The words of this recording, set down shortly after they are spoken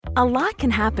A lot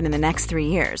can happen in the next 3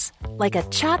 years. Like a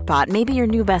chatbot may be your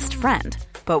new best friend.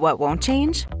 But what won't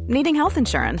change? Needing health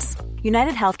insurance.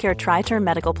 United Healthcare Tri-Term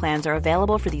Medical Plans are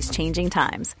available for these changing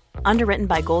times. Underwritten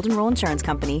by Golden Rule Insurance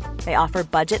Company, they offer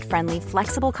budget-friendly,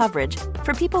 flexible coverage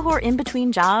for people who are in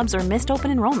between jobs or missed open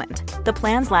enrollment. The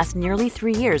plans last nearly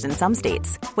 3 years in some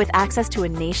states, with access to a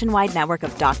nationwide network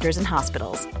of doctors and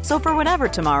hospitals. So for whatever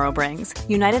tomorrow brings,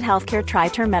 United Healthcare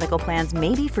Tri-Term Medical Plans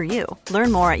may be for you.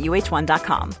 Learn more at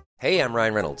uh1.com. Hey, I'm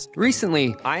Ryan Reynolds.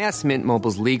 Recently, I asked Mint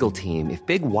Mobile's legal team if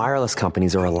big wireless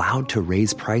companies are allowed to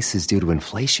raise prices due to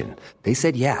inflation. They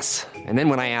said yes. And then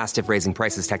when I asked if raising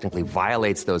prices technically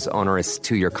violates those onerous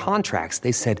 2-year contracts,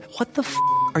 they said, "What the f***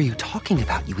 are you talking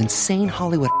about, you insane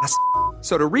Hollywood ass?"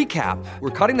 So to recap,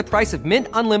 we're cutting the price of Mint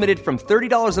Unlimited from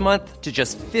 $30 a month to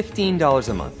just $15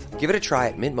 a month. Give it a try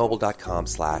at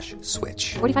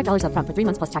mintmobile.com/switch. $45 up front for 3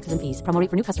 months plus taxes and fees. Promo rate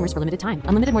for new customers for limited time.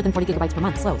 Unlimited more than 40 gigabytes per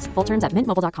month. Slows full terms at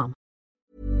mintmobile.com.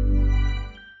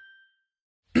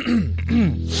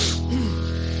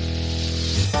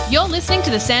 You're listening to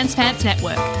the Sans Pants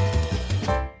Network.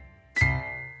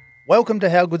 Welcome to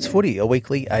How Good's Footy, a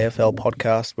weekly AFL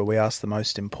podcast where we ask the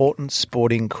most important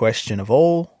sporting question of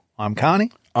all. I'm Carney.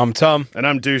 I'm Tom. And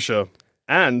I'm Dusha.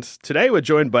 And today we're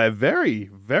joined by a very,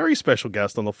 very special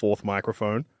guest on the fourth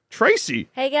microphone, Tracey.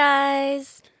 Hey,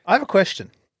 guys. I have a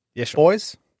question. Yes, sure.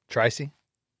 Boys, Tracey,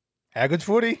 how good's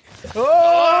footy?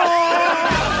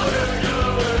 Oh!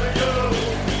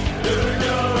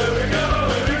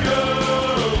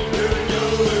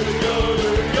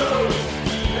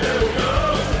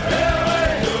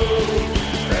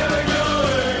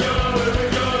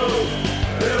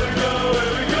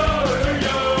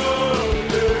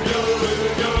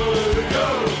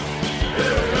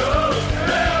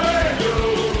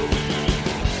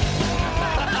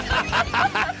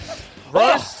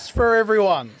 Roasts for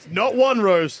everyone. Not one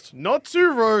roast, not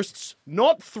two roasts,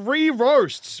 not three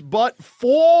roasts, but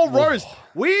 4 roasts.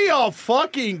 We are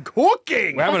fucking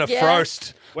cooking. We're having a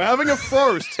froast. We're having a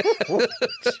froast.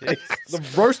 The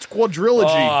roast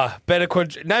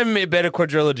quadrilogy. Name me a better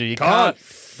quadrilogy. You can't.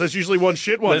 There's usually one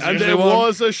shit one. There's And there usually one.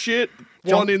 was a shit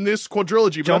one in this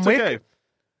quadrilogy, but John that's okay. Wick?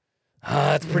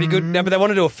 That's pretty good. No, but they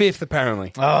want to do a fifth,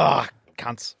 apparently. Ah,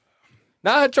 cunts.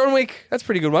 No, John Wick. That's a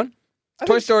pretty good one.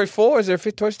 Toy Story 4. Is there a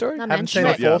fifth Toy Story? No, man, Haven't seen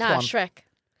Shrek. the fourth Nah, one. Shrek.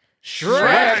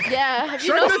 Shrek. Yeah, have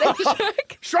you not seen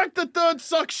Shrek? Shrek the Third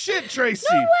sucks shit, Tracy.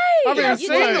 No way. I've Yeah, even you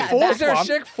seen did the that. fourth Is there a one.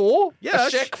 Shrek 4? Yeah, A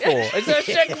Shrek 4. Is there a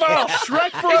Shrek 4?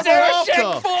 Shrek Forever Is there a After.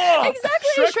 Shrek 4?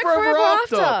 Exactly, Shrek Forever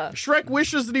After. Shrek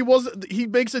wishes that he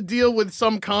makes a deal with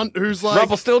some cunt who's like,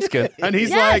 Rumpelstiltskin. and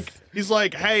he's Yes.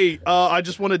 like, hey, I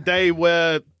just want a day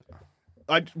where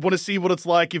I want to see what it's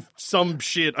like if some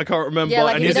shit I can't remember. Yeah,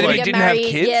 like and if he's you're he gonna like, get didn't have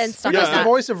married, kids? yeah, and stuff Yeah. Who's like the that.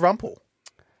 voice of Rumple?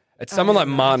 It's someone like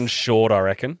Martin Short, I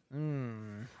reckon.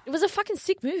 It was a fucking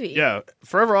sick movie. yeah,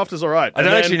 Forever After's all right. I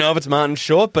don't actually know if it's Martin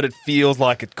Short, but it feels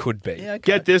like it could be. Yeah,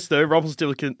 okay. Get this though,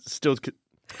 Rumpelstiltskin's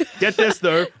That's why I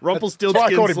called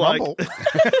Rumpelstiltskin's him like, Rumple.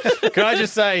 Can I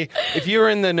just say, if you were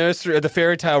in the nursery, the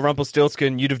fairy tale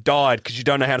Rumpelstiltskin, you'd have died because you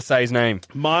don't know how to say his name.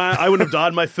 I wouldn't have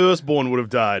died. My firstborn would have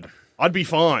died. I'd be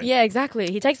fine. Yeah,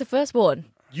 exactly. He takes the firstborn.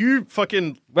 You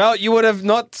fucking Well, you would have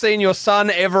not seen your son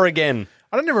ever again.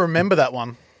 I don't even remember that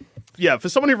one. yeah. For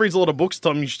someone who reads a lot of books,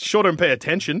 Tom, you sure don't pay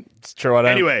attention. It's true, I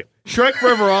don't. Anyway, Shrek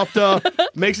Forever After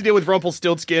makes a deal with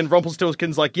Rumpelstiltskin.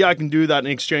 Rumpelstiltskin's like, yeah, I can do that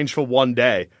in exchange for one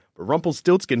day. But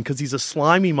Rumpelstiltskin, because he's a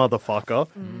slimy motherfucker,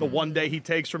 the one day he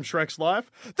takes from Shrek's life,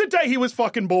 the day he was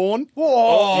fucking born.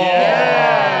 Whoa.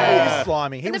 Yeah. He's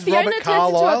slimy. He And was the Fiona Robert turns into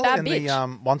a Carlyle bad in the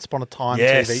bitch. Once Upon a Time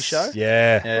Yes. TV show.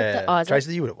 Yeah. Yeah. Oh, is it?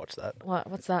 Tracy, you would have watched that.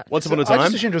 What's that? Once upon a I time.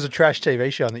 just assumed it was a trash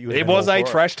TV show and that you would It have was been all a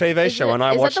for trash TV Is show, it- and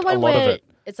I is that watched the a one lot of where it.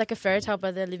 It's like a fairy tale,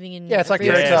 but they're living in. Yeah, it's like a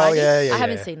fairy tale, yeah, I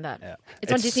haven't yeah. seen that. Yeah.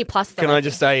 It's on It's- Disney Plus. Though. Can I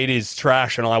just say it is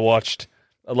trash, and I watched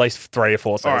at least 3 or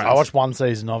 4 seasons. I watched one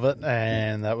season of it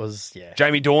and that was,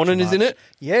 Jamie Dornan is in it.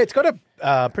 Yeah, it's got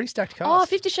a pretty stacked cast. Oh,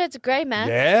 50 Shades of Grey, man.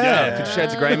 Yeah. 50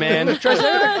 Shades of Grey Man. Tracy,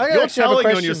 I You're actually have a telling on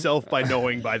question. yourself by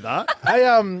knowing by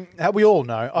that. We all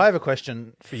know. I have a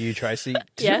question for you, Tracy. Did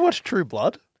you Yeah. ever watch True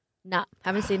Blood? Nah,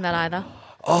 haven't seen that either.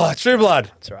 Oh, True Blood.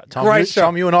 That's all right. Tom, Great show.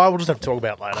 Tom, you and I will just have to talk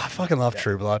about it later. I fucking love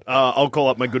True Blood. I'll call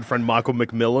up my good friend Michael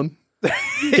McMillan,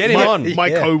 Get him on. my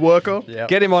Yeah. co-worker. Yeah.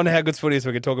 Get him on How Good's Footy so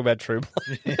we can talk about True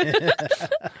Blood.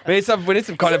 we need some content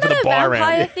Isn't for the that a buy vampire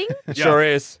round. thing? It sure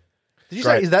is. Did you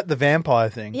Great. say, is that the vampire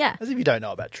thing? Yeah. As if you don't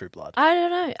know about True Blood. I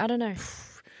don't know. You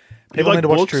People like need to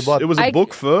watch books? True Blood. It was a I-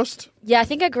 book first. Yeah, I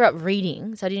think I grew up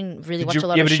reading, so I didn't really watch a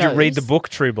lot But of did shows. you read the book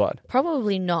True Blood?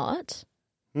 Probably not.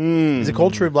 Is it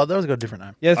called True Blood though? Or has it got a different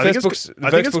name? Yeah, the I think first book's, it's- the I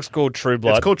think first it's- book's called True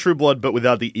Blood. It's called True Blood, but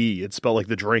without the E. It's spelled like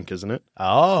the drink, isn't it?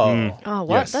 Oh. Oh,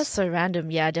 what? Yes. That's so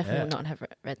random. Yeah, I definitely would not have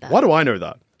read that. Why do I know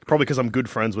that? Probably because I'm good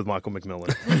friends with Michael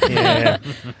McMillan. Yeah.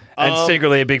 And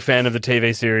secretly a big fan of the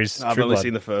TV series I've True only Blood.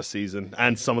 seen the first season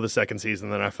and some of the second season,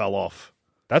 then I fell off.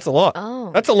 That's a lot.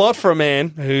 Oh. That's a lot for a man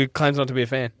who claims not to be a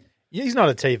fan. Yeah, he's not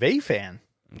a TV fan.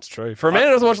 It's true. For a man who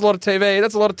doesn't watch a lot of TV,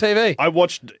 that's a lot of TV. I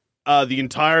watched the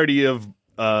entirety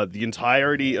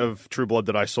of True Blood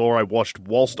that I saw. I watched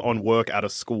whilst on work at a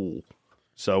school.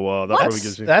 So that probably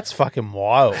gives you That's fucking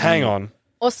wild. Hang on.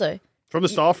 Also, from the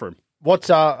staff room. What's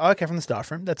okay from the staff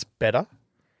room? That's better.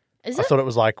 is I it? thought it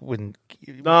was like when.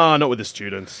 No, not with the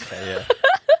students. Yeah.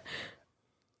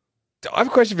 I have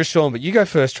a question for Sean, but you go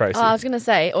first, Tracy. Oh, I was going to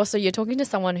say, also, you're talking to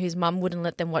someone whose mum wouldn't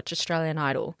let them watch Australian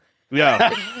Idol.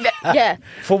 Yeah, Yeah,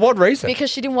 For what reason?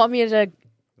 because she didn't want me to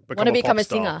want to become pop a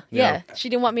star. singer. Yeah. She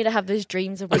didn't want me to have those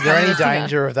dreams of Is there becoming any a singer.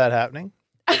 danger of that happening?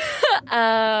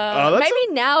 that's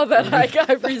Maybe now that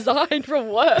I've resigned from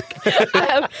work, I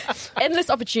have endless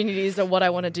opportunities of what I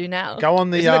want to do now. Go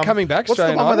on the. Isn't it coming back, What's the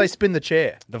Australian one where Idol? they spin the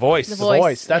chair? The Voice. The The Voice,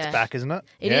 voice. That's yeah. back, isn't it?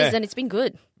 It Yeah. is, and it's been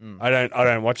good. I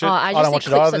don't watch it. Oh, I I just don't watch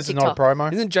see it clips either. on This is not a TikTok.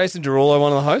 promo. Isn't Jason Derulo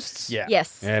one of the hosts? Yeah.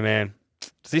 Yes. Yeah, man.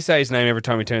 Does he say his name every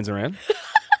time he turns around?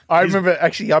 I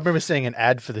remember seeing an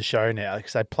ad for the show now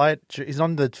because they play it. Is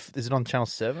it on Channel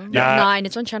 7? Yeah. 9.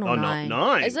 It's on Channel Oh, no, 9.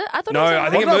 9. Is it? I thought No, it was on I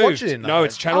think it Why not moved. watch it in No, that?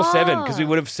 it's Channel 7 because we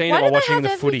would have seen Why it while do they watching have the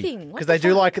footy. everything? What Because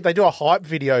the they do a hype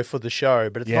video for the show,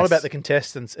 but it's not Yes. about the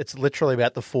contestants. It's literally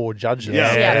about the 4 judges.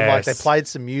 Yeah. And then, like they Yes. played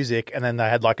some music, and then they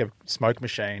had like a smoke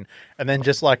machine, and then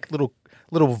just like little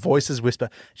voices whisper,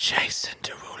 "Jason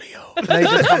Derulo," and he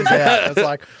just comes out. It's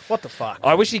like, what the fuck?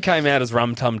 I wish he came out as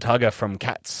Rum Tum Tugger from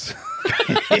Cats.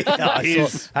 His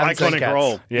haven't seen iconic Cats.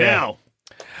 role. Yeah. Now,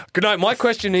 Good night. My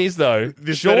question is though,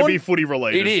 this Sean, better be footy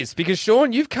related. it is because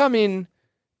Sean, you've come in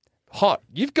hot.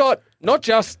 You've got not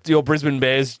just your Brisbane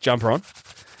Bears jumper on,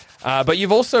 but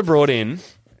you've also brought in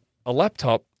a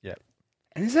laptop. Yeah.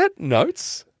 And is that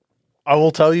notes? I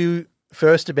will tell you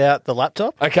first about the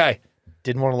laptop. Okay.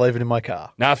 Didn't want to leave it in my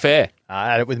car. Nah, fair. I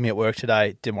had it with me at work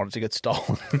today. Didn't want it to get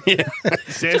stolen.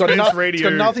 Sandspans Radio. It's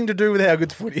got nothing to do with how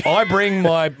good's footy. I bring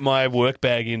my work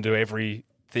bag into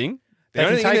everything. The They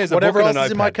only can thing take there's a whatever book else and a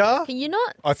is in my notepad. car. Can you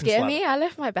not Open scare slab. me? I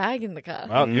left my bag in the car.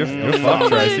 Well, you're Oh, fucked,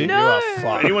 Tracy. no. You are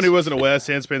fucked. Anyone who wasn't aware,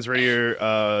 Sandspans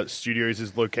Radio Studios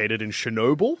is located in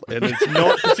Chernobyl, and it's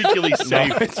not particularly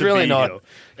safe. it's to really be not. here.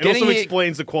 It Getting also here-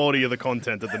 explains the quality of the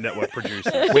content that the network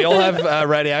produces. We all have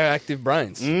radioactive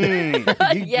brains. You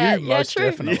Yeah, most true.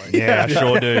 definitely. Yeah, I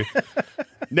sure do.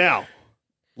 Now,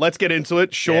 let's get into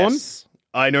it. Sean, Yes.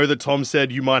 I know that Tom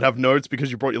said you might have notes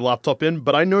because you brought your laptop in,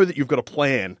 but I know that you've got a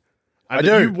plan. And I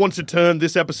that do. You want to turn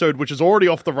this episode, which is already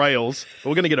off the rails, but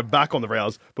we're going to get it back on the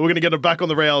rails, but we're going to get it back on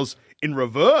the rails in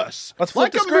reverse. Let's flip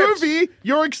like the a script. movie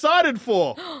you're excited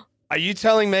for. Are you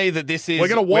telling me that this is... We're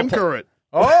going to Wonka it.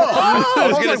 Oh, I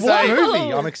was gonna like, what say-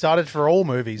 movie? I'm excited for all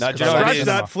movies. No, 'cause do you know I what love it is? Scratch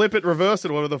cinema. that, flip it, reverse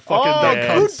it, whatever the fucking Oh, that good.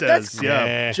 code says. That's-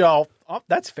 Yeah. Joel,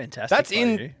 that's fantastic. That's by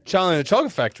in you. Charlie and the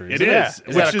Chocolate Factory. It isn't is. Is that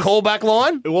a Which is- callback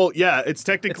line? Well, yeah, it's It's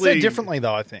technically... said differently,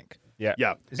 though, I think. Yeah.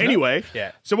 Yeah. Isn't it? Anyway,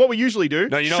 Yeah. so what we usually do...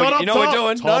 No, you know Shut what- up, you know what Tom.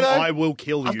 we're doing? Tom, No. I will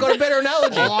kill you. I've got a better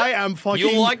analogy. I am fucking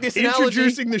You'll like this analogy?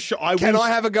 introducing the show. Can I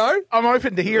have a go? I'm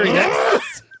open to hearing it.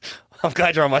 I'm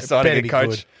glad you're on my side better again, be Coach.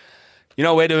 good. You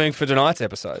know what we're doing for tonight's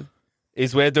episode?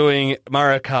 Is we're doing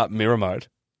Mario Kart Mirror Mode.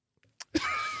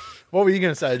 What were you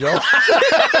going to say, Joel?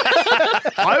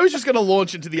 I was just going to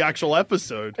launch into the actual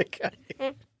episode. Okay.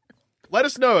 Let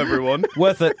us know, everyone.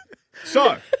 Worth it.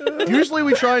 So, usually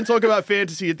we try and talk about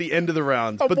fantasy at the end of the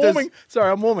round. I'm but warming.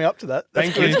 Sorry, I'm warming up to that. That's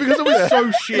Thank good. you. It's because it was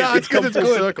so shit. No, it's come good. It's full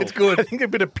good. circle. It's good. I think a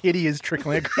bit of pity is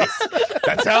trickling across.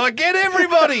 That's how I get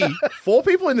everybody. 4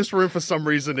 people in this room for some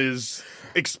reason is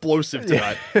explosive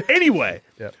tonight. Anyway,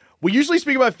 Yep. we usually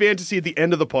speak about fantasy at the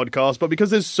end of the podcast, but because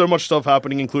there's so much stuff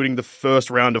happening, including the first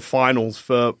round of finals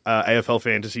for AFL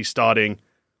Fantasy starting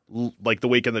like the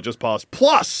weekend that just passed,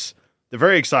 plus the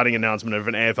very exciting announcement of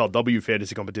an AFLW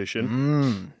fantasy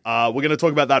competition. We're going to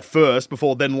talk about that first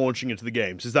before then launching into the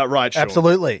games. Is that right, Sean?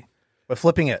 Absolutely. We're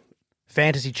flipping it.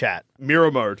 Fantasy chat.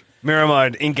 Mirror mode. Mirror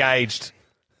Mode, engaged.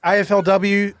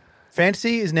 AFLW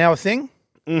fantasy is now a thing.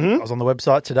 I was on the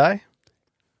website today.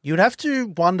 You'd have to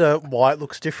wonder why it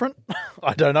looks different.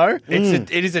 I don't know.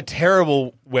 It is a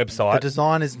terrible The website.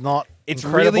 design is not It's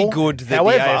incredible. really good that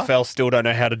However, the AFL still don't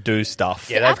know how to do stuff.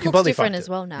 Yeah, The they've app looks completely different fucked as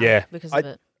it. well now. Yeah. Because of I-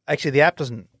 it. Actually, the app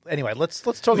doesn't. Anyway, let's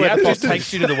talk The about app the just positives.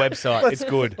 takes you to the website. It's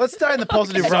good. Let's stay in the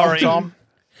positive realm, Sorry. Tom.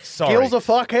 Sorry. Gil's a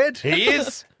fuckhead. He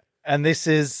is. And this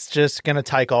is just going to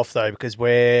take off, though, because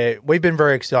we've been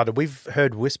very excited. We've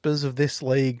heard whispers of this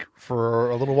league for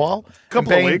a little while.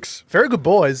 Couple of weeks. Very good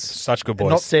boys. Such good and boys.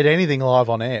 Not said anything live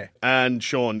on air. And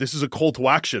Sean, this is a call to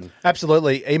action.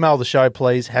 Absolutely. Email the show,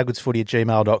 please,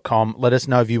 howgoodsfooty@gmail.com. Let us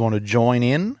know if you want to join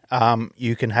in.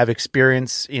 You can have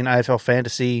experience in AFL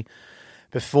fantasy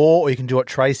before, or you can do what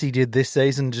Tracey did this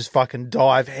season, just fucking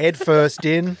dive headfirst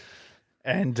in.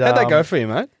 And How'd that go for you,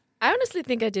 mate? I honestly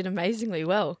think I did amazingly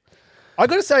well. I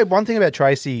got to say one thing about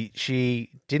Tracey, she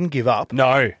didn't give up.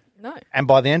 No. No. And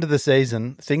by the end of the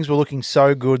season, things were looking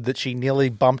so good that she nearly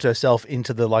bumped herself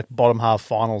into the bottom half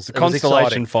finals. The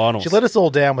constellation finals. She let us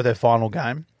all down with her final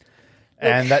game.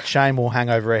 And that shame will hang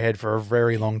over her head for a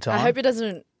very long time. I hope it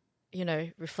doesn't,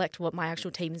 reflect what my actual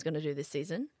team is going to do this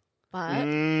season. But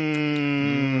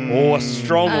Oh, a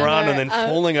strong run and then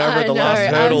falling over at the last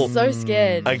hurdle. I'm so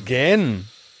scared. Again.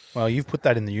 Well, you've put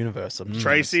that in the universe.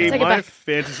 Tracy, Take it my back.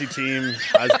 fantasy team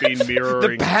has been The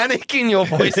mirroring. panic in your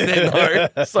voice there,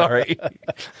 though. Sorry.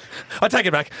 I take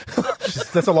it back.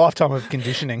 That's a lifetime of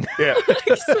conditioning. Yeah.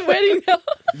 I'm sweating now.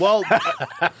 Well,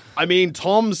 I mean,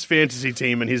 Tom's fantasy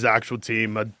team and his actual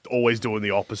team are always doing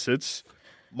the opposites.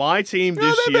 My team this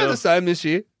They're about year. the same this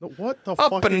year. What the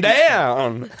fuck? Up are and you-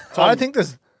 down. I don't think there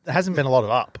hasn't been a lot of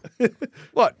up.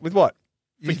 What? With what?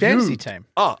 Your fantasy team.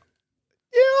 Oh.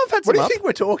 Yeah, I've had some What do you up. think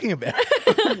we're talking about?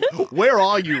 Where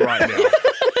are you right now?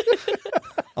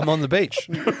 I'm on the beach.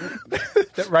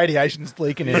 That radiation's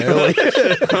leaking in early.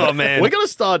 Oh, man. We're gonna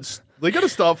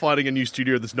start finding a new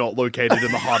studio that's not located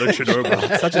in the heart of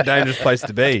Chernobyl. Such a dangerous place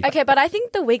to be. Okay, but I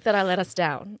think the week that I let us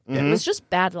down, it was just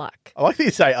bad luck. I like that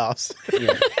you say us. As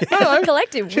a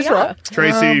collective, She's we are. right.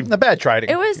 Tracy, A bad trading.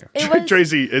 It was.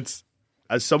 Tracy, it's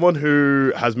as someone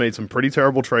who has made some pretty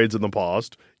terrible trades in the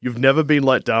past, you've never been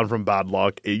let down from bad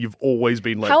luck. You've always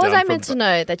been let How down. was I from meant to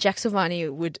know that Jack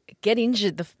Silvani would get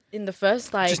injured in the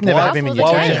first Just never half have him in of your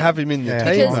the Why would game? you have him in your Yeah.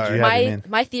 team? Because Why would you have him in?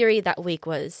 my theory that week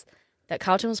was that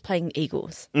Carlton was playing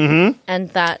Eagles, and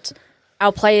that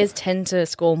our players tend to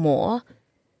score more.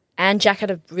 And Jack had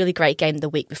a really great game the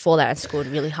week before that and scored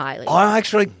really highly. I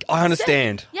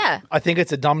understand. Yeah. I think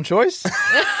it's a dumb choice.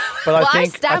 But Well, I I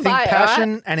think stand by it,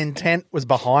 passion and intent was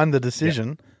behind the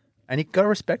decision, and you've got to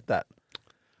respect that.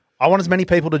 I want as many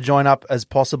people to join up as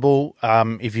possible.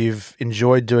 If you've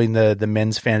enjoyed doing the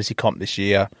men's fantasy comp this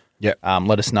year,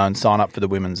 let us know and sign up for the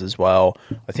women's as well.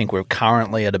 I think we're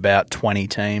currently at about 20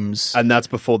 teams. And that's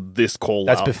before this call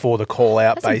That's out. before the call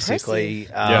out, That's basically.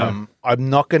 impressive. I'm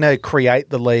not going to create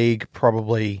the league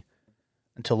probably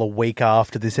until a week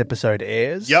after this episode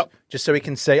airs. Yep. Just so we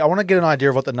can see. I want to get an idea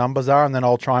of what the numbers are, and then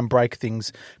I'll try and break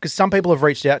things. Because some people have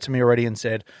reached out to me already and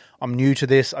said, I'm new to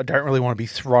this. I don't really want to be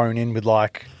thrown in with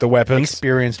The weapons.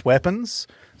 experienced weapons.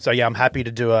 So, yeah, I'm happy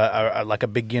to do a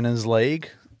beginner's league.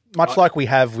 Much like we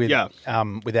have with our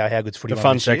How Good's Footy The One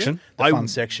fun this year. section? The fun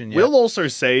section, yeah. Will also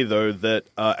say, though, that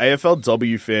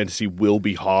AFLW fantasy will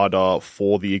be harder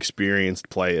for the experienced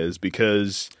players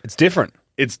because It's different.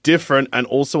 it's different, and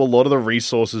also a lot of the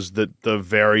resources that the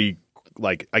very,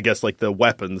 the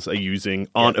weapons are using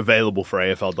aren't available for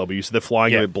AFLW, so they're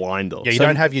flying a bit blinder. Yeah, you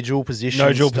don't have your dual position.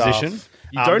 No dual stuff. position?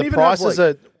 You don't the even have, prices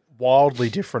are wildly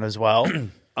different as well.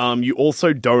 You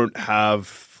also don't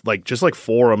have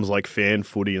forums like Fan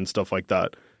Footy and stuff like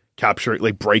that capturing,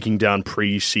 breaking down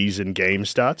pre-season game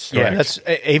stats. Yeah, that's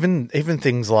even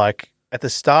things like at the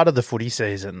start of the footy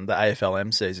season, the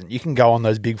AFLM season, you can go on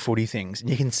those big footy things and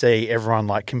you can see everyone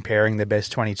comparing their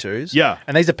best 22s. Yeah.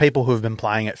 And these are people who have been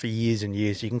playing it for years and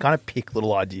years. So you can kind of pick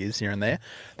little ideas here and there.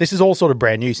 This is all sort of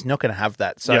brand new, so you're not going to have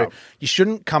that. So you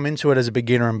shouldn't come into it as a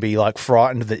beginner and be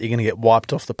frightened that you're going to get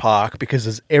wiped off the park, because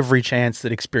there's every chance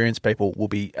that experienced people will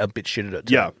be a bit shit at it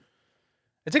too. Yeah.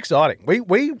 It's exciting.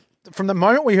 We from the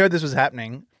moment we heard this was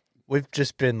happening, we've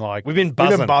just been We've been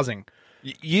buzzing.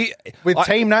 With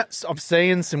team names, I'm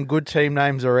seeing some good team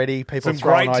names already. People Some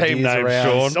throwing great team ideas names, around.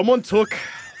 Sean. Someone took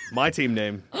my team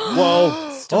name.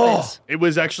 Well, it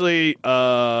was actually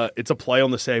it's a play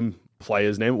on the same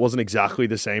player's name. It wasn't exactly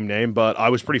the same name, but I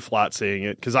was pretty flat seeing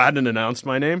it because I hadn't announced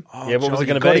my name. Yeah, what was it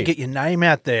going to Got to be? get your name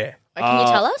out there. Can you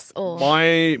tell us? Or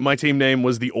My team name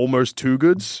was the Almost Too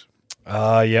Goods,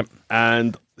 Yep.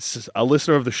 and a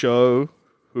listener of the show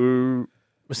who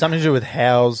Was something to do with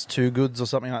How's Two Goods or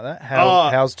something like that?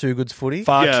 How's Two Goods footy?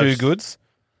 Far Yes. too goods.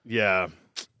 Yeah.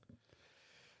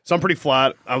 So I'm pretty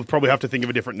flat. I'll probably have to think of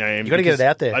a different name. You got to get it because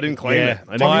out there. I didn't claim Yeah. it.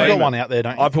 I didn't Tom, you claim got it. one out there,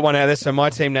 don't you? I put one out there. So my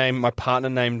team name, my partner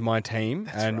named my team,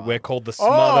 and we're called the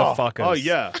Smotherfuckers. Oh,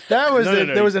 yeah. That was No.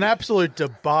 there was an absolute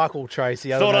debacle,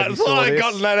 Tracy. I don't Thought know I if you saw had this.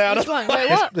 gotten that out which of one? Wait,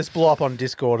 what? This blew up on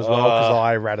Discord as well because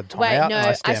I ratted Tom Wait, out. no, and I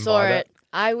I stand saw by it.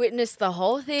 I witnessed the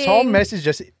whole thing. Tom messaged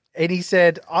us. And he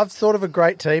said, I've thought of a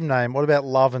great team name. What about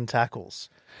Love and Tackles?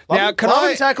 Now, Love, can Love I-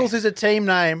 and Tackles is a team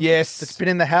name Yes. that's been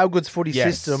in the How Good's footy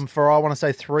Yes. system for, I want to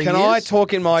say, 3 Can years. I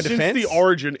talk in my Since defense? the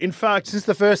origin. In fact, Since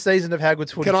the first season of How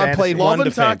Good's footy Can I fantasy. plead Love one and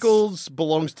defense? Tackles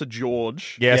belongs to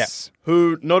George. Yes.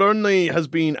 Who not only has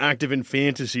been active in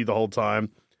fantasy the whole time,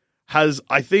 has,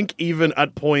 I think, even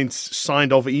at points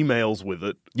signed off emails with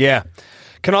it. Yeah.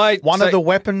 Can I One say, of the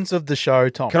weapons of the show,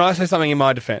 Tom. Can I say something in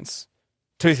my defense?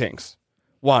 2 things.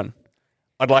 One,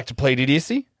 I'd like to plead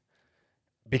idiocy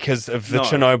because of the No.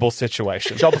 Chernobyl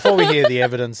situation. So before we hear the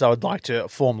evidence, I would like to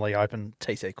formally open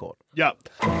TC court. Yep.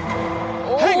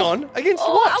 Hang on. Against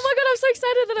Oh, what? oh my god, I'm so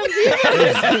excited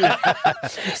that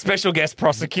I'm here. Special guest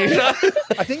prosecutor.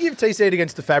 I think you've TC'd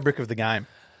against the fabric of the game.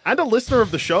 And a listener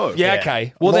of the show. Yeah,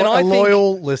 okay. Well, then a I think...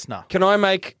 loyal listener. Can I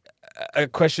make a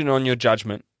question on your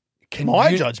judgment? Can My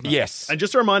you- judgment? Yes. And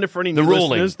just a reminder for any The new ruling.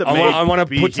 listeners that I want to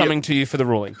be put here- something to you for the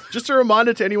ruling. Just a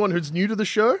reminder to anyone who's new to the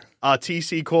show,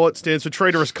 TC Court stands for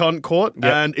Traitorous Cunt Court, Yep.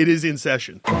 and it is in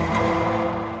session.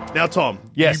 Now, Tom,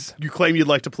 Yes. you claim you'd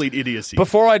like to plead idiocy.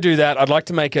 Before I do that, I'd like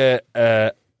to make a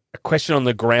question on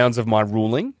the grounds of my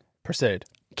ruling. Proceed.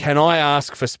 Can I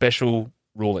ask for special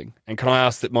ruling? And can I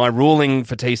ask that my ruling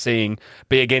for TCing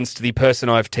be against the person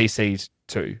I've TC'd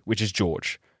to, which is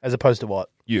George, As opposed to what?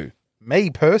 you? Me,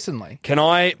 personally. Can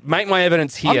I make my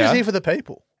evidence here? I'm just here for the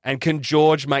people. And can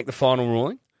George make the final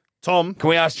ruling? Tom, Can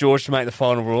we ask George to make the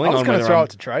final ruling? I was on going to whether throw I'm- it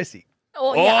to Tracey.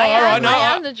 Oh, Oh, yeah, I all right, am, no,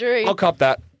 I am the jury. I'll cop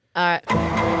that. All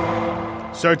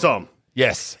right. so Tom,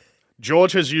 Yes.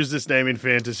 George has used this name in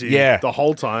fantasy Yeah. the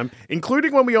whole time,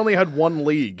 including when we only had one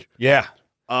league. Yeah.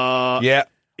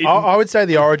 It- I would say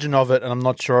the origin of it, and I'm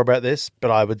not sure about this,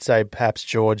 but I would say perhaps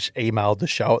George emailed the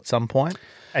show at some point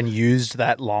and used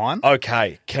that line.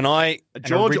 Okay. Can I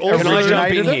George ori- also can I jump in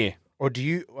originated it? here? Or do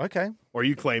you? Okay. Or are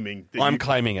you claiming that I'm you-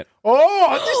 claiming it.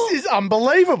 Oh, this is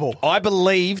unbelievable. I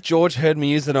believe George heard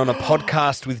me use it on a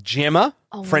podcast with Gemma,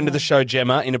 friend of the show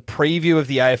Gemma, in a preview of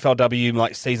the AFLW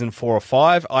like season 4 or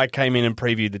 5. I came in and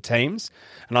previewed the teams,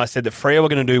 and I said that Freo were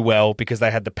going to do well because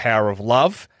they had the power of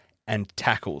love and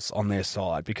tackles on their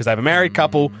side because they have a married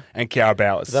couple and Kiara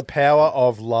Bowers The power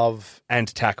of love and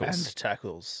tackles. and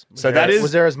tackles. Was So there- that is-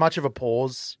 Was there as much of a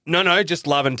pause? No, just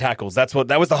love and tackles. That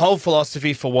was the whole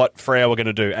philosophy for what Freo were going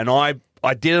to do, and I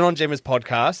did it on Gemma's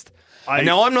podcast. And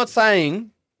now I'm not saying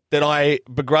that I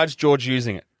begrudge George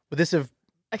using it. Would this have?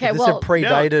 Okay, would this well, have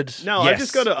predated? No,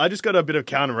 Yes. I just got a bit of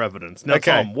counter evidence. Now,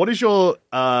 Okay. Tom, what is your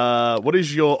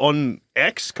on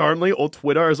X currently or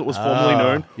Twitter as it was formerly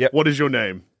known? Yep. What is your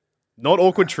name? Not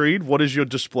Awkward Treed. What is your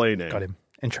display name? Got him.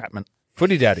 Entrapment.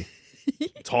 Footy Daddy.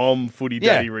 Tom Footy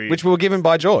Yeah, Daddy Reed. which were given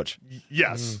by George.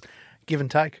 Yes. Give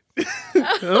and take.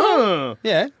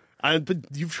 Yeah. But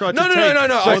you've tried No, to no, take no,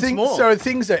 no, So, once more. so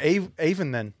things are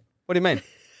even then. What do you mean?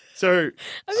 So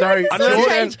So, I don't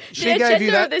know. She the gave you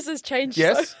agenda that. of this has changed.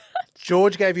 Yes. So.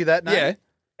 George gave you that name. Yeah.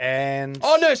 And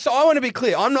Oh no. So I want to be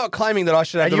clear. I'm not claiming that I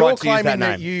should have and the you're right to use claiming that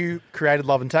that name. you created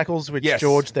Love and Tackles, which Yes.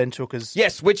 George then took as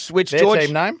Yes, which Their George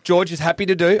team name? George is happy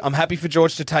to do. I'm happy for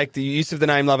George to take the use of the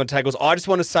name Love and Tackles. I just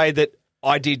want to say that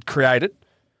I did create it.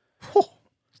 You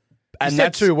And said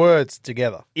that's 2 words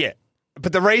together. Yeah.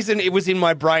 But the reason it was in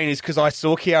my brain is because I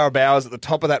saw Kiara Bowers at the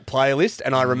top of that playlist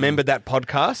and I remembered that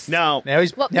podcast. now, Now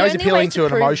he's Well, the now he's only appealing way to to an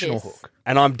prove emotional this- hook.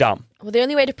 And I'm dumb. Well, the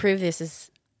only way to prove this is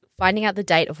finding out the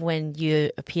date of when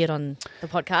you appeared on the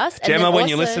podcast. And Gemma, then when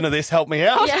you also- listen to this, help me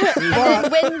out. Yeah. And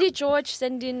then when did George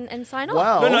send in and sign off?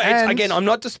 Wow. No, it's, And again, I'm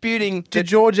not disputing. Did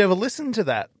George ever listen to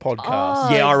that podcast?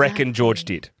 Oh, Yeah, I reckon George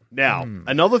did. now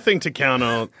another thing to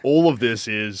counter all of this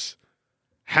is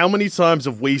how many times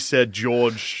have we said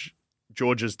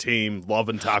George's team Love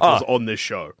and Tackles on this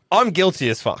show? I'm guilty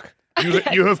as fuck.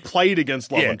 You have played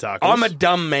against Love and Tackles. I'm a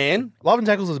dumb man. Love and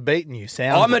Tackles has beaten you.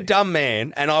 Sounds. I'm a dumb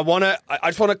man, and I just want to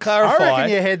I clarify. reckon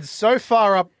your head's so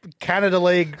far up Canada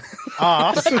League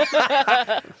arse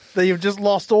that you've just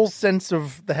lost all sense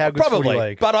of the How Good Footy Probably,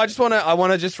 League. but I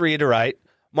want to just reiterate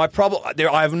my problem.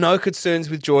 I have no concerns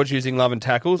with George using Love and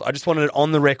Tackles. I just wanted it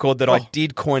on the record that I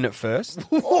did coin it first.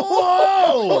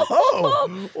 Whoa!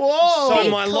 Whoa! So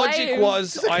Big my logic claim.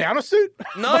 was, Is this a countersuit?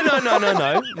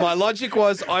 no. My logic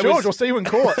was, George, we'll see you in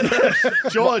court.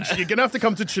 George, you're gonna have to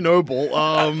come to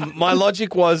Chernobyl. my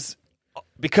logic was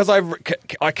because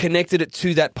I connected it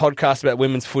to that podcast about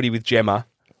women's footy with Gemma.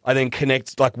 I then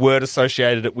word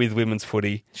associated it with women's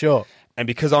footy, Sure. and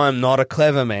because I am not a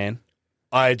clever man,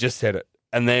 I just said it,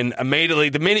 and then immediately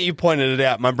the minute you pointed it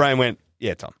out, my brain went,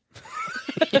 "Yeah, Tom."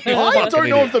 I don't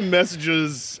know if the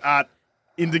messages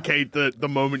indicate that the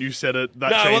moment you said it,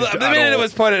 that No, changed well, the at minute all. it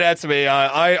was pointed out to me,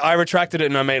 I retracted it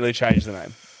and I immediately changed the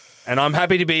name. And I'm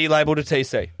happy to be labelled a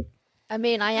TC. I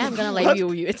mean, I am going to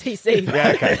label you a TC.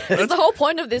 Yeah, okay. Because the whole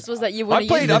point of this was that you want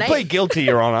to use the I name. plead guilty,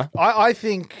 Your Honour. I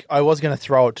think I was going to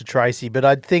throw it to Tracey, but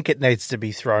I think it needs to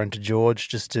be thrown to George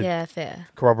just to Yeah, fair.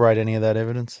 corroborate any of that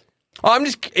evidence. I'm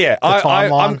just,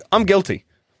 timeline. I'm guilty.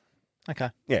 Okay.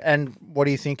 Yeah. And what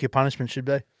do you think your punishment should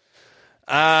be?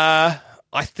 I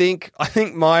think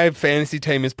my fantasy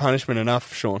team is punishment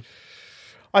enough, Sean.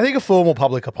 I think a formal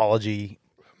public apology.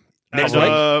 Next And,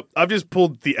 week. I've just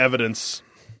pulled the evidence.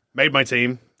 Made my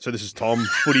team. So this is Tom,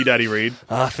 Footy Daddy Reed.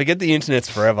 Forget the internet's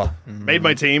forever. Made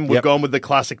my team. We've Yep. gone with the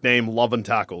classic name, Love and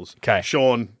Tackles. 'Kay.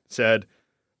 Sean said,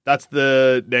 that's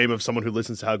the name of someone who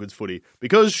listens to How Good's Footy.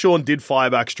 Because Sean did fire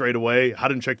back straight away,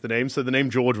 hadn't checked the name, so the name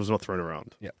George was not thrown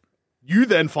around. Yep. You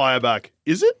then fire back,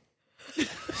 is it?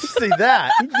 See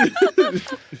that?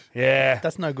 Yeah.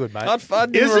 That's no good, mate. I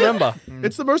didn't Is it? remember.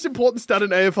 It's the most important stat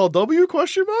in AFLW,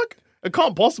 question mark? It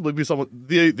can't possibly be someone,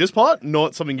 this part,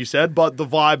 not something you said, but the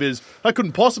vibe is, that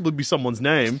couldn't possibly be someone's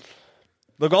name.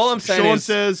 Look, all I'm saying Sean is,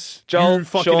 says, Joel, you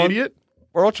fucking Sean, idiot.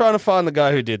 we're all trying to find the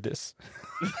guy who did this.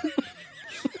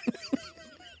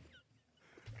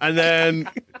 And then...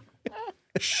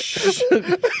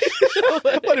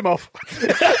 Let him off.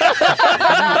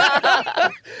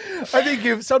 I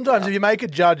think sometimes if you make a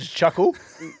judge chuckle,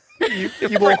 you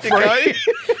walk free.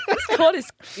 This court is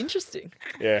interesting.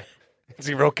 Yeah. It's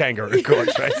a real kangaroo court,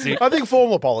 Tracey. I think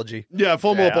formal apology. Yeah,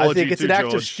 formal apology I think it's to an act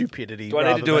of George. stupidity. Do I need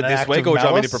to rather do it than an this act week, of or do you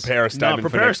want me to malice. prepare a statement No, for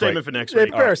prepare a next statement week? for next Yeah, week.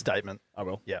 prepare a statement. I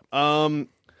will. Yeah. Yeah,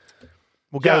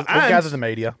 We'll gather and- gather the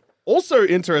media. Also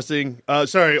interesting,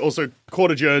 also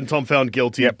court adjourned, Tom found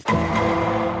guilty. Yep.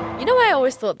 You know, I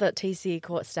always thought that TC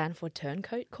court stand for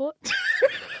turncoat court.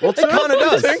 Well, it kind of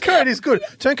does. Turncoat is good.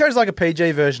 Turncoat is like a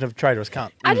PG version of traitorous cunt.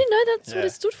 I didn't know that's what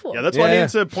it stood for. Yeah, that's why I Yeah.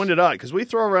 needed to point it out, because we've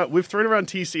thrown around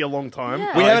TC a long time.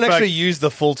 Yeah. We In haven't fact, actually used the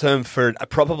full term for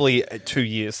probably 2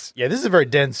 years. Yeah, this is a very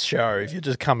dense show. If you're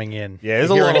just coming in, Yeah, there's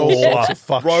you're a lot of hearing all lore. sorts of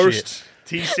fuck roast, shit.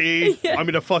 TC, I'm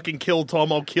going to fucking kill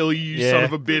Tom, I'll kill you, you Yeah. son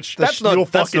of a bitch. That's not- You're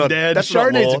that's fucking not- dead. The that's show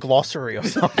not needs law. a glossary or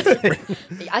something.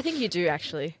 I think you do,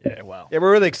 actually. Yeah, well. Yeah,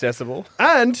 we're really accessible.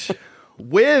 And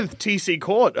with TC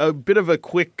Court, a bit of a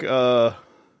quick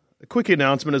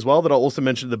announcement as well that I'll also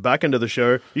mention at the back end of the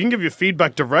show. You can give your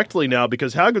feedback directly now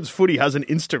because How Good's Footy has an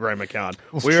Instagram account.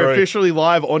 We're true. officially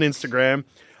live on Instagram.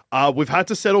 We've had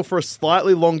to settle for a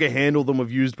slightly longer handle than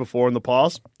we've used before in the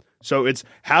past. So it's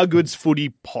How Good's Footy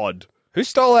Pod. Who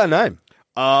stole our name?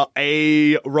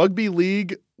 A rugby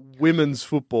league women's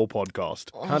football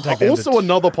podcast. Can't take them Also to-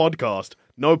 another podcast.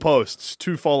 No posts,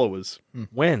 2 followers.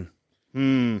 When?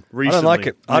 Recently. I don't like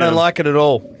it. I don't Yeah. like it at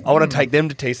all. I want to take them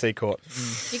to TC court.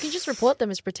 You can just report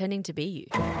them as pretending to be you.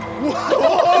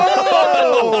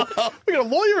 We got a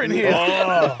lawyer in here.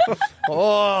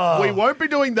 We won't be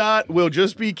doing that. We'll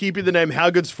just be keeping the name How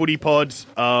Good's Footy Pod.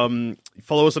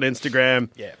 Follow us on Instagram.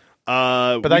 Yeah.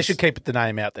 But But they should keep the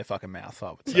name out their fucking mouth,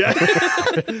 I would say.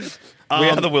 Yeah. We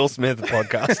are the Will Smith of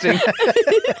podcasting.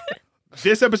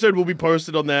 This episode will be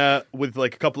posted on there with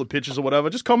like a couple of pictures or whatever.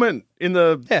 Just comment in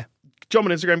the jump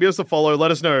on Instagram, give us a follow,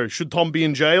 let us know. Should Tom be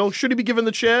in jail? Should he be given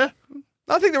the chair?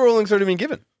 I think the ruling's already been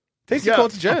given. TC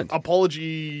court's adjourned. Formal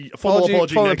apology formal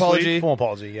next apology. week. Formal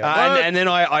apology, yeah. And then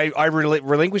I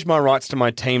relinquished my rights to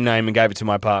my team name and gave it to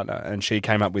my partner, and she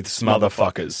came up with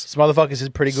Smotherfuckers. Smotherfuckers is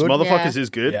pretty good. Motherfuckers Yeah. is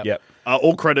good. Yep. Yep.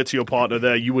 All credit to your partner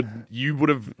there. You would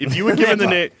have if you were given the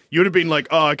name, you would have been like,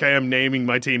 oh, okay, I'm naming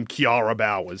my team Kiara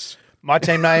Bowers. My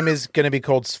team name is going to be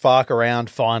called Spark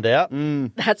Around Find Out.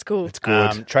 That's cool. It's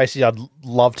good. Tracey, I'd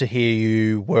love to hear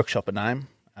you workshop a name.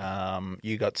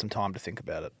 You got some time to think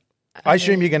about it. I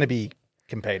assume you're going to be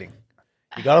competing.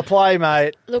 You got to play,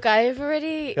 mate. Look, I've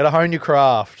already Got to hone your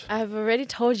craft.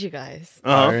 told you guys.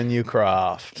 Hone your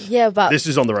craft. Yeah, but This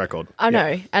is on the record. I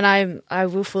know, and I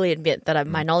will fully admit that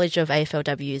my knowledge of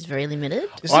AFLW is very limited.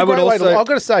 This is I a would great way to, also- I've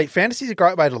got to say, fantasy is a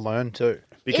great way to learn too.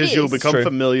 Because It you'll is. become True.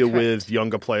 familiar with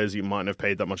younger players you might not have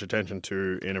paid that much attention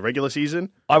to in a regular season.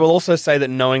 I will also say that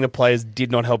knowing the players did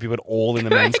not help you at all in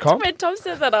the men's comp. When Tom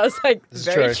said that, I was like, This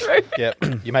very is true.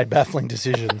 Yep. You made baffling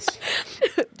decisions.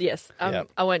 Yes, Yep.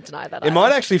 I won't deny that. It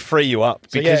might actually free you up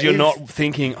So, because yeah, you're if- not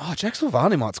thinking, oh, Jack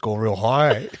Silvani might score real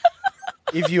high.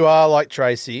 If you are like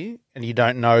Tracey and you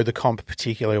don't know the comp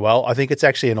particularly well, I think it's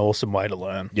actually an awesome way to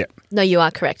learn. Yeah. No, you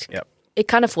are correct. Yep. It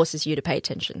kind of forces you to pay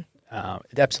attention.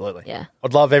 Absolutely. Yeah.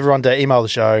 I'd love everyone to email the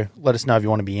show. Let us know if you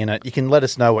want to be in it. You can let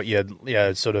us know what your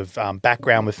sort of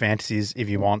background with fantasies if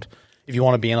you want. If you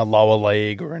want to be in a lower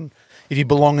league or if you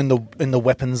belong in the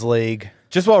weapons league.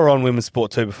 Just while we're on women's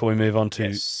sport too, before we move on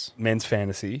to men's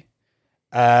fantasy,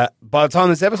 by the time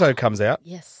this episode comes out,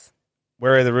 Yes.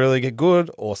 we're either really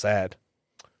good or sad.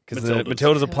 Because the Matildas.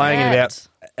 Matildas are playing in about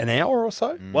an hour or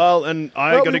so. Well, and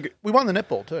we won the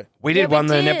netball too. We did won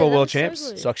the netball world champs.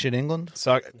 good. Suck shit, England.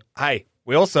 So, hey,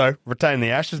 we also retained the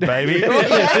Ashes, baby.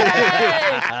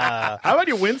 How about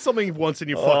you win something once in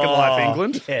your fucking life,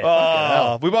 England?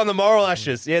 Oh, we won the moral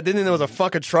Ashes. Yeah, didn't think there was a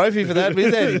fucking trophy for that,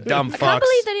 was there? You dumb I fucks. can't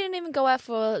believe they didn't even go out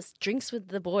for drinks with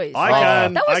the boys.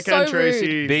 That was I can, so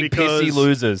Tracey. Big because pissy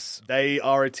losers. They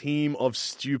are a team of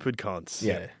stupid cunts.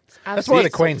 Yeah. That's why the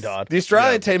Queen died. The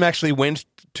Australian team actually went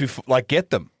to get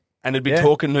them and had been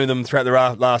talking to them throughout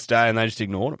the last day, and they just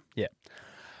ignored them. Yeah.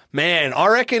 Man, I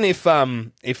reckon if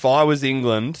I was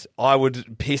England, I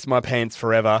would piss my pants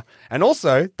forever. And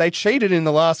also, they cheated in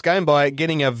the last game by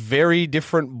getting a very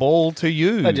different ball to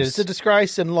use. They did. It's a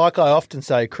disgrace, and like I often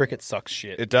say, cricket sucks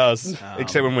shit. It does,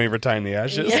 except when we retain the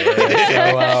Ashes. So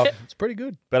it's pretty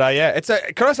good. But yeah,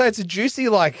 can I say it's a juicy,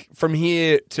 like, from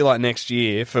here to like next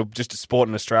year for just a sport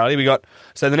in Australia. We got,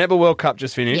 so the Netball World Cup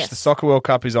just finished. Yes. The Soccer World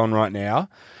Cup is on right now.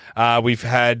 We've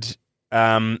had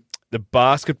the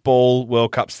Basketball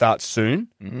World Cup starts soon.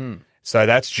 So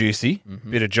that's juicy.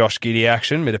 Bit of Josh Giddey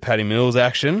action, bit of Paddy Mills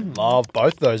action. Love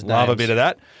both those names. Love a bit of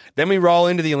that. Then we roll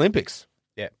into the Olympics.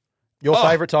 Yeah. Your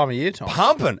favourite time of year, Tom?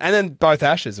 Pumping. And then both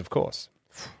Ashes, of course.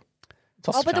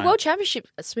 But the World Championship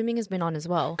swimming has been on as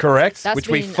well. Correct. That's which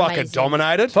we been fucking amazing.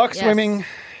 dominated. Fuck Yes. swimming.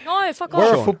 No, fuck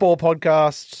We're off. a football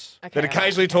podcast. Okay, That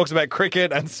occasionally talks about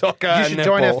cricket and soccer You and should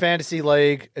join our netball. fantasy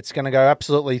league. It's going to go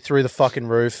absolutely through the fucking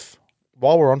roof.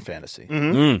 While we're on fantasy,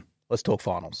 let's talk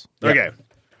finals. Okay.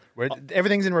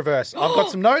 Everything's in reverse. I've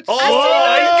got some notes. Oh,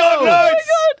 he's got notes.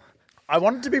 I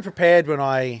wanted to be prepared when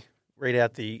I read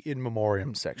out the in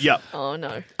memoriam section. Yep. Oh,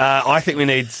 no. I think we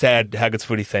need sad Haggott's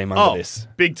footy theme under this.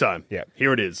 Big time. Yeah.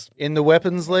 Here it is. In the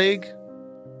Weapons League,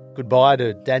 goodbye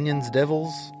to Danion's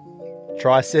Devils,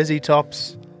 Tracey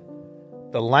Tops,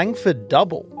 the Langford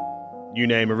Double. New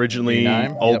name originally, New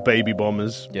name, Old yep. Baby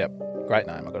Bombers. Yep, great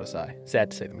name, I've got to say.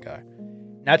 Sad to see them go.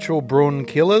 Natural Bruin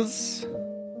Killers.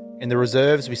 In the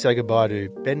reserves, we say goodbye to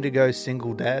Bendigo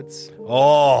Single Dads,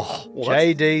 Oh.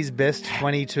 JD's Best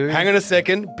 22. Hang on a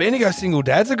second. Bendigo single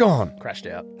dads are gone. Crashed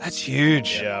out. That's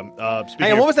huge. Yeah.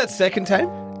 Hang on, what was that second team?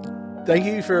 Thank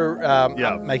you for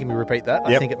making me repeat that.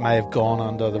 I Yep. think it may have gone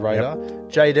under the radar.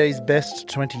 JD's Best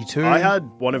 22. I had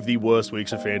one of the worst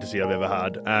weeks of fantasy I've ever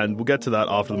had, and we'll get to that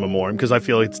after the memoriam because I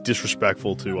feel it's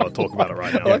disrespectful to talk about it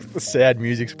right now. I like the sad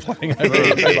music's playing over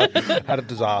it. Like, had a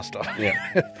disaster.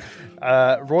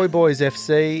 Yeah. Roy Boys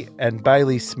FC and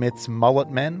Bailey Smith's Mullet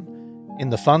Men. In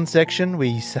the fun section,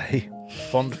 we say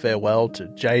fond farewell to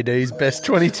JD's Best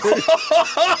 22.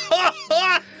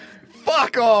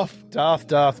 Fuck off.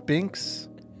 Darth Binks.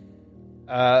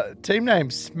 Team name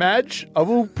Smadge. I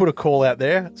will put a call out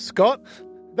there. Scott,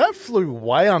 that flew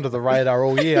way under the radar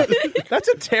all year. That's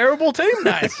a terrible team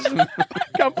name. I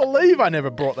can't believe I never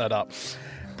brought that up.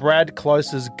 Brad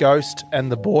Close's Ghost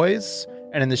and the Boys.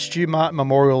 And in the Stu Martin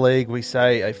Memorial League, we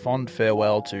say a fond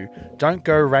farewell to Don't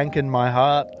Go Rankin' My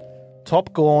Heart,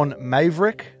 Top Gorn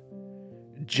Maverick,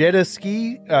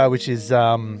 Jedeski, which is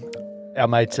our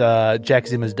mate Jack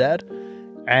Zimmer's dad,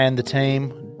 and the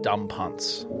team Dumb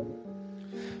Punts.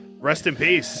 Rest in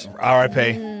peace.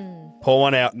 R.I.P. Pour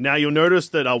one out. Now you'll notice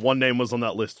that one name was on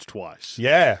that list twice.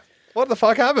 Yeah. What the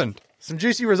fuck happened? Some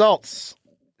juicy results.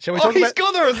 Shall we Oh, talk he's about?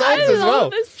 got the results as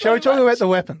well. Shall we talk about the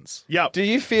weapons? Yeah. Does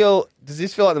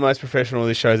this feel like the most professional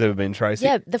this show's ever been, Tracey?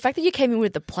 Yeah, the fact that you came in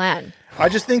with the plan, I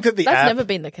just think that the that's app, never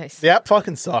been the case. the app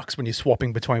fucking sucks when you're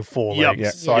swapping between four Yep. leagues.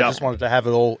 Yep. So I Yep. just wanted to have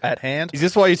it all at hand. Is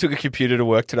this why you took a computer to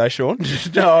work today, Sean?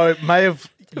 No, I may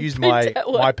have used my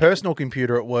at work. my personal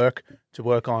computer at work to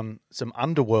work on some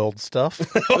underworld stuff for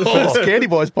the Scaredy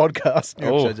Boys podcast. New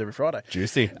episodes every Friday.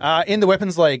 Juicy. In the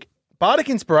Weapons League, Bardic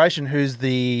Inspiration, who's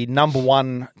the number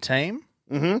one team,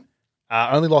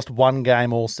 only lost one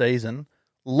game all season.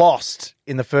 Lost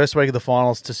in the first week of the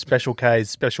finals to Special K's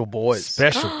Special Boys.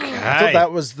 Special K. I thought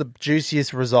that was the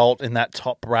juiciest result in that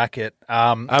top bracket.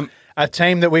 A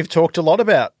team that we've talked a lot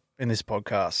about in this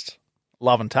podcast,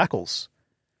 Love and Tackles.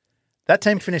 That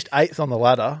team finished 8th on the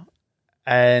ladder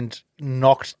and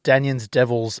knocked Danion's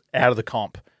Devils out of the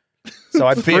comp. So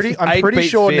I'm pretty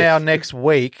sure now next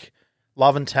week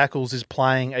Love and Tackles is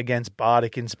playing against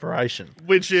Bardic Inspiration.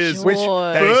 Which is Sure. first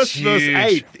That versus is huge.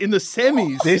 8th in the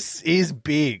semis. This is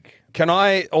big. Can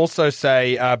I also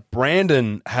say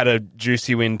Brandon had a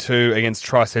juicy win too against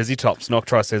Tricezi Tops, knocked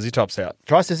Tricezi Tops out.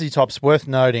 Tricezi Tops, worth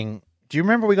noting. Do you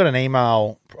remember we got an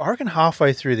email, I reckon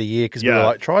halfway through the year, because we were Yeah.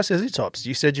 like, Tricezi Tops,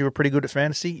 you said you were pretty good at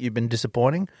fantasy. You've been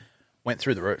disappointing. Went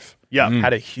through the roof. Yeah.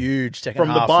 Had a huge second From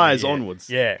the half of buys year. onwards.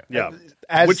 Yeah. Yeah.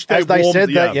 As, Which as they they warned- said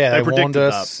that, yeah, they they warned predicted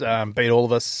us, beat all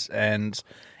of us, and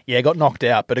got knocked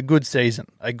out. But a good season.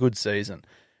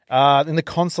 In the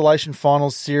consolation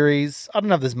finals series, I don't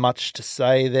know if there's much to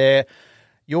say there.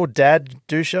 Your dad,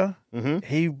 Dusha,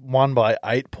 he won by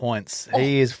 8 points.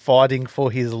 He is fighting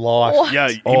for his life. Yeah,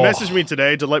 he messaged me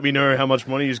today to let me know how much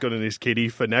money he's got in his kitty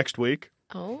for next week.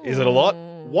 Oh. Is it a lot?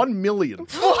 1 million.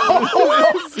 Do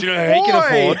you know how he can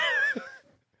afford?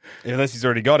 Unless he's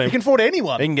already got him. He can afford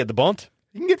anyone. He can get the Bont.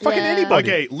 He can get fucking anybody.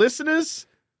 Okay, listeners,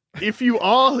 if you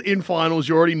are in finals,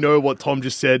 you already know what Tom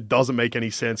just said doesn't make any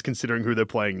sense considering who they're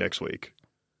playing next week.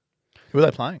 Who are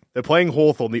they playing? They're playing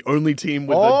Hawthorn, the only team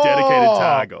with a dedicated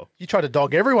tagger. You try to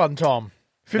dog everyone, Tom.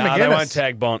 Finn Nah, McGuinness. they won't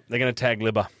tag Bont. They're going to tag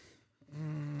Libba.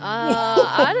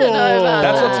 I don't know about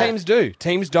That's that. what teams do.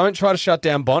 Teams don't try to shut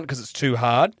down Bont because it's too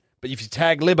hard. But if you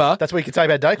tag Libba, That's what you could say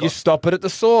about Dacos. you stop it at the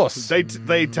source. They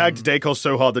tagged Dacos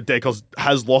so hard that Dacos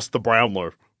has lost the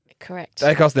Brownlow. Correct.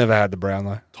 Dacos never had the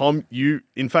Brownlow. Tom,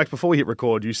 in fact, before we hit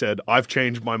record, you said, I've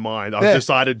changed my mind. I've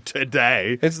decided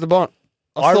today. It's the Bont.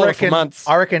 I've thought it for months.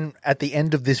 I reckon at the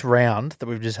end of this round that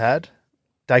we've just had,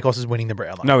 Dacos is winning the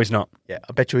Brownlow. No, he's not. Yeah,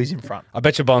 I bet you he's in front. I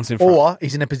bet your Bont's in front. Or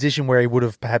he's in a position where he would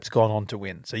have perhaps gone on to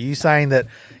win. So you saying that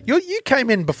you came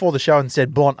in before the show and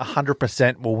said Bont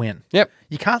 100% will win. Yep.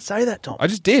 You can't say that, Tom. I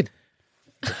just did.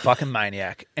 You're a fucking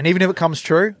maniac. And even if it comes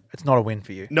true, it's not a win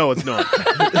for you. No, it's not.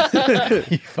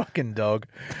 You fucking dog.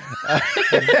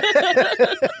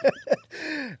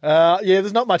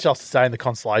 There's not much else to say in the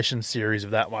consolation series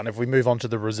of that one. If we move on to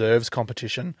the reserves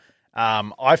competition,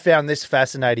 I found this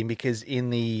fascinating because in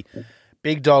the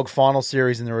Big Dog final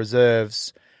series in the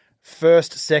reserves,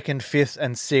 1st, 2nd, 5th,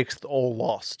 and 6th all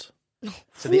lost.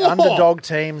 So the underdog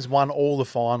teams won all the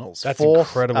finals. That's 4th,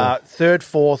 incredible. 3rd,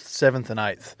 4th, 7th, and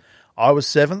 8th. I was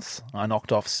 7th. I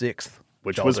knocked off 6th.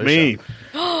 Which was me.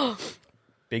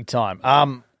 Big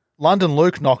time. London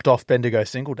Luke knocked off Bendigo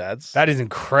Single Dads. That is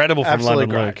incredible from Absolutely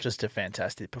London great. Luke. Just a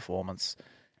fantastic performance.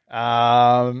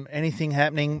 Anything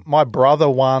happening? My brother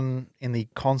won in the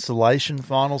consolation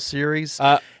final series.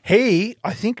 I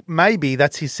think maybe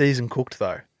that's his season cooked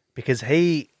though, because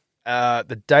the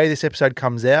day this episode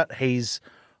comes out, he's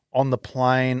on the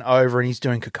plane over and he's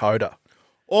doing Kokoda.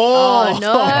 Oh,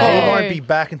 no. He won't be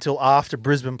back until after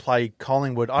Brisbane play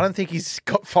Collingwood. I don't think he's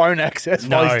got phone access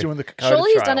while he's doing the Kokoda Surely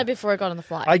he's trail. done it before he got on the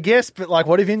flight. I guess, but like,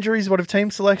 what if injuries? What if team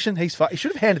selection? He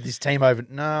should have handed this team over.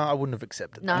 No, I wouldn't have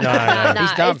accepted. No, that. no,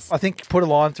 He's done. it's- I think put a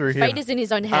line through here. Fate is in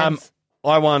his own hands.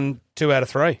 I won 2 out of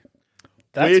 3.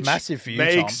 That's Which massive for you,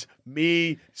 makes Tom.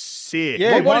 me sick.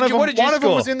 Yeah, What one did of you- what them, did you one of them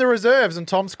score? was in the reserves, and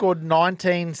Tom scored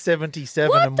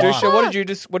 1977 and one.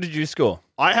 Dusha, what did you score?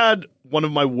 I had one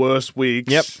of my worst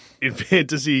weeks in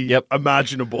fantasy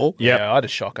imaginable. Yeah, I had a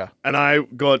shocker. And I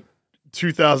got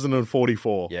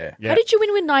 2,044. Yeah. How did you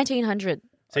win with 1900?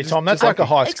 See, Tom, that's like a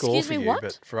high score Excuse for me, you, what?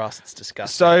 but for us, it's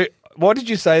disgusting. So, what did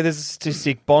you say? There's a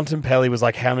statistic. Bontempelli was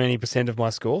like how many percent of my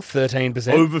score?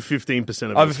 13%? Over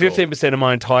 15% of Over the score. 15% of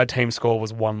my entire team score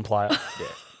was one player. Yeah.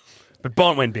 But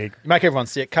Bont went big. You make everyone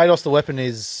sick. Kados the weapon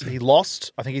he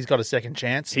lost. I think he's got a second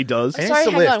chance. He does. He needs Sorry, to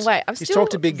hang lift. on, wait. I'm He's still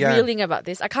talked a big game. reeling about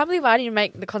this. I can't believe I didn't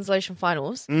make the consolation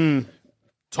finals. Tom and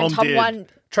Tom did. won.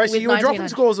 Tracy, with you were dropping 1900.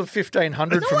 scores of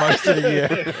 1,500 for most of the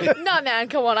year. No, man,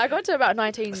 come on. I got to about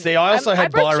 19. See, I also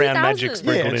had broke buy-round 2000. magic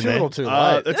sprinkled Yeah, in too little there. too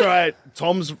late. That's all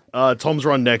right. Tom's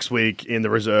run next week in the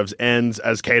reserves ends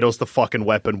as Kados the fucking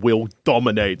weapon will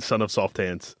dominate Son of Soft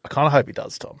Hands. I kind of hope he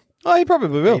does, Tom. Oh, he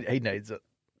probably will. He needs it.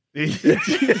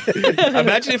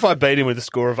 Imagine if I beat him with a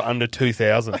score of under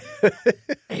 2,000.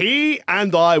 He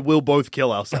and I will both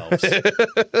kill ourselves.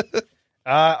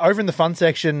 Over in the fun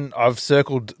section, I've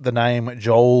circled the name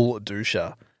Joel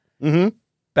Dusha. Mm-hmm.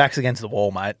 Backs against the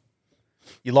wall, mate.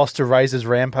 You lost to Razor's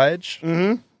Rampage.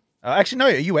 Mm-hmm. Actually, no,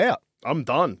 are you out? I'm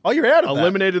done. Oh, you're out of that.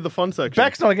 Eliminated the fun section.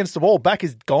 Back's not against the wall. Back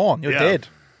is gone. You're Yeah. dead.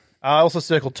 I also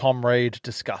circled Tom Reed.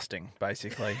 Disgusting,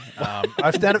 basically.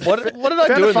 I found it, What did I found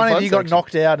do it in the funny fun that you got section?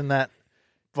 knocked out in that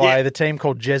by Yeah. the team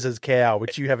called Jezza's Cow,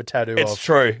 which you have a tattoo of. It's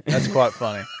true. That's quite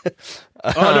funny.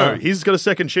 Oh, no. He's got a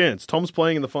second chance. Tom's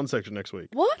playing in the fun section next week.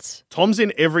 What? Tom's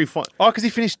in every fun. Oh, because he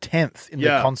finished 10th in the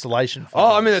Yeah. consolation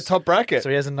Oh, I'm in the finals. top bracket. So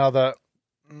he has another...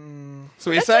 So what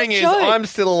you're That's a saying is joke. I'm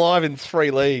still alive in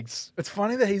 3 leagues. It's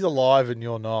funny that he's alive and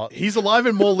you're not. He's alive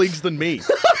in more leagues than me.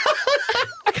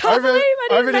 Over, believe I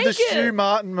didn't over to the make it. Stu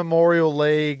Martin Memorial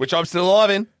League. Which I'm still alive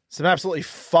in. Some absolutely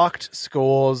fucked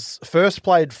scores. First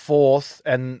played 4th,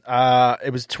 and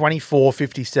it was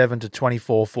 24-57 to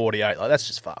 24-48. Like, that's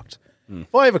just fucked.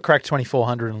 If I ever crack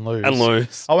 2,400 and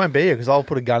lose, I won't be here because I'll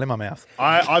put a gun in my mouth.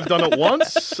 I've done it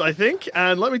once, I think,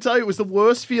 and let me tell you, it was the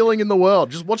worst feeling in the world.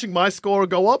 Just watching my score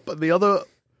go up and the other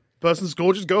person's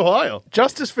score just go higher.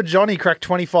 Justice for Johnny cracked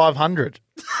 2,500.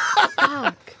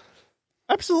 Fuck.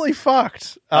 Absolutely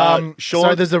fucked. Sean-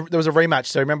 So there was a rematch.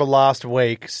 So remember last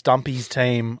week, Stumpy's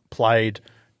team played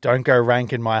Don't Go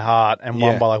Rank in My Heart and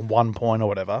won by like 1 point or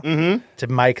whatever to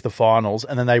make the finals.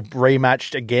 And then they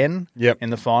rematched again in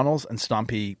the finals and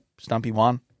Stumpy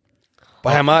won.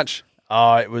 By how much?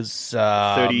 Oh, it was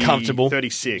 30, comfortable.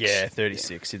 36. Yeah,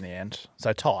 36 in the end.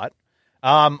 So tight.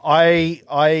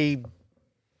 I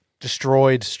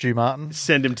destroyed Stu Martin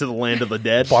Send him to the land of the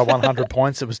dead. by 100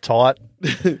 points. It was tight.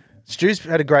 Stu's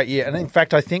had a great year. And in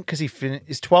fact, I think because he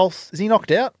is 12th, is he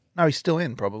knocked out? No, he's still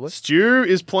in probably. Stu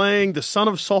is playing the son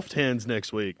of soft hands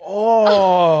next week.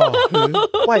 Oh.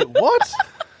 Wait, what?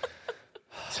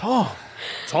 Tom.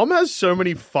 Tom has so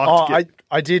many fucked.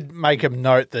 I did make a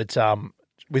note that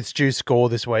with Stu's score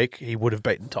this week, he would have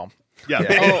beaten Tom. Yeah.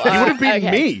 He would have beaten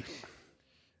okay. me.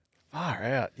 Far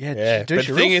out. Yeah, Yeah, dude, but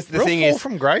the thing real fall is-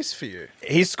 from grace for you.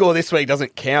 His score this week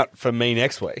doesn't count for me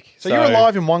next week. So you're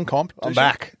alive in one comp. I'm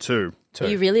back. Two. Are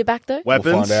you really back though? Weapons.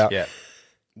 We'll find out. Yeah.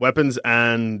 Weapons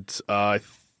and I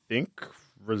think...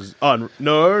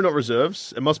 no, not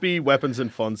reserves. It must be weapons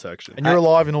and fun section. And you're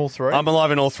alive in all three? I'm alive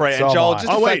in all three. So and Joel, am I.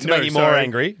 just Oh, a wait, fact to no, make you more sorry.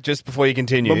 angry, just before you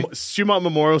continue. Stewart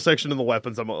Memorial section and the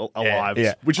weapons, I'm alive.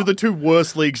 Yeah. Which are the two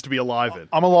worst leagues to be alive in?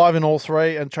 I'm alive in all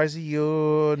three. And Tracey,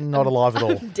 you're not alive at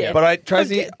all. Dead. But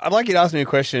Tracy, I'd like you to ask me a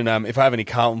question if I have any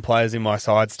Carlton players in my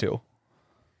side still.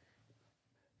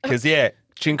 Because,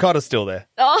 Chincotta's still there.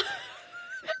 Oh,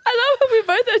 I love when we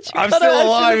both are Chicotta. I'm still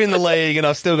alive in the league and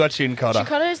I've still got Chincotta.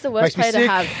 Chicotta is the worst Makes me player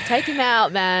to sick. have. Take him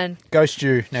out, man. Go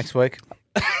Stu next week.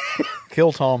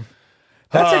 Kill Tom.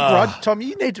 That's a grudge. Tom,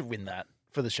 you need to win that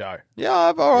for the show. Yeah,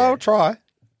 I'll try.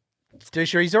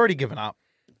 Dusha, he's already given up.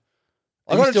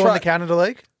 I Are you gotta still try- in the Canada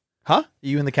League? Huh? Are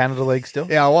you in the Canada League still?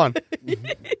 Yeah, I won.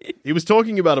 He was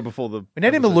talking about it before the... We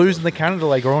need him to lose in the Canada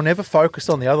League or he'll never focus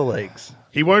on the other leagues.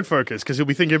 He won't focus because he'll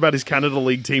be thinking about his Canada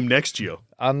League team next year.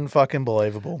 Unfucking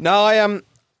believable. No,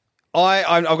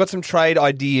 I've got some trade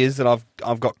ideas that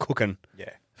I've got cooking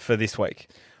for this week.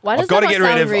 Why does I've got to that get not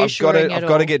rid sound of. reassuring I've at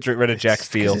got to all? get rid of Jack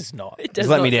Steele. It's not. It does He's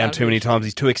let not me down sound too many reassuring. times.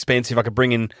 He's too expensive. I could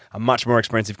bring in a much more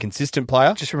expensive, consistent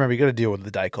player. Just remember, you got to deal with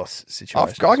the Dacos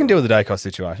situation. I can deal with the Dacos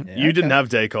situation. You didn't have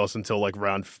Dacos until like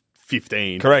round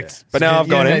 15. Correct. But So now you I've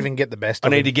got didn't him. even get the best I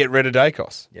of need him. to get rid of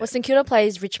Dacos. Well, St Kilda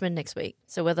plays Richmond next week,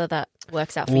 so whether that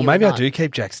works out for Well, you maybe or I not. do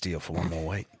keep Jack Steele for one more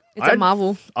week. It's a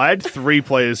marvel. I had 3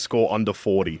 players score under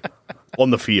 40 on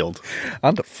the field.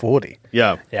 Under 40.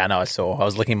 Yeah. Yeah, I know, I saw. I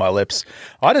was licking my lips.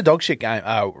 I had a dog shit game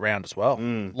round as well.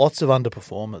 Lots of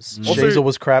underperformers. Also- Sheasel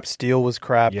was crap. Steele was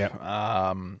crap. Yeah.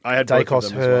 I had both of Dacos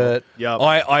them as well. hurt. Yeah.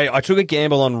 I took a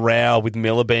gamble on Rao with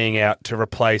Miller being out to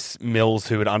replace Mills,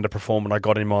 who had underperformed, and I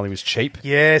got him while he was cheap.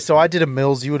 Yeah, so I did a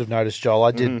Mills. You would have noticed, Joel.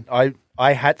 I did.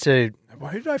 I had to. Who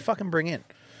did I fucking bring in?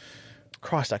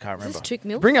 Christ, I can't Is remember. this Tuke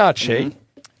Mills? Bring Archie.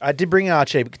 I did bring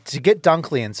Archie to get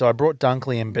Dunkley in, so I brought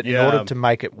Dunkley in. But in Yeah. order to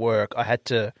make it work, I had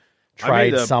to I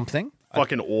trade made a something.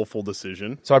 Fucking awful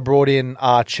decision. So I brought in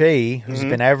Archie, who's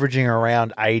been averaging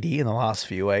around 80 in the last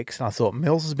few weeks. And I thought,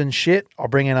 Mills has been shit. I'll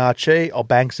bring in Archie. I'll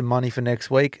bank some money for next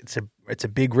week. It's a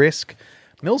big risk.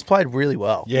 Mills played really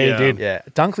well. Yeah, he did. Yeah.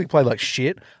 Dunkley played like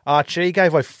shit. Archie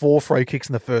gave away 4 free kicks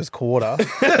in the first quarter.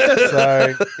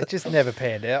 So it just never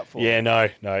panned out for him. Yeah,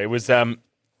 no, it was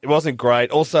it wasn't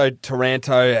great. Also,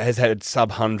 Taranto has had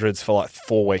sub-hundreds for like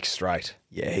 4 weeks straight.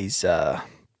 Yeah, he's the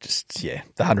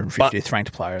 150th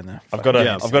ranked player in there. I've got to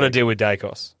Yeah. I've got to deal with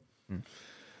Dacos.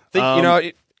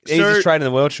 Easiest trade in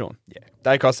the world, Sean. Yeah,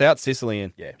 Dacos out, Sicily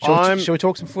in. Yeah. I'm- Shall we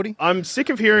talk some footy? I'm sick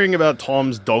of hearing about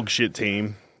Tom's dog shit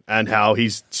team and how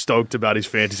he's stoked about his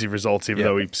fantasy results, even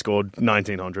though he scored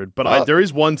 1,900. But there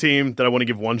is one team that I want to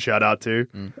give one shout out to,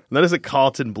 and that is the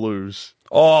Carlton Blues.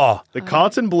 Oh, The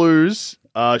Carlton Blues,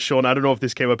 Sean, I don't know if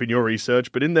this came up in your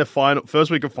research, but in their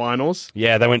first week of finals,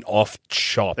 yeah, they went off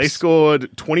chops. they scored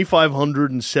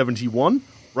 2,571,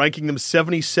 ranking them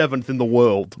 77th in the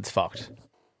world. It's fucked.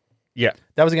 Yeah,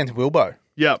 That was against Wilbo.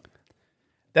 Yep.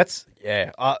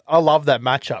 I love that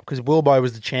matchup because Wilbo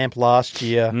was the champ last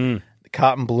year. The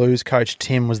Carlton Blues coach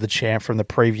Tim was the champ from the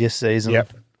previous season.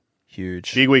 Yep.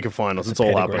 Huge. Big week of finals. That's It's a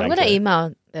all pedigree. I'm happening. going to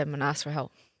email them and ask for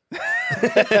help.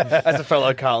 as a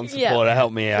fellow Carlton Yeah. supporter,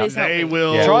 help me out. Please help They me.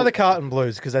 will. Try the Carlton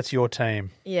Blues because that's your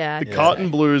team. Yeah. The Carlton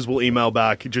Blues will email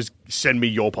back, just send me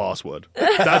your password.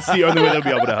 That's the only way they'll be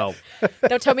able to help.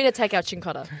 They'll tell me to take out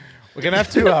Chincotta. We're going to have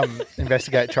to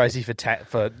investigate Tracey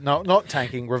for not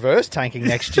tanking, reverse tanking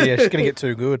next year. She's going to get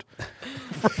too good.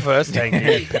 First tanking,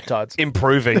 Peptides.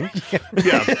 improving.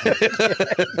 Yeah.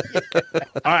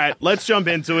 All right, let's jump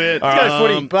into it. Let's go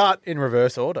footy, but in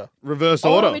reverse order. Reverse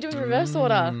Oh, order. are we doing reverse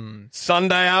order?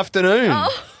 Sunday afternoon.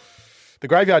 The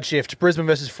graveyard shift, Brisbane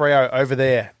versus Freo over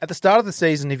there. At the start of the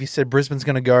season, if you said Brisbane's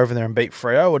going to go over there and beat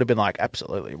Freo, it would have been like,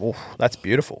 absolutely. Oof, that's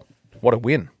beautiful. What a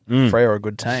win. Freo are a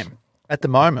good team. At the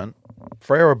moment,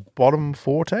 Freo are a bottom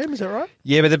 4 team, is that right?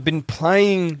 Yeah, but they've been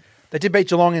playing... They did beat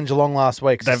Geelong in Geelong last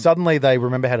week. So suddenly they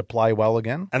remember how to play well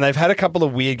again. And they've had a couple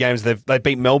of weird games. They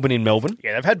beat Melbourne in Melbourne.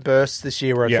 Yeah, they've had bursts this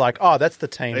year where it's like, oh, that's the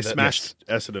team. They that smashed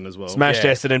Essendon as well. Smashed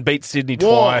Essendon, beat Sydney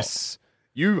twice.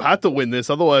 You had to win this,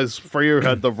 otherwise Freo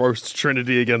had the roast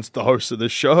trinity against the host of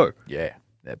this show. Yeah,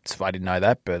 I didn't know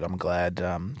that, but I'm glad.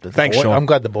 Thanks, Sean. I'm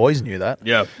glad the boys knew that.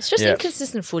 Yeah, It's just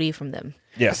inconsistent footy from them.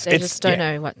 Yes, They just don't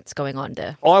know what's going on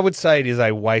there. I would say it is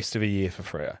a waste of a year for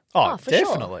Freo. Oh, for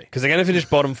definitely. Because they're going to finish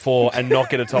bottom 4 and not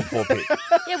get a top 4 pick.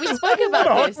 Yeah, we spoke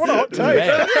about this. What a hot take.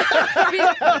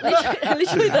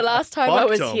 Literally the last time I Fuck,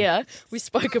 was Tom. here, we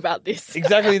spoke about this.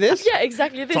 Exactly this? Yeah,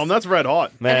 exactly this. Tom, that's red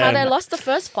hot. Man. And how they lost the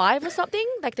first 5 or something.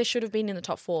 Like they should have been in the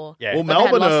top 4. Yeah. Well, But they had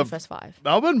Melbourne, lost the first 5.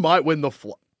 Melbourne might win the.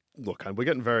 Look, we're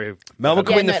getting very. Melbourne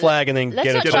could Yeah, win the no, flag and then let's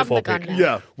get not a top jump 4 the gun pick. now.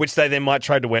 Yeah. Which they then might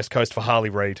trade to West Coast for Harley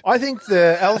Reid. I think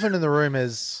the elephant in the room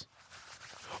is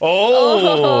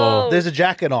Oh! there's a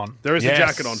jacket on. There is Yes. a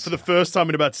jacket on for the first time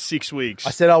in about 6 weeks. I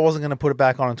said I wasn't going to put it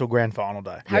back on until grand final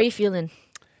day. How are you feeling?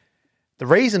 The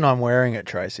reason I'm wearing it,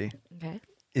 Tracy, Okay.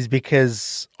 is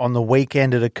because on the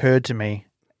weekend it occurred to me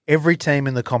every team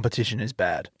in the competition is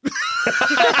bad.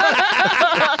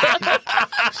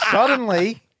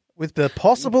 Suddenly, with the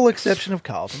possible exception of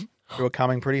Carlton, who are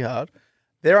coming pretty hard,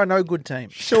 there are no good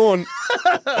teams. Sean,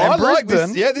 I like this.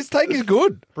 Brisbane- Yeah, this take is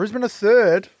good. Brisbane are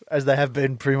third, as they have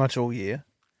been pretty much all year.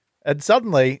 And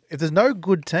suddenly, if there's no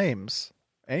good teams,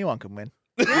 anyone can win,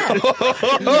 Yeah,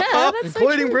 that's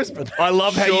including Brisbane. I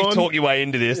love how Sean. you've talked your way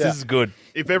into this. Yeah. This is good.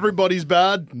 If everybody's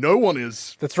bad, no one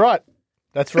is. That's right.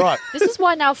 That's right. This is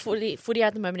why now footy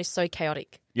at the moment is so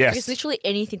chaotic. Yes. Because literally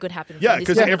anything could happen. Yeah, from this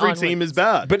because point every onwards. team is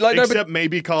bad. But like, no, except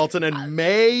maybe Carlton and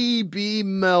maybe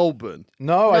Melbourne.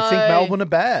 No, I think No. Melbourne are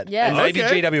bad. Yeah. And maybe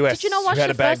Okay. GWS Did you not who watch had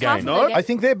the a bad first half game. of No. the game? I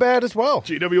think they're bad as well.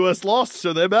 GWS lost,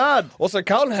 so they're bad. Also,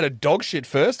 Carlton had a dog shit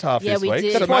first half Yeah, this we week.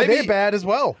 did. So That's why maybe they're bad as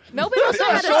well. Melbourne also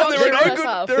had a Sean, dog there shit are no first good-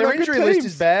 half. there are Their no good injury list teams.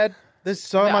 is bad. There's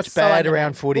so We are much so bad underrated.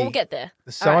 around footy. We'll get there.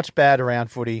 There's so All right. much bad around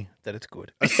footy that it's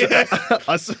good.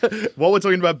 While we're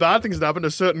talking about bad things that happened,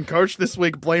 a certain coach this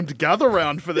week blamed Gather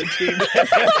Round for the team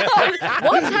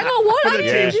What? Hang on, what? for I the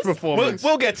didn't team's just- performance.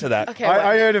 We'll get to that. Okay,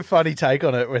 I wait. heard a funny take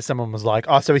on it where someone was like,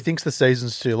 oh, so he thinks the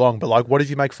season's too long, but like, what if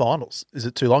you make finals? Is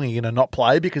it too long? Are you going to not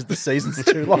play because the season's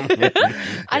too long?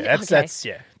 That's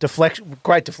deflection.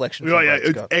 Great deflection. Oh, from yeah,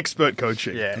 Brad Scott. expert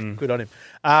coaching. Yeah, good on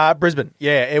him. Brisbane,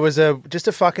 yeah, it was just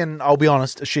a fucking, I'll be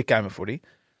honest, a shit game of footy.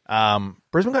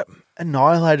 Brisbane got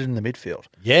annihilated in the midfield.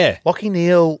 Yeah. Lockie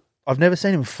Neal, I've never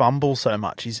seen him fumble so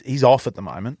much. He's off at the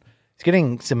moment. He's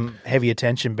getting some heavy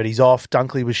attention, but he's off.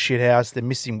 Dunkley was shithouse. They're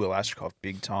missing Will Ashcroft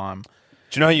big time.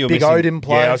 Do you know who you were Big missing? O didn't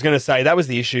play. Yeah, I was going to say, that was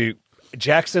the issue.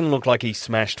 Jackson looked like he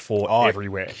smashed four Oh,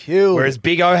 everywhere. killed. Whereas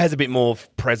Big O has a bit more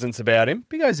presence about him.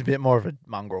 Big O's a bit more of a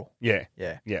mongrel. Yeah.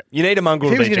 Yeah. Yeah. You need a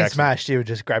mongrel If he to was beat getting Jackson. smashed, he would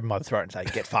just grab him by the throat and say,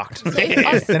 get fucked.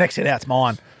 The next hit out's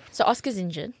mine. So Oscar's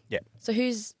injured. Yeah. So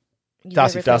who's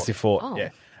Dusty Fort. Oh. Yeah.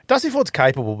 Dusty Ford's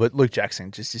capable, but Luke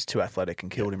Jackson just is too athletic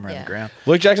and killed him around Yeah. the ground.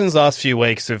 Luke Jackson's last few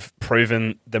weeks have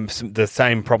proven the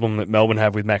same problem that Melbourne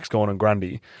have with Max Gawn and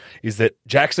Grundy, is that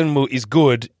Jackson is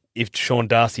good if Sean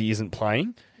Darcy isn't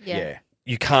playing. Yeah.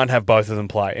 You can't have both of them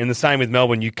play. And the same with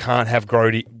Melbourne, you can't have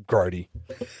Grody. Grody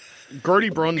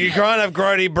Brundy. You can't have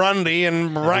Grody Brundy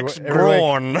and Rax Every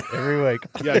Grawn. week. Every week.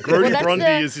 Yeah, Grody that's Brundy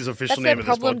the- is his official That's name their of this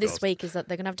problem podcast. this week is that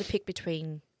they're going to have to pick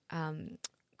between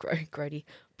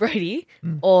Brady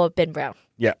or Ben Brown.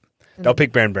 Yeah. They'll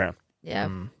pick Brand Brown. Yeah.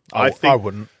 I I think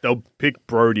wouldn't. they'll pick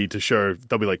Brody to show.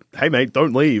 They'll be like, "Hey, mate,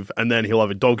 don't leave," and then he'll have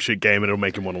a dog shit game, and it'll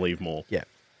make him want to leave more. Yeah.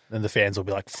 Then the fans will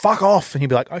be like, fuck off. And he'll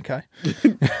be like, okay.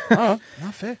 Not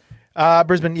fair.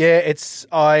 Brisbane, yeah,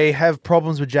 I have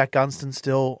problems with Jack Gunston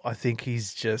still. I think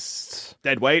he's just...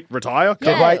 Dead weight, retire.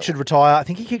 Yeah. Dead weight, should retire. I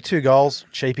think he kicked 2 goals.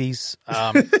 Cheapies.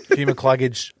 Hugh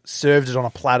McCluggage served it on a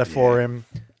platter for him.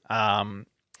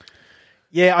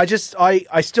 Yeah,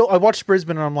 I watched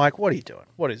Brisbane and I'm like, what are you doing?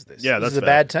 What is this? Yeah, this that's is a fair.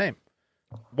 bad team.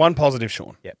 One positive,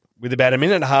 Sean. Yep. With about a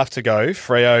minute and a half to go,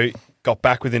 Freo got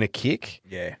back within a kick.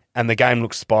 Yeah. And the game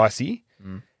looked spicy.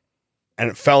 And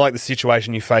it felt like the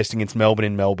situation you faced against Melbourne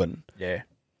in Melbourne. Yeah.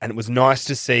 And it was nice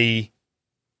to see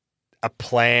a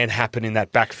plan happen in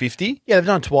that back 50. Yeah, they've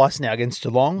done it twice now against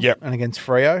Geelong Yep. and against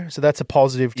Freo. So that's a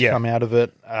positive to Yeah. come out of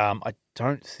it. I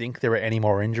don't think there are any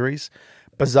more injuries.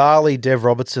 Bizarrely, Dev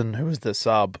Robertson, who was the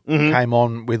sub, came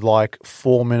on with like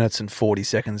 4 minutes and 40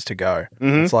 seconds to go.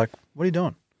 It's like, what are you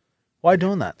doing? Why are you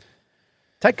doing that?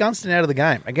 Take Gunston out of the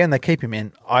game. Again, they keep him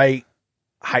in.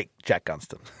 hate Jack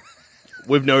Gunston.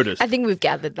 We've noticed. I think we've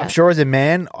gathered that. I'm sure as a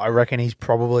man, I reckon he's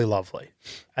probably lovely.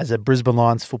 As a Brisbane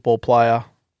Lions football player,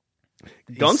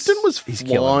 Gunston was he's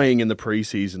killing flying in the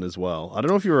preseason as well. I don't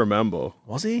know if you remember.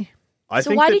 was he?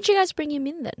 So why did you guys bring him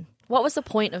in then? What was the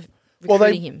point of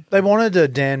recruiting him? They wanted a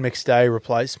Dan McStay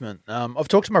replacement. I've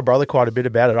talked to my brother quite a bit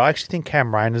about it. I actually think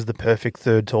Cam Rayner's the perfect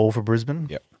third tall for Brisbane.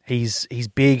 Yep. He's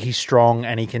big, he's strong,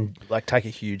 and he can take a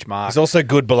huge mark. He's also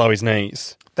good below his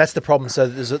knees. That's the problem. So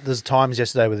there's times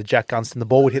yesterday with the Jack Gunston, the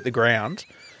ball would hit the ground.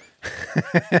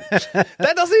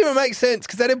 That doesn't even make sense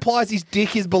because that implies his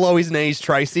dick is below his knees,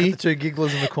 Tracey. The two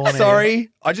gigglers in the corner. Sorry,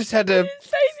 I just had to.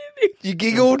 You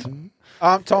giggled.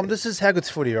 Tom, this is How Good's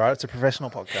Footy, right? It's a professional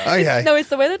podcast. Okay. No, it's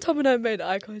the way that Tom and I made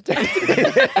eye contact.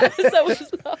 So we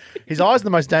just laughed. His eye's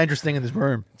the most dangerous thing in this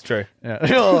room. It's true.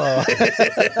 Yeah.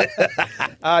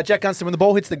 Jack Gunston, when the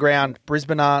ball hits the ground,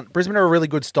 Brisbane are a really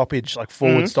good stoppage,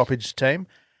 forward stoppage team.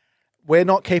 We're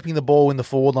not keeping the ball in the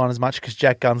forward line as much because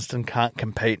Jack Gunston can't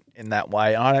compete in that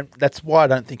way. That's why I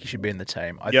don't think he should be in the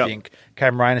team. I think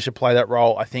Cam Rayner should play that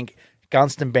role. I think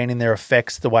Gunston being in there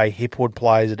affects the way Hipwood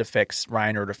plays. It affects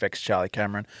Rayner. It affects Charlie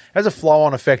Cameron. It has a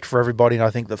flow-on effect for everybody, and I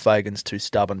think that Fagan's too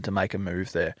stubborn to make a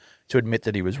move there, to admit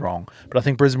that he was wrong. But I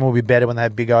think Brisbane will be better when they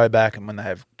have Big O back and when they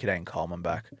have Kidane Coleman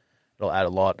back. It'll add a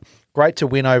lot. Great to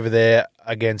win over there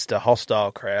against a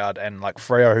hostile crowd and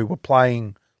Freo, who were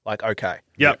playing okay.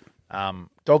 Yep.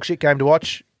 Dog shit game to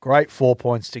watch. Great 4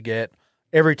 points to get.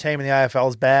 Every team in the AFL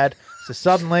is bad. So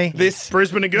suddenly,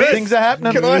 Brisbane are good. Things are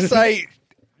happening. Can I say,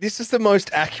 this is the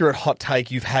most accurate hot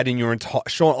take you've had in your entire...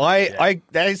 Sean,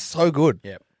 that is so good.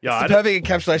 Yep. It's the perfect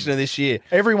encapsulation of this year.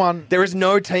 Everyone... There is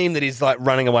no team that is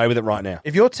running away with it right now.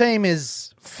 If your team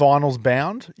is finals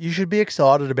bound, you should be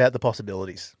excited about the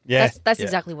possibilities. Yeah. That's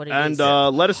exactly what it is.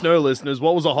 And let us know, listeners,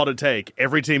 what was a hotter take?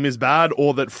 Every team is bad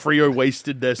or that Freo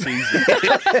wasted their season?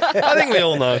 I think we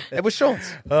all know. It was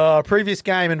Sean's. Previous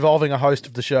game involving a host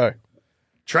of the show.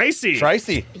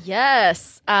 Tracy.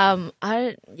 Yes. Wow.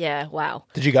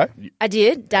 Did you go? I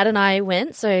did. Dad and I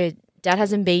went. So Dad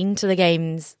hasn't been to the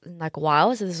games in a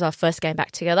while. So this is our first game back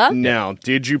together. Now,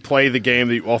 did you play the game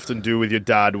that you often do with your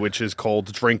dad, which is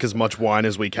called drink as much wine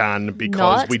as we can because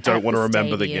Not we don't at want to the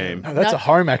remember the stadium. game? No, that's a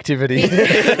home activity.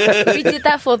 We did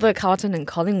that for the Carlton and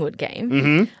Collingwood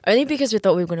game. Only because we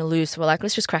thought we were going to lose. So we're like,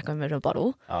 let's just crack open a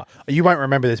bottle. You won't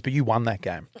remember this, but you won that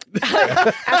game.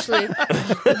 Actually,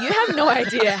 you have no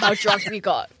idea how drunk we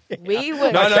got. We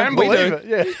were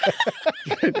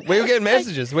We were getting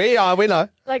messages. We know.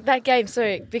 that game.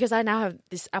 So because I now have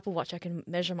this Apple Watch, I can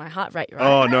measure my heart rate. Right?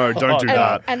 Oh, no, don't do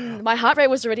that. And my heart rate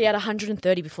was already at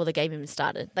 130 before the game even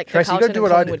started. The Tracy, you got Carlton to do and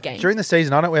what I Collingwood do. game. During the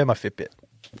season, I don't wear my Fitbit.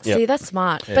 See, that's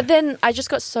smart. But then I just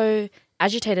got so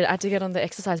agitated, I had to get on the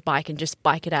exercise bike and just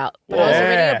bike it out. But I was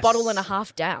already a bottle and a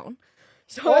half down.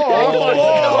 So No,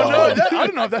 I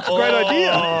don't know if that's a great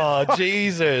idea. Oh,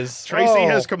 Jesus. Tracy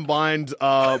has combined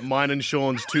mine and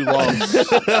Sean's two loves.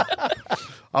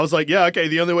 I was like, yeah, okay,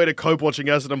 the only way to cope watching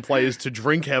Essendon play is to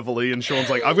drink heavily. And Sean's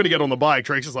like, I'm going to get on the bike.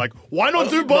 Tracy's like, why not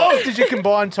do both? Did you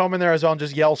combine Tom in there as well and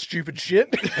just yell stupid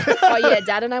shit? Oh, yeah,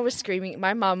 Dad and I were screaming.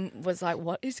 My mum was like,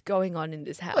 what is going on in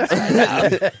this house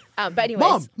right now? But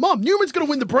anyways. Mom, Newman's going to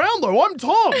win the Brownlow. I'm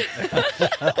Tom.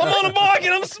 I'm on a bike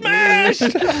and I'm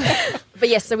smashed. But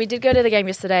yes, so we did go to the game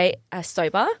yesterday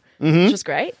sober, which was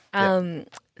great.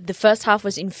 The first half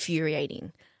was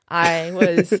infuriating. I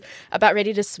was about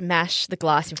ready to smash the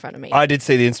glass in front of me. I did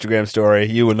see the Instagram story.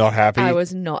 You were not happy. I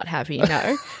was not happy,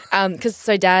 no. Because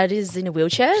Dad is in a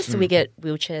wheelchair, so we get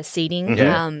wheelchair seating.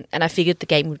 And I figured the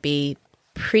game would be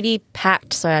pretty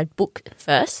packed, so I'd book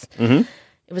first. It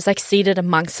was seated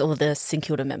amongst all of the St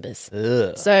Kilda members.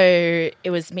 Ugh. So it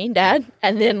was me and Dad,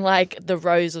 and then the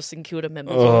rows of St Kilda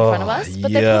members all in front of us.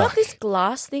 But they put up this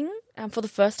glass thing for the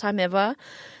first time ever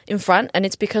in front, and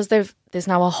it's because there's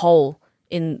now a hole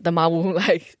in the marble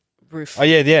roof. Oh,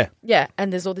 yeah. Yeah,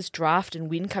 and there's all this draft and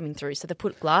wind coming through, so they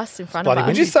put glass in front of us.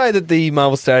 Would you say that the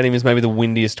Marvel Stadium is maybe the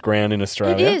windiest ground in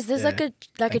Australia? It is. There's a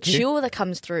chill that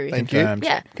comes through. Thank you.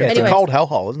 Yeah. It's Anyways, a cold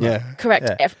hellhole, isn't it?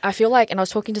 correct. Yeah. I feel and I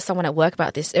was talking to someone at work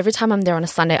about this, every time I'm there on a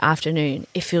Sunday afternoon,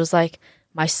 it feels like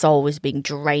my soul is being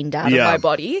drained out of my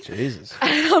body. Jesus.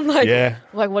 And I'm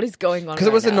what is going on? Because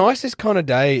it was the now? nicest kind of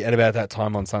day at about that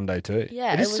time on Sunday too.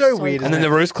 Yeah, It is was so weird, good. And then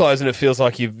the roof's closed and it feels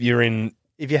like you're in...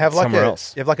 If you have somewhere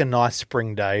else. you have a nice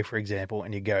spring day, for example,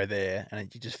 and you go there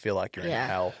and you just feel like you're in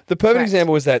hell. The perfect Correct.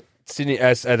 example was that Sydney,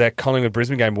 that Collingwood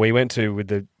Brisbane game we went to with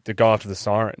the to go after the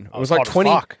siren. It was hot like as 20.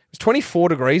 It fuck. was 24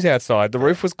 degrees outside. The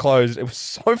roof was closed. It was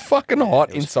so fucking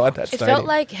hot inside that It stadium. felt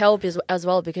like hell as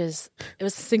well because it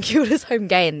was St Kilda's home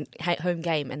game,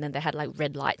 and then they had like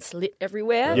red lights lit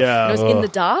everywhere. Yeah. And it was in the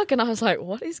dark, and I was like,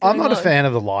 "What is going I'm on?" not a fan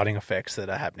of the lighting effects that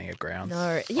are happening at grounds. No,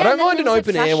 I don't mind an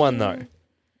open air one though.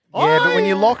 Yeah, but when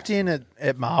you're locked in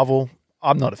at Marvel,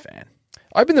 I'm not a fan.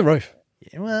 Open the roof.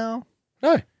 Yeah, well,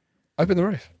 No, open the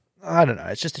roof. I don't know.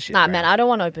 It's just a shit. Nah, ground. man, I don't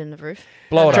want to open the roof.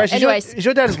 Blow it up. Tracy, Anyways. is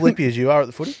your dad as lippy as you are at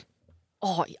the footy?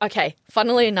 Oh, okay.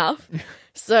 Funnily enough,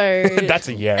 so That's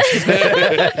a yes.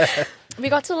 we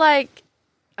got to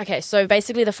okay, so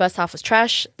basically the first half was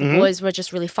trash. The boys were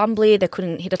just really fumbly. They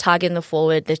couldn't hit a target in the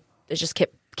forward. They just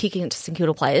kept kicking into St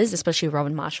Kilda players, especially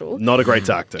Rowan Marshall. Not a great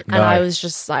tactic. And I was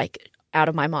just like out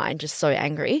of my mind, just so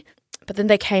angry. But then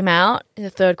they came out in the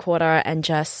third quarter and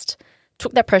just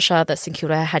took that pressure that St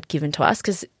Kilda had given to us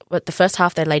because the first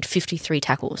half they laid 53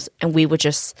 tackles and we were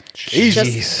just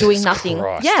doing nothing.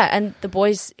 Christ. Yeah, and the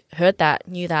boys heard that,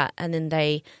 knew that, and then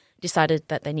they decided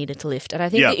that they needed to lift. And I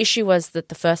think the issue was that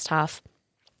the first half,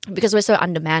 because we're so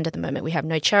undermanned at the moment, we have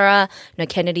no Chera, no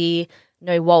Kennedy,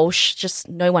 no Walsh, just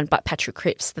no one but Patrick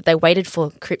Cripps, that they waited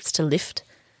for Cripps to lift.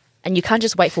 And you can't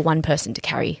just wait for one person to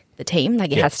carry the team.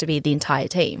 Like, it has to be the entire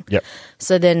team. Yep.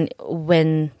 So then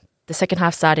when the second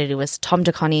half started, it was Tom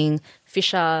DeConning,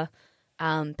 Fisher,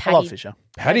 Paddy. I love Fisher.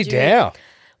 Paddy Dow.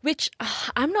 Which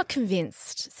I'm not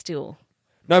convinced still.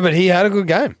 No, but he had a good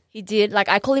game. He did. Like,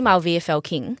 I call him our VFL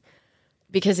king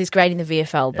because he's great in the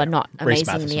VFL, but not Reece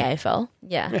amazing in the AFL.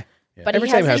 Yeah. But Every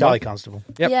he team has hasn't, Charlie Constable.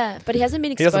 Yep. Yeah, but he hasn't been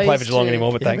He exposed doesn't play for Geelong to-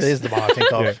 anymore, but Yeah, thanks. but here's the one I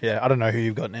think of. Yeah, I don't know who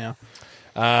you've got now.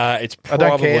 It's I don't care.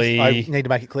 probably. I need to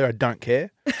make it clear I don't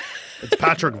care. It's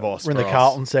Patrick Voss. We're in the for us.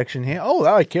 Carlton section here. Oh,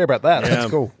 I care about that. That's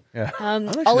cool. Yeah.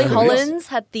 Ollie Hollins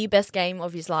had the best game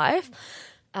of his life.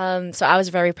 So I was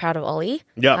very proud of Ollie.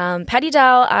 Yeah. Paddy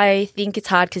Dow, I think it's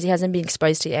hard because he hasn't been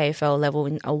exposed to the AFL level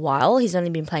in a while. He's only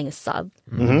been playing a sub.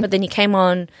 But then he came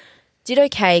on, did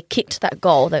okay, kicked that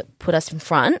goal that put us in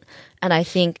front. And I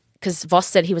think because Voss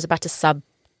said he was about to sub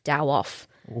Dow off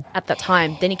at that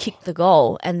time. Then he kicked the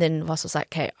goal and then Voss was like,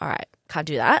 okay, all right, can't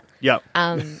do that. Yep.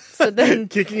 So then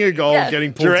Kicking a goal, Yeah.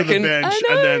 getting Do you pulled to the reckon- bench,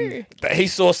 I and know. then He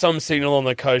saw some signal on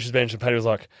the coach's bench, and Paddy was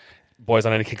like, "Boys,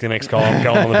 I need to kick the next goal. I'm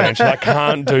going on the bench. I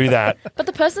can't do that." But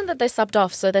the person that they subbed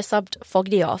off, so they subbed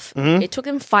Fogarty off. It took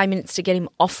them 5 minutes to get him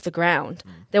off the ground.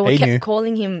 They were He kept knew.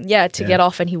 calling him, to get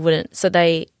off, and he wouldn't. So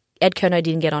Ed Kerno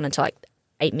didn't get on until like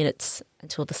 8 minutes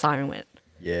until the siren went.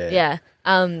 Yeah. Yeah.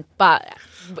 But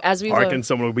as we I were, reckon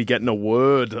someone will be getting a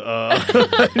word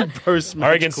post match.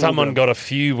 I reckon someone got a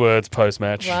few words post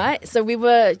match. right, so we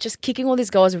were just kicking all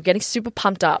these goals. We were getting super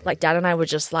pumped up. Like Dad and I were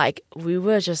just like,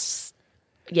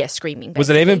 screaming. Was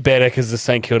it basically. even better because the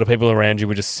St Kilda people around you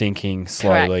were just sinking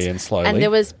slowly Correct. and slowly? And there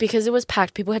was, because it was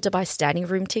packed, people had to buy standing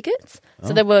room tickets.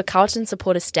 So there were Carlton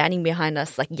supporters standing behind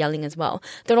us, like yelling as well.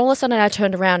 Then all of a sudden I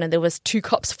turned around and there was 2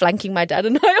 cops flanking my dad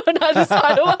and I on either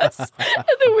side of us in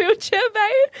the wheelchair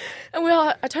bay. And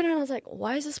I turned around and I was like,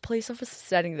 why is this police officer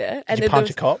standing there? And Did you punch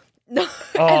a cop? No.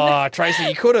 Oh, Tracy,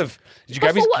 you could have. Did you, But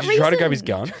grab his, for what did you try to grab his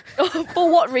reason? gun?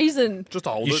 For what reason? Just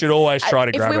hold You it. should always try to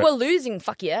If grab we it. were losing,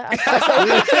 fuck yeah.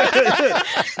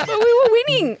 But we were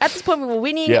winning. At this point, we were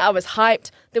winning. Yeah. I was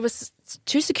hyped. There was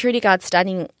 2 security guards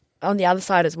standing on the other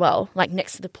side as well, like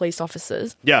next to the police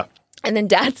officers. Yeah. And then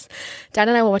Dad and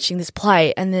I were watching this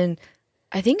play, and then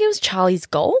I think it was Charlie's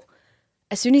goal.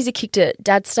 As soon as he kicked it,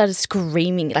 Dad started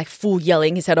screaming, like full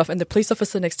yelling his head off, and the police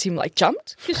officer next to him like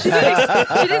jumped because she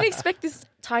didn't expect this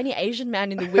tiny Asian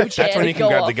man in the wheelchair. That's when to you can go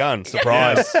grab off. the gun.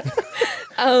 Surprise.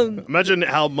 Imagine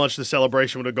how much the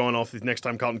celebration would have gone off if next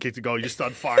time Carlton kicked a goal, you just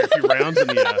started firing a few rounds in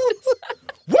the air.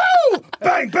 Woo!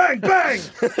 Bang, bang, bang!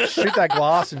 Shoot that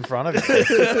glass in front of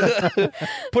you.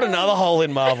 Put another hole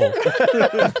in Marvel.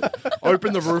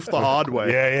 Open the roof the hard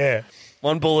way. Yeah.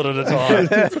 One bullet at a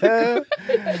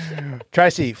time.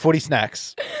 Tracy, footy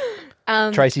snacks.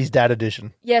 Tracy's dad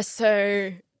edition. Yeah,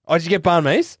 so Oh, did you get banh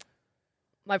mi's?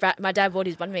 my dad bought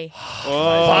his banh mi. Fuck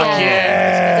My dad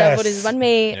yes. bought his banh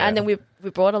mi, and then we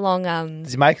brought along.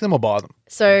 Does he make them or buy them?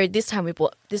 So this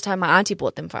time my auntie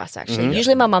bought them for us. Actually,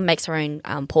 usually my mum makes her own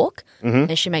pork,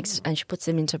 and she puts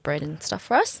them into bread and stuff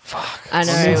for us. Fuck, I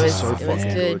know it was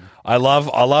good. I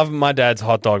love my dad's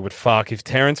hot dog, but fuck, if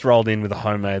Terrence rolled in with a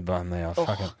homemade bun there, I'll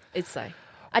fucking... It's so.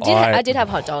 I did have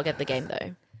hot dog at the game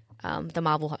though. The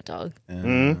Marvel hot dog.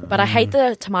 But I hate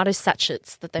the tomato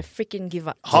sachets that they freaking give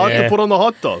up. Hard Yeah. to put on the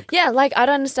hot dog. Yeah, like I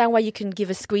don't understand why you can give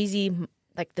a squeezy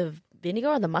like the vinegar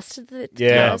or the mustard, the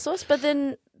Yeah. tomato sauce, but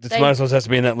then tomatoes has to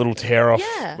be in that little tear off.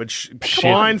 Yeah. Which Shit.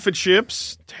 fine for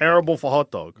chips, terrible for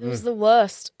hot dog. It was the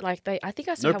worst. Like I think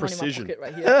I still No have precision. one in my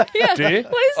pocket right here. Yeah. Do you?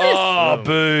 What is this? Oh,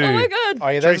 boo. Oh my god. Oh,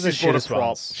 yeah, those are the Tracey's bought a shittest prop.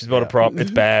 ones. She's bought a prop.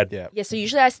 It's bad. Yeah. Yeah, so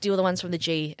usually I steal the ones from the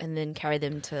G and then carry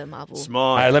them to Marvel.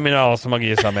 Smart. Hey, let me know. I'll smuggle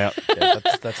you some out. Yeah,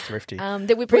 that's thrifty.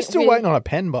 That we We're still waiting on a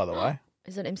pen, by the way.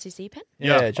 Is it an MCC pen?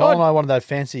 Yeah, Yeah. Joel and I wanted that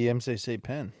fancy MCC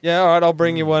pen. Yeah, all right. I'll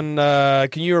bring you one.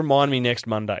 Can you remind me next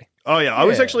Monday? Oh yeah, I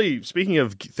was Yeah. actually speaking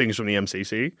of things from the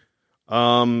MCC.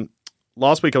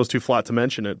 Last week I was too flat to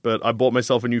mention it, but I bought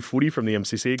myself a new footy from the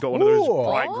MCC. Got one of those Ooh.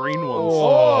 bright green ones.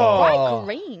 Bright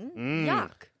green?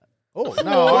 Yuck. Oh, no.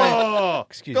 Oh,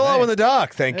 Excuse Glow me. in the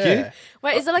dark. Thank you. Yeah.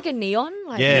 Wait, is it like a neon?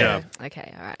 Like, Yeah.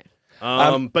 Okay, all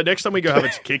right. but next time we go have a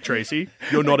kick, Tracy,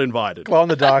 you're not invited. Glow in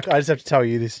the dark. I just have to tell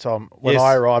you this, Tom. When Yes.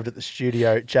 I arrived at the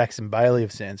studio, Jackson Bailey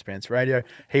of Sans Pants Radio,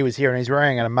 he was here and he's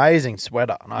wearing an amazing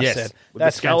sweater. And I Yes. said, With the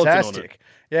that's skeleton on it. fantastic.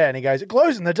 Yeah, and he goes, it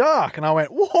glows in the dark. And I went,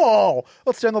 whoa,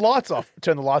 let's turn the lights off.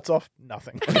 Turn the lights off.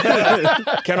 Nothing.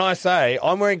 Can I say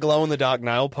I'm wearing glow in the dark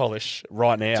nail polish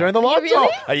right now? Turn the lights really?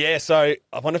 off. Yeah. So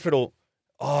I wonder if it'll.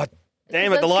 Oh,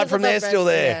 damn it! The That's light 'cause from of the there's still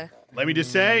rest- there. yeah. Let me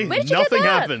just say, Where did you get nothing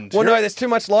that? happened. Well, no, there's too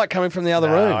much light coming from the other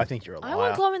room. No, I think you're a I liar.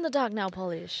 want glow in the dark nail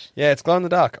polish. Yeah, it's glow in the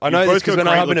dark. I You know this both because got when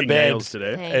I hop into great-looking bed nails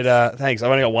today. Thanks. Thanks.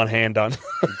 I've only got one hand done.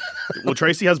 Well,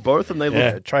 Tracy has both, and they look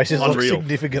Yeah. Tracy's look unreal.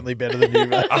 significantly better than you,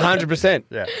 mate. 100%.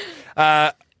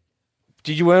 Yeah.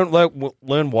 Did you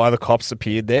learn why the cops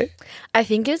appeared there? I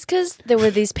think it's because there were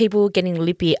these people getting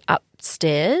lippy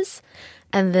upstairs,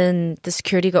 and then the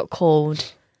security got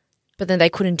called, but then they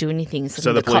couldn't do anything. So, So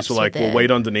then the police cops were like, there. we'll wait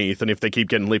underneath, and if they keep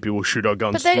getting lippy, we'll shoot our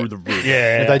guns But they- through the roof.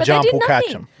 Yeah. If they But jump, did we'll catch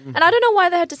nothing. them. And I don't know why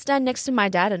they had to stand next to my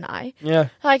dad and I. Yeah.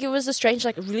 Like, it was a strange,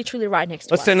 like, literally right next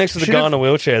to Let's us. stand next to the Should've- guy in a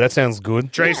wheelchair. That sounds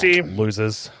good. Tracy,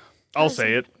 Losers. I'll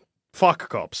say it. Fuck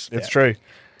cops. It's true.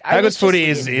 I How was Good's Footy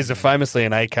just- is famously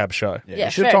an ACAB show. Yeah, Yeah,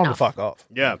 you should have fair told him to enough. fuck off.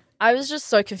 Yeah. I was just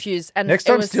so confused. And Next it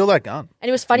time, was, steal that gun. And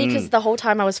it was funny because the whole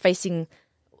time I was facing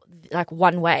like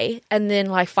one way, and then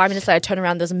like 5 minutes later I turned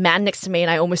around, there's a man next to me,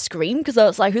 and I almost screamed because I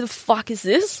was like, who the fuck is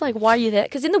this? Like, why are you there?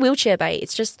 Because in the wheelchair bay,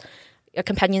 it's just a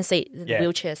companion seat, the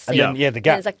wheelchair seat. And then, the And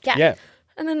gap. there's a gap. Yeah.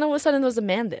 And then all of a sudden there was a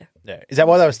man there. Yeah. Is that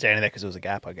why they were standing there? Because there was a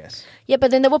gap, I guess. Yeah,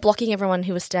 but then they were blocking everyone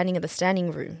who was standing in the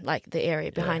standing room, like the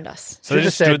area behind us. So they Should've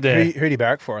just stood there. Who do you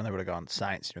barrack for? And they would have gone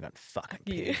Saints. You'd have gone fucking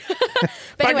pig.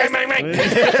 But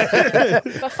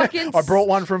anyways, but fucking I brought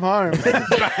one from home.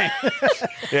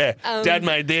 Yeah. Dad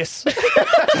made this. Take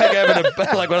over the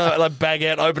like when I like bag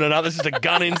out, open it up. There's just a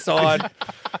gun inside.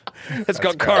 It's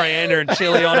got coriander and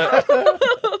chili on it.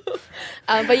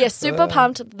 But yeah, super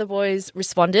pumped the boys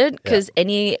responded because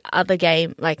any other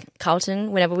game, like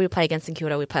Carlton, whenever we play against St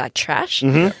Kilda, we play like trash.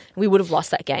 We would have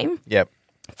lost that game. Yep.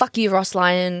 Fuck you, Ross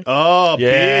Lyon. Oh,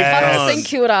 Yeah. Fuck big St guns.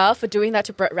 Kilda for doing that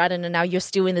to Brett Radden, and now you're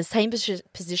still in the same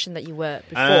position that you were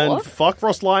before. And fuck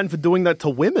Ross Lyon for doing that to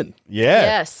women. Yeah.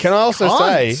 Yes. Can I also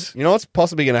Cunt. say, you know what's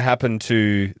possibly going to happen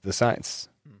to the Saints?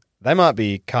 They might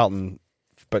be Carlton,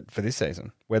 but for this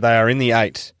season, where they are in the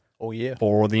 8 All year.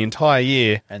 for the entire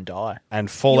year And die. and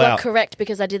fall you are out. correct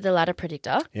because I did the ladder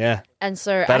predictor, Yeah. and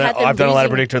so They I don't- had them I've done a ladder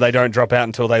losing- predictor. They don't drop out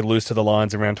until they lose to the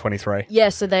Lions in round 23. Yeah,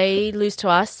 so they lose to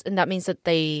us, and that means that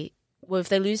if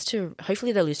they lose to,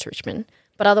 hopefully they lose to Richmond,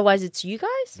 but otherwise it's you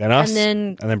guys, Then us,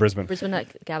 and then Brisbane. Brisbane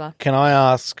at Gabba. Can I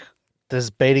ask,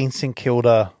 does beating St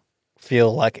Kilda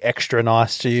feel like extra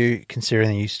nice to you, considering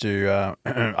they used to,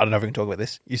 I don't know if we can talk about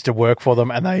this, used to work for them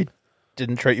and they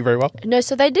didn't treat you very well? No,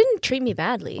 so they didn't treat me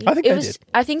badly. I think it they was. did.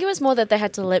 I think it was more that they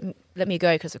had to let me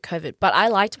go because of COVID. But I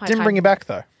liked my Didn't time. bring you back,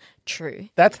 though. True.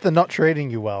 That's the not treating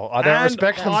you well. I don't And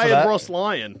respect them for hired that. Ross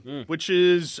Lyon, which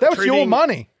is That was your treating-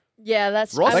 money. Yeah,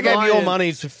 that's. Ross They gave Lyon- your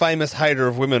money to famous hater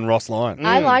of women, Ross Lyon.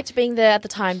 I liked being there at the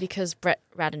time because Brett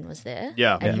Radden was there.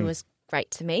 Yeah. and he was great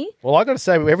to me. Well, I got to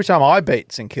say, every time I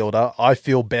beat St Kilda, I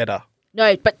feel better.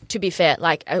 No, but to be fair,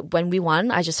 like when we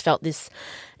won, I just felt this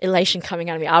elation coming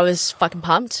out of me. I was fucking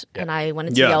pumped, and I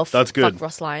wanted to Yeah, yell, that's good. "Fuck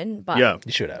Ross Lyon!" But Yeah,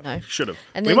 You should have. no. should have.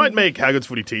 And We then- might make Haggard's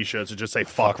Footy t-shirts and just say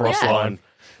 "fuck Ross Yeah. Lyon."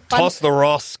 Toss the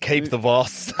Ross, keep the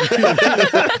Voss.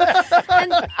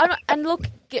 and look,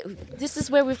 this is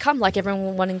where we've come. Like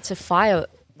everyone wanting to fire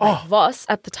Voss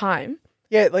at the time.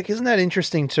 Yeah, like, isn't that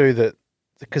interesting, too, that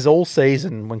because all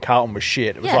season when Carlton was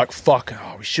shit, it was Yeah. like, fuck,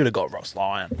 we should have got Ross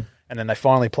Lyon. And then they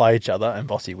finally play each other and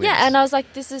Vossi wins. Yeah, and I was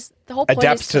like, this is the whole point.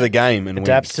 Adapts is to the game and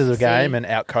Adapts wins. to the See? game and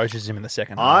outcoaches him in the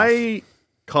second half. I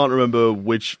can't remember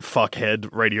which fuckhead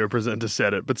radio presenter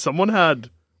said it, but someone had,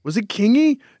 was it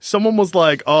Kingy? Someone was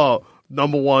like, oh,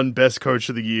 #1 best coach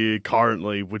of the year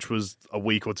currently, which was a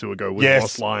week or two ago, was Yes,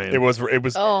 Ross Lyon. it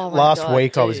was. Oh my Last God,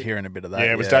 week I was dude. hearing a bit of that.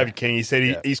 Yeah, it was David King. He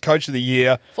said he's coach of the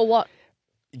year. For what?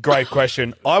 Great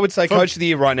question. I would say coach of the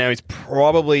year right now is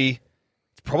probably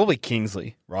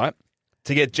Kingsley, right?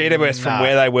 To get GWS from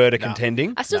where they were to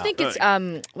contending. I still think it's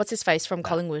what's his face from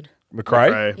Collingwood.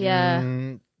 McRae. Yeah.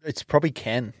 It's probably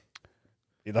Ken.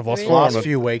 Yeah, they've lost The last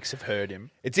few weeks have heard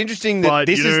him. It's interesting that But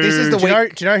this is the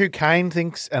week. Do you know who Kane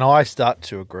thinks? And I start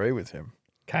to agree with him.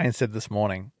 Kane said this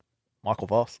morning, Michael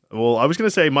Voss. Well, I was going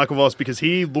to say Michael Voss because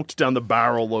he looked down the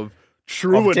barrel of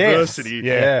true Of death. adversity.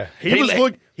 Yeah.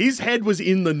 His head was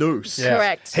in the noose. Yeah.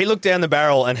 Correct. He looked down the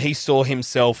barrel and he saw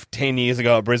himself 10 years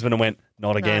ago at Brisbane and went,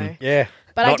 not again. Yeah.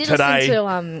 But I Not did today.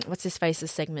 listen to what's his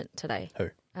face's segment today. Who?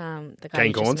 The guy Kane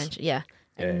you just Corns? mentioned. Yeah.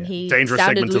 And he Dangerous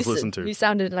sounded segment to lucid. listen to. He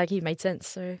sounded like he made sense.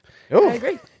 So Oh, I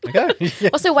agree. okay. Yeah.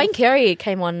 Also, Wayne Carey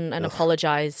came on and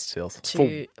apologised Filth.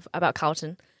 about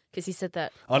Carlton because he said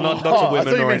that. Oh, not to I thought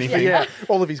women you or meant anything. Yeah,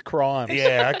 all of his crimes.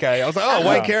 Yeah, okay. I was like, oh,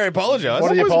 Wayne Carey apologised. What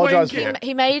did he was Wayne apologise Carey? for?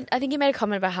 I think he made a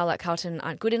comment about how like Carlton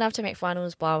aren't good enough to make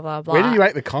finals. Blah blah blah. Where did you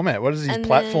make the comment? What is his And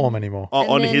platform then- anymore?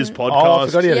 On And his then- podcast. Oh, I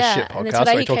forgot he had a Yeah, shit and then podcast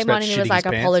today where he he talks came about on and he shitting was like,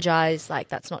 his pants. apologise, like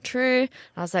that's not true. And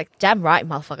I was like, damn right,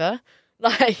 motherfucker.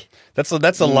 Like, That's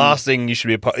the last thing you should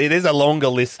be. It is a longer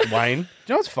list, Wayne. Do you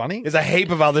know what's funny? There's a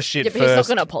heap of other shit yeah, but he's not first.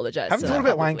 going to apologise. I haven't so thought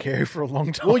about Wayne probably. Carey for a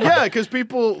long time. Well, yeah, because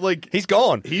people like He's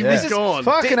gone. he was Yeah. gone.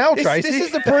 Fucking hell, This Tracey. is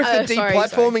the proof that sorry,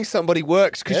 deplatforming somebody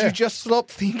works because Yeah. you just stop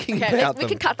thinking Okay, about we them.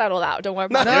 can cut that all out. Don't worry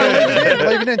about No, it.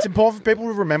 leave it in. It's important for people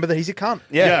to remember that he's a cunt.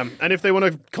 Yeah. And if they want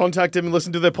to contact him and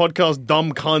listen to their podcast,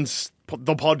 Dumb Cunts,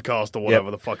 the podcast or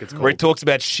whatever the fuck it's called. Where he talks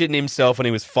about shitting himself when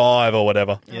he was 5 or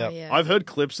whatever. Oh, Yep. yeah. I've heard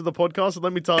clips of the podcast, and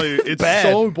let me tell you, it's bad.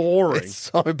 so boring. It's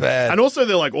so bad. And also,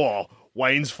 they're like, oh,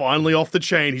 Wayne's finally off the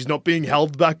chain. He's not being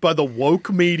held back by the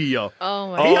woke media.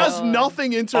 Oh my He god. has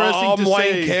nothing interesting to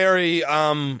Wayne say. Carey.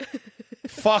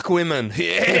 Fuck women.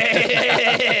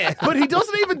 Yeah. But he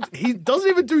doesn't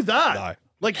even do that. No.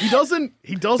 Like he doesn't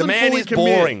The man fully is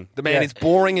commit. boring. The man is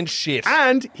boring and shit.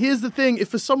 And here's the thing, if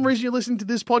for some reason you're listening to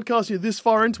this podcast, you're this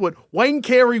far into it, Wayne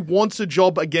Carey wants a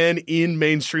job again in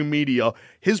mainstream media.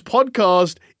 His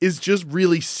podcast is just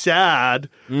really sad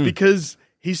because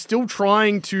he's still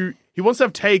trying to, he wants to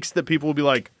have takes that people will be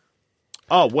like,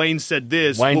 oh, Wayne said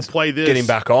this, Wayne's we'll play this. getting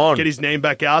back on. Get his name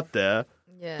back out there.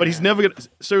 Yeah. But he's never going to,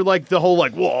 so like the whole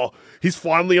like, whoa, he's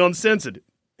finally uncensored.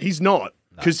 He's not,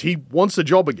 because he wants a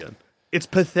job again. It's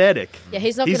pathetic. Yeah,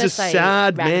 he's not going to a say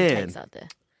sad random man. takes out there.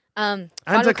 And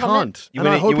Final a comment. cunt. You And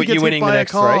I hope he gets winning hit by the a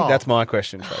next car. three? That's my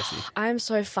question, Tracey. I'm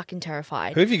so fucking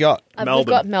terrified. Who have you got? We've Melbourne.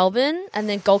 got Melbourne and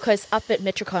then Gold Coast up at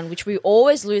Metricon, which we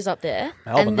always lose up there.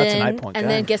 Melbourne, and that's an then, 8-point And game.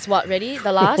 then guess what? Ready?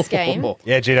 The last game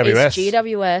Yeah, is GWS.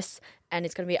 GWS, and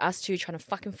it's going to be us two trying to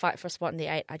fucking fight for a spot in the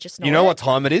 8. I just know You know it. what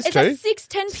time it is, It's too? at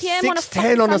 6:10 p.m. on a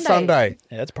fucking 6:10 on a Sunday.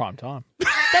 Yeah, that's prime time.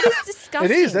 That is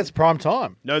disgusting. It is. That's prime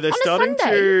time. No, they're On a starting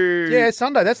Sunday? to. Yeah, it's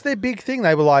Sunday. That's their big thing.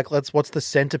 They were like, what's the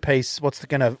centerpiece? What's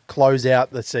going to close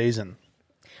out the season?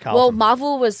 Well, Carlton.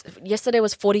 Marvel was yesterday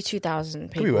was 42,000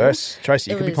 people. Could be worse.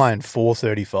 Tracy, you It could be was- playing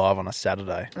 4:35 on a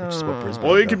Saturday, which is what Brisbane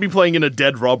Or you do. could be playing in a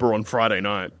dead rubber on Friday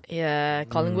night. Yeah,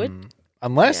 Collingwood.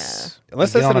 Unless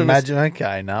Unless you that's don't an imagine.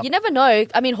 Okay, no. You never know.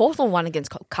 I mean, Hawthorn won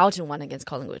against Carlton won against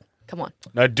Collingwood. Come on.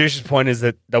 No, Douche's point is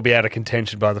that they'll be out of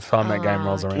contention by the time that game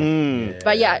rolls around.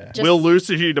 But yeah, just, We'll lose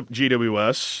to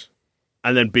GWS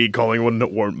and then beat Collingwood and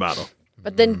it won't matter.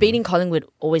 but then beating Collingwood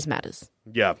always matters.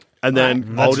 Yeah. And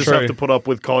then I'll That's just true. have to put up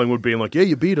with Collingwood being like, yeah,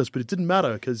 you beat us, but it didn't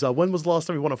matter because when was the last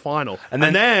time we won a final? And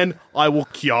And then- then I will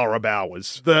Kiara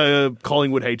Bowers, the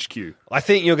Collingwood HQ. I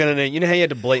think you're going to need... You know how you had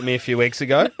to bleep me a few weeks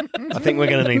ago? I think we're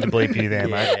going to need to bleep you there,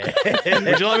 mate.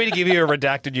 Would you like me to give you a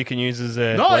redacted you can use as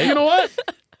a No, bleep? you know what?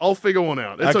 I'll figure one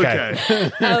out. It's Okay.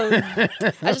 okay.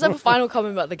 I just have a final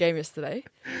comment about the game yesterday.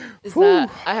 Is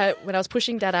that when I was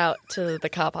pushing Dad out to the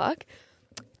car park,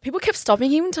 people kept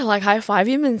stopping him to like high five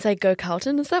him and say "Go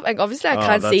Carlton" and stuff. Like obviously I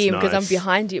can't that's see him because I'm nice.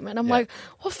 behind him, and I'm like,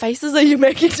 "What faces are you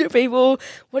making to people?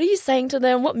 What are you saying to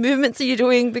them? What movements are you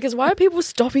doing? Because why are people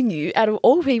stopping you out of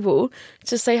all people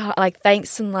to say like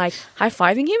thanks and like high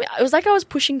fiving him?" It was like I was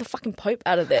pushing the fucking Pope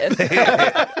out of there.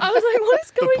 I was like, "What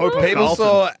is going Pope on?" of People Carlton.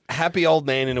 saw a happy old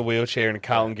man in a wheelchair in a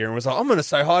Carlton gear and was like, I'm going to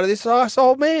say hi to this nice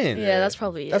old man. Yeah, that's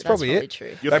probably it. That's probably it.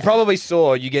 true. They probably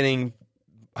saw you getting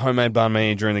homemade bun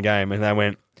me during the game and they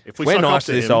went, If we we're suck up nice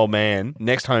to to this him- old man,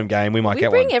 next home game we might We get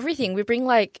bring one. everything. We bring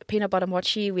like peanut butter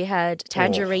mochi. We had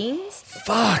tangerines.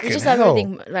 Fuck We it. just have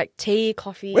everything like tea,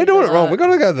 coffee. We're doing it wrong. dessert. We've got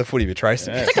to go to the footy with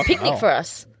Tracey. It's like a picnic for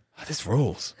us. This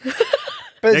rules.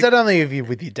 But is that only if you're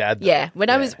with your dad? Though? Yeah.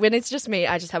 When it's just me,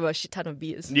 I just have a shit ton of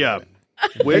beers. Yeah.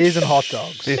 Beers and hot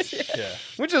dogs.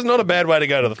 Which is not a bad way to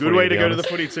go to the footy. Good way to be go to the honest.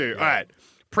 footy too. All right.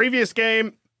 Previous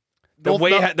game. That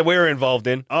we were involved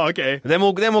in. Oh, okay. Then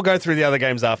we'll go through the other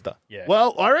games after. Yeah.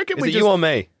 Well, I reckon Is we it just you or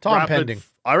me? Time rapid- pending.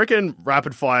 I reckon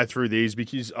rapid fire through these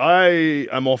because I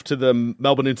am off to the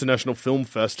Melbourne International Film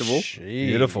Festival.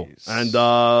 Beautiful. And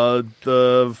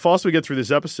the faster we get through this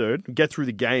episode, get through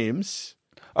the games,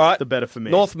 all right, the better for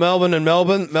me. North Melbourne and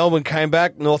Melbourne. Melbourne came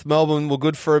back. North Melbourne were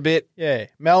good for a bit. Yeah.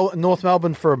 North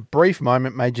Melbourne for a brief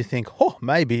moment made you think, oh,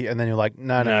 maybe. And then you're like,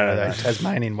 no,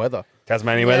 Tasmanian weather.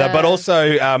 Tasmanian weather. But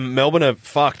also Melbourne are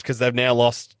fucked because they've now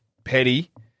lost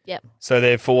Petty. Yep. So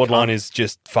their forward line is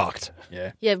just fucked.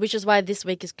 Yeah. Yeah, which is why this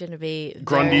week is going to be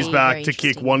Grundy's very, back very to kick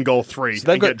interesting. 1 goal 3 So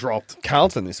they've and got get dropped.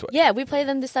 Carlton this week. Yeah, we play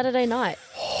them this Saturday night.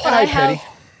 I But I hate have Petty.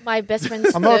 my best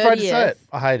friend's I'm not afraid to 30th, say it.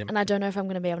 I hate him. and I don't know if I'm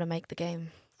going to be able to make the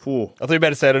game. Fool. I thought you were about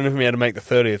to say I don't know if we had to make the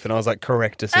 30th, and I was like,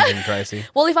 correct decision, Tracey.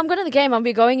 Well, if I'm going to the game, I'll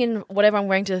be going in whatever I'm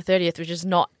wearing to the 30th, which is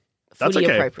not That's fully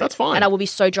okay. appropriate. That's fine. And I will be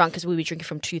so drunk because we'll be drinking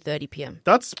from 2:30 p.m.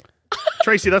 That's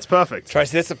Tracey, that's perfect.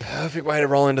 Tracy, that's a perfect way to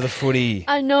roll into the footy.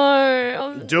 I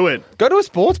know. Do it. Go to a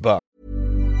sports bar.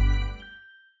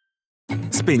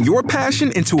 Spin your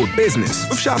passion into a business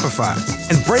with Shopify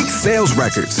and break sales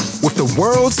records with the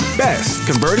world's best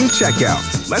converting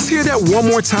checkout. Let's hear that one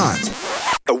more time.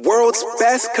 The world's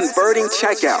best converting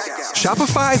checkout.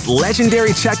 Shopify's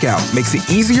legendary checkout makes it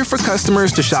easier for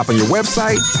customers to shop on your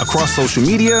website, across social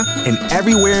media, and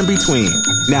everywhere in between.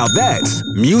 Now that's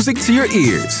music to your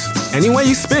ears. Any way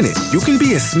you spin it, you can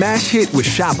be a smash hit with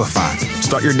Shopify.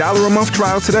 Start your $1 a month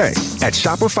trial today at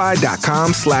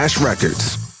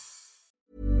shopify.com/records.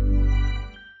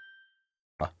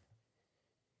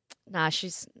 Nah,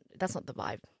 that's not the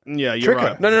vibe. Yeah, you're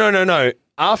right. No.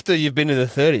 After you've been to the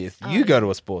 30th, you go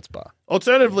to a sports bar.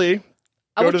 Alternatively,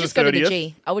 I go would to just the go to 30th, the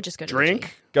G. I would just go to the G.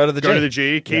 drink, Go to the go to G. the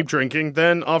G, keep drinking.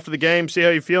 Then after the game, see how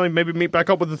you're feeling. Maybe meet back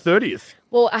up with the 30th.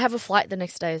 Well, I have a flight the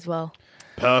next day as well.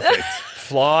 Perfect.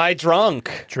 Fly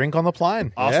drunk. Drink on the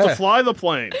plane. Ask to fly the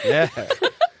plane. Yeah.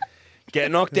 Get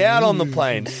knocked out on the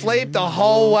plane. Sleep the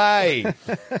whole way.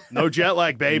 No jet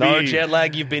lag, baby. No jet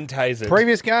lag, you've been tasered.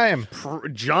 Previous game.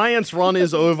 Giants' run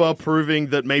is over, proving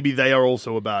that maybe they are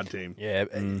also a bad team. Yeah.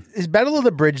 Is Battle of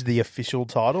the Bridge the official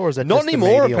title, or is it Not just the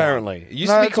anymore, media apparently. It used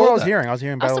No, to be that's what I called was that. hearing. I was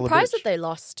hearing I was Battle of the Bridge. surprised that they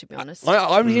lost, to be honest.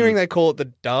 I'm hearing they call it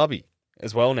the Derby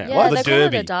as well now. Yeah, the they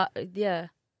Derby. call it yeah.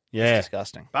 Yeah. It's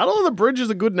disgusting. Battle of the Bridge is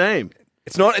a good name.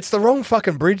 It's not. It's the wrong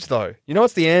fucking bridge, though. You know,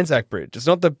 it's the Anzac Bridge. It's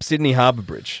not the Sydney Harbour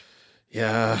Bridge.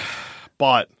 Yeah,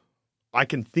 but I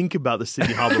can think about the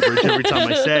Sydney Harbour Bridge every time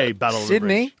I say Battle of the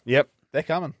Sydney, Bridge. Yep. they're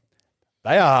coming.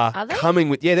 They are, Are they? coming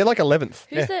with. Yeah, they're like 11th.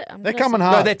 Who's that? They're coming No,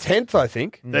 hard. they're 10th, I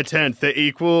think. They're 10th. They're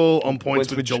equal on points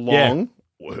with Points with- Geelong,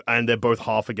 and they're both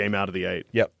half a game out of the 8.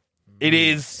 Yep. It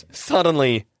is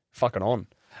suddenly fucking on.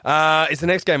 Is the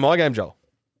next game my game, Joel?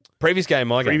 Previous game,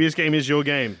 my game. Previous game is your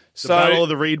game. The So, Battle of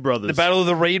the Reed Brothers. The Battle of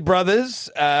the Reed Brothers.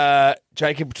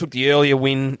 Jacob took the earlier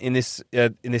win in this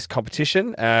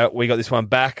competition. We got this one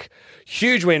back.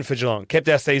 Huge win for Geelong. Kept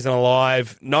our season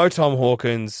alive. No Tom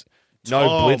Hawkins. No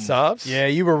Tom. Blitzarves. Yeah,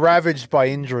 you were ravaged by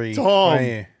injury. Tom. weren't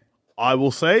you? I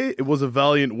will say it was a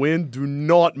valiant win. Do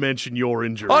not mention your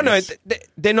injuries. Oh, no.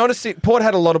 They're not Port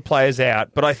had a lot of players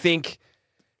out, but I think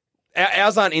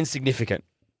ours aren't insignificant.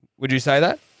 Would you say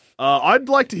that? I'd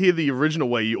like to hear the original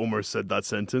way you almost said that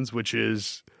sentence, which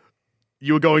is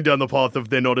you were going down the path of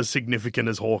they're not as significant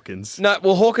as Hawkins. No,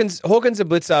 well, Hawkins and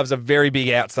Blitzarves are very big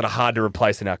outs that are hard to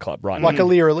replace in our club, right? Like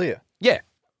Aaliyah. Yeah.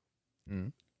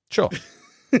 Sure.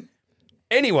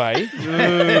 Anyway,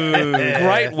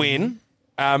 great win.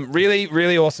 Really,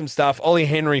 really awesome stuff. Ollie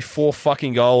Henry, 4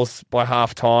 fucking goals by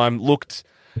half time. Looked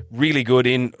really good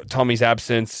in Tommy's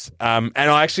absence. And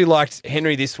I actually liked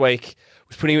Henry this week.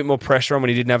 Was putting a bit more pressure on when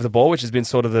he didn't have the ball, which has been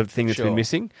sort of the thing that's been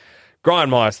missing. Brian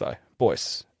Myers, though,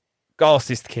 boys, goal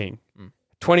assist king.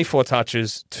 24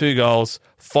 touches, 2 goals,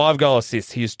 5 goal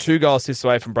assists. He is 2 goal assists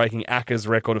away from breaking Acker's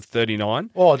record of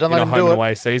 39 Oh, don't in let a him home do and it.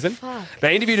 away season. Fuck.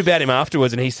 They interviewed about him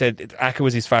afterwards, and he said Acker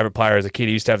was his favourite player as a kid.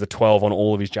 He used to have the 12 on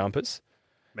all of his jumpers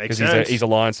Makes because sense. he's a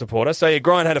Lions supporter. So, yeah,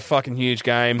 Brian had a fucking huge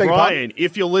game. Big Brian,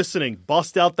 if you're listening,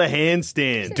 bust out the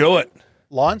handstand. Do it.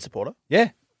 Lion supporter. Yeah.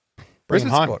 Bring him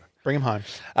Brisbane home. supporter. Bring him home.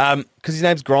 Because his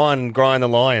name's Grind the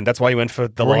Lion. That's why he went for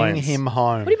the Bring Lions. him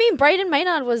home. What do you mean? Braden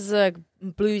Maynard was a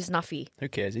Blues nuffy. Who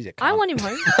cares? He's a cunt. I want him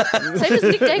home. Same as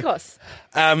Nick Dacos.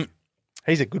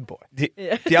 He's a good boy.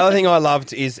 The other thing I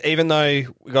loved is even though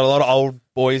we got a lot of old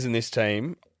boys in this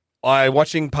team,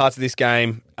 watching parts of this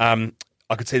game,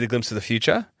 I could see the glimpse of the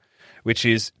future, which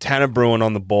is Tanner Bruin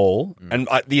on the ball. And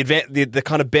the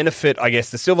kind of benefit, I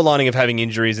guess, the silver lining of having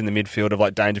injuries in the midfield of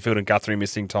like Dangerfield and Guthrie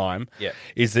missing time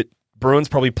is that Bruin's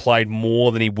probably played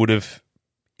more than he would have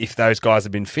if those guys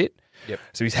had been fit. Yep.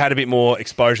 So he's had a bit more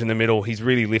exposure in the middle. He's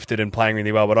really lifted and playing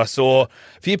really well. But I saw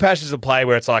a few passages of play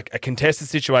where it's like a contested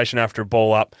situation after a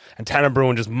ball up, and Tanner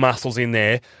Bruin just muscles in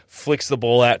there, flicks the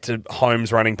ball out to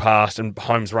Holmes running past, and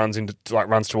Holmes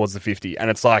runs towards the 50. And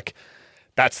it's like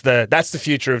that's the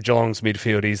future of Geelong's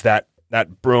midfield, is that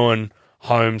Bruin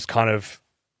Holmes kind of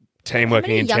team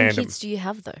working in tandem. How many young kids do you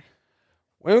have though?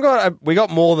 We got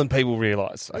more than people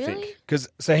realise, I Really? think. Because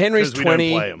Henry's we don't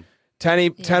 20, play 'em.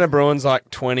 Tanner Bruin's like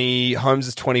 20, Holmes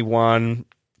is 21,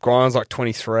 Grimes like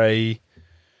 23.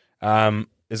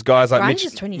 There's guys like Grimes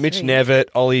is 23. Mitch Nevitt,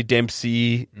 Ollie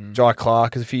Dempsey, Jai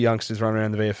Clark. There's a few youngsters running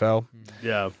around the VFL.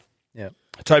 Yeah.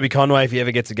 Toby Conway, if he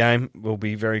ever gets a game, will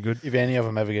be very good. If any of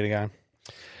them ever get a game.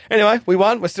 Anyway, we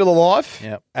won. We're still alive.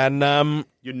 Yep. And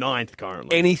You're 9th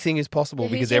currently. anything is possible Yeah,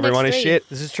 who's because your everyone is next shit.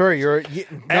 This is true.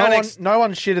 No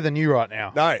one's shitter than you right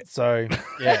now. No. So,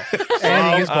 yeah.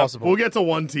 Anything is possible. We'll get to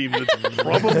one team that's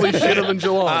probably shitter than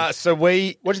Geelong. What do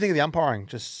you think of the umpiring?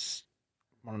 Just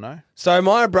want to know. So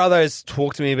my brother has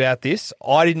talked to me about this.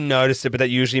 I didn't notice it, but that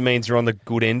usually means you're on the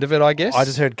good end of it, I guess. I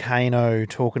just heard Kano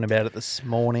talking about it this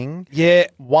morning. Yeah.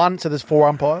 So there's 4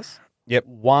 umpires. Yep.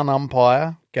 One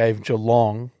umpire gave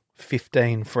Geelong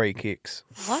 15 free kicks.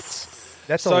 What?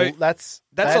 That's So, a that's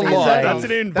that a is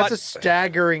lot. That's a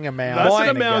staggering amount. That's in an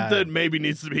a amount game. that maybe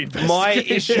needs to be investigated. My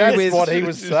issue That's with what he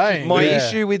was saying. My Yeah.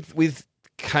 issue with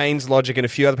Kane's logic and a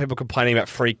few other people complaining about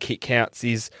free kick counts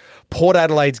is Port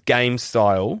Adelaide's game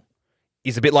style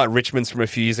is a bit like Richmond's from a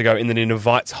few years ago in that it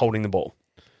invites holding the ball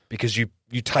because you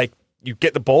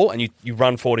get the ball and you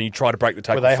run forward and you try to break the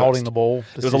tackle. Were they first. holding the ball?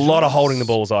 There was a lot of holding the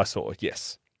balls I saw.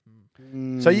 Yes,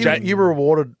 So you were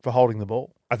rewarded for holding the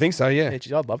ball. I think so. Yeah, Yeah,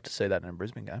 geez, I'd love to see that in a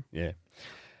Brisbane game. yeah.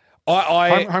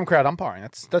 I Home crowd umpiring.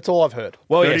 That's all I've heard.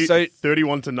 well, yeah. So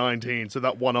 31 to 19. So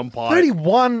that one umpire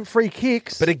 31 free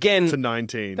kicks. but again, to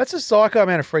 19. That's a psycho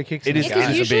amount of free kicks. It in is- a Yeah, it game.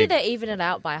 because a usually big- they even it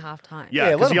out by half time. yeah,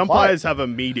 let because the them play. umpires have a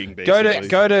meeting, go basically.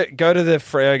 to the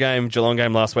Freo game, Geelong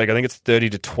game last week. I think it's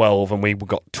 30-12, and we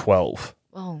got 12.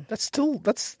 Oh. That's too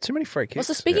many free kicks. Well,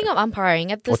 so speaking of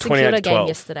umpiring, at the Or St Kilda 28-12. game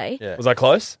yesterday, Yeah. Was I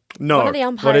close? No. one of the What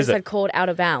umpires is it? had called out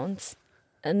of bounds,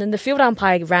 and then the field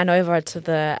umpire ran over to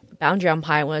the boundary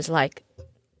umpire and was like,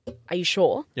 "Are you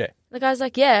sure?" Yeah. The guy's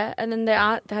like, "Yeah," and then they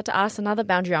had to ask another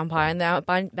boundary umpire, and the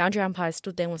boundary umpire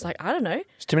stood there and was like, "I don't know."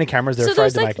 There's too many cameras. They're So afraid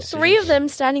there's to like make decisions. 3 of them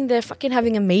standing there fucking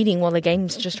having a meeting while the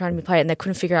game's just trying to be played, and they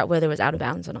couldn't figure out whether it was out of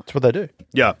bounds or not. That's what they do.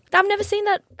 Yeah. I've never seen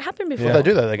that happen before. What they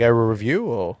do though, they go to a review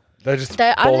or They just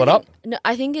I ball don't it up. think- No,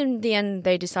 I think in the end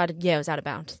they decided, yeah, it was out of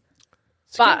bounds.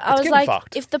 It's But getting- I it's was getting like,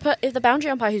 fucked. if the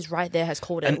boundary umpire who's right there has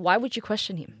called it, why would you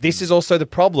question him? This is also the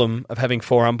problem of having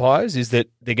 4 umpires is that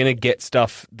they're going to get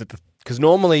stuff that because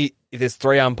normally if there's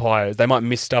 3 umpires, they might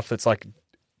miss stuff that's like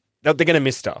they're going to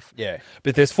miss stuff. Yeah. But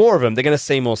if there's 4 of them, they're going to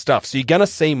see more stuff. So you're going to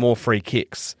see more free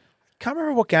kicks. Can't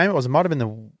remember what game it was. It might have been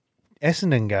the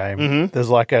Essendon game. Mm-hmm. There's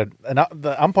like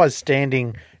the umpire's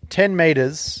standing 10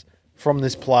 metres from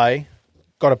this play,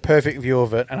 got a perfect view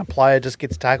of it, and a player just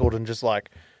gets tackled and just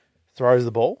like throws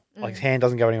the ball. Like his hand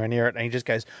doesn't go anywhere near it, and he just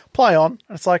goes, "Play on."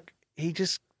 And it's like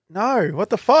no, what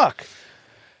the fuck?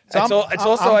 So It's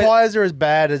also umpires are as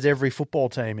bad as every football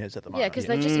team is at the moment. Yeah, because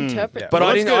they just interpret. But Well,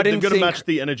 I that's didn't. I good. didn't They've got to think. match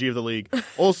the energy of the league.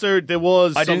 Also, there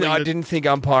was I something that- didn't think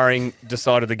umpiring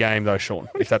decided the game though, Sean.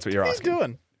 If that's what you're What are you asking.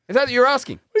 doing? Is that what you're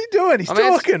asking? What are you doing? He's I mean,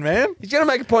 it's- talking, man. He's going to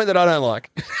make a point that I don't like.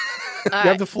 All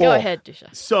have the floor. Go ahead,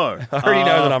 Dusha. So, I already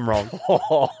know that I'm wrong.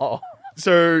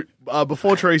 So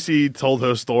before Tracey told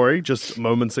her story just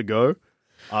moments ago,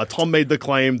 Tom made the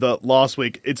claim that last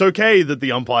week it's okay that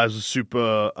the umpires were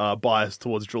super biased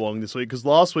towards Geelong this week because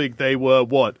last week they were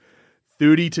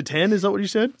 30-10? Is that what you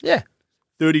said? Yeah.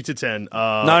 30-10.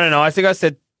 No. I think I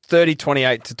said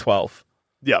 30-28-12.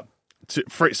 Yeah. So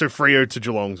Freo to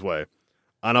Geelong's way,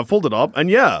 and I pulled it up, and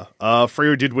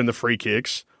Freo did win the free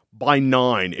kicks by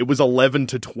 9. It was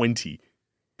 11-20.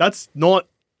 That's not.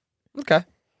 Okay.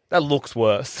 That looks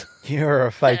worse. You're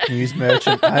a fake news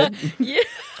merchant, mate.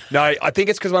 No, I think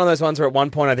it's because one of those ones where at one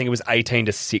point I think it was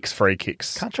 18-6 free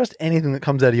kicks. Can't trust anything that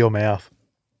comes out of your mouth.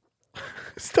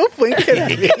 Stop blinking at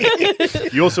me.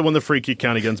 You also won the free kick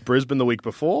count against Brisbane the week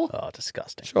before. Oh,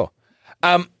 disgusting. Sure.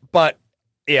 But,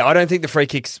 yeah, I don't think the free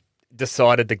kicks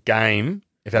decided the game,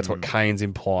 if that's what Kane's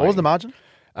implying. What was the margin?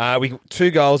 We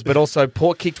 2 goals, but also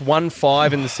Port kicked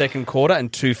 1-5 in the second quarter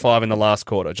and 2-5 in the last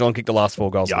quarter. Geelong kicked the last 4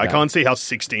 goals. Yeah, of I the game. can't see how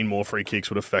 16 more free kicks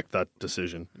would affect that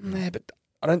decision. Yeah, but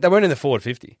they weren't in the forward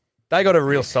 50. They got a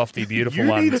real softy, beautiful You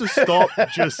one. need to stop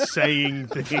just saying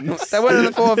things. They went in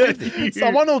the forward 50.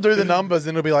 Someone will do the numbers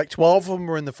and it'll be like 12 of them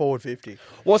were in the forward 50.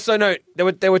 Well, so no,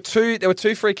 there were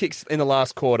two free kicks in the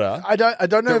last quarter. I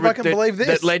don't know if I can believe this.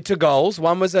 That led to goals.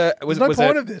 One was no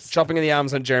point of this. chopping of the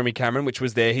arms on Jeremy Cameron, which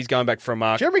was there. He's going back for a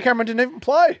mark. Jeremy Cameron didn't even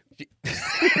play.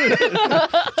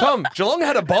 Tom, Geelong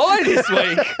had a bye this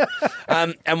week.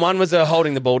 And one was a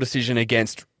holding the ball decision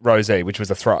against Rosie, which was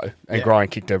a throw, and Brian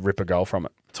kicked a ripper goal from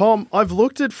it. Tom, I've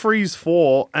looked at Freeze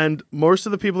 4, and most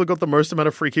of the people that got the most amount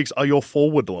of free kicks are your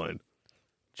forward line.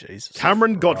 Jesus.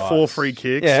 Cameron got 4 free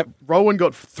kicks. Yeah. Rowan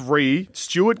got 3.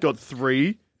 Stewart got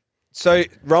 3. So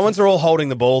Rowans are all holding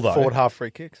the ball though. Forward half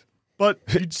free kicks. But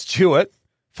Stewart,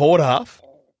 forward half.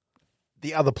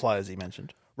 The other players he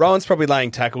mentioned. Rowan's probably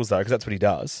laying tackles though, because that's what he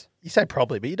does. You say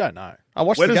probably, but you don't know. I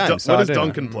watched where the does, game. so I where does do know.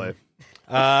 Duncan play?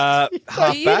 Half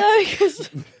Do you back, know? 'Cause-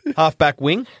 half back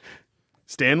wing,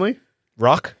 Stanley?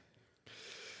 ruck.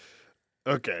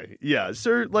 Okay, yeah.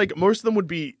 So, like, most of them would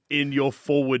be in your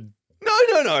forward... No.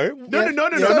 No, So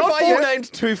not far you forward.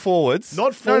 named 2 forwards.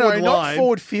 Not forward line. not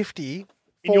forward 50.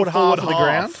 in your Forward half of the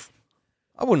ground.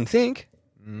 I wouldn't think.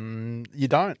 You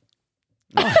don't.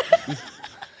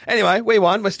 Anyway, we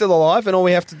won. We're still alive, and all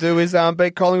we have to do is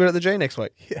beat Collingwood at the G next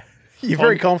week. You're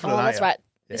very confident, oh, aren't that's you? right.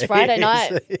 It's Friday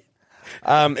night.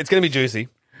 It's going to be juicy.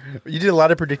 You did a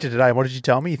ladder predictor today. And what did you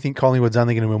tell me? You think Collingwood's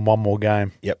only going to win one more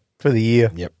game Yep. for the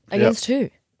year? Yep. Against who?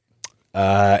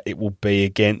 It will be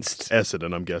against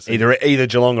Essendon, I'm guessing. either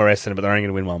Geelong or Essendon, but they're only going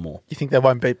to win one more. You think they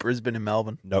won't beat Brisbane and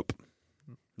Melbourne? Nope.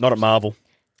 Not at Marvel.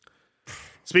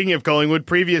 Speaking of Collingwood,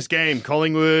 previous game,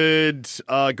 Collingwood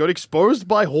got exposed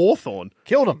by Hawthorn.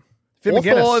 Killed them. Finn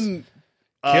McGuinness.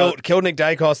 Hawthorn... Killed Nick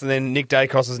Dacos, and then Nick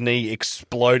Dacos' knee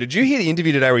exploded. Did you hear the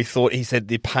interview today where he said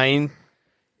the pain,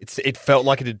 it felt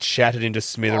like it had shattered into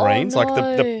smithereens? Oh,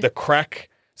 Like the crack.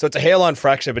 So it's a hairline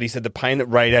fracture, but he said the pain that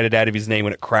radiated out of his knee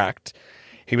when it cracked,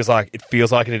 he was like, it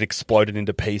feels like it had exploded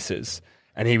into pieces.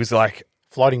 And he was like,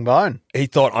 Floating bone. he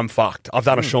thought, I'm fucked. I've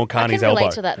done a Sean I Carney's can relate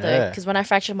elbow. to that though, Yeah. because when I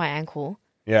fractured my ankle,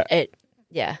 Yeah. it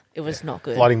was not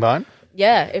good. Floating bone.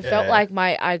 Yeah, it felt like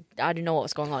I didn't know what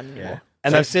was going on anymore.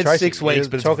 And they've said Tracey, 6 weeks, you're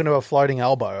but it's talking to a floating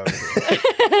elbow over there.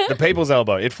 the people's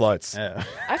elbow. It floats. Yeah.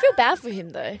 I feel bad for him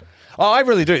though. Oh, I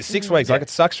really do. 6 weeks. Like, it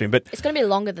sucks for him. But It's going to be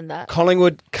longer than that.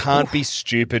 Collingwood can't be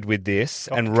stupid with this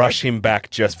and rush him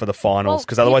back just for the finals, Well,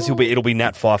 because otherwise people- it'll be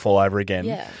Nat Fyfe all over again.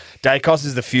 Yeah. Dacos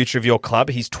is the future of your club.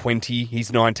 He's 20.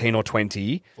 He's 19 or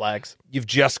 20. Flags. You've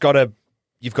just got to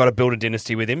build a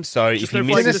dynasty with him. So if Just he no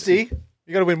misses, flags. Dynasty.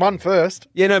 You got to win one first.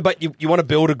 yeah, no, but you want to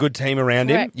build a good team around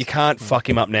him. Correct. You can't fuck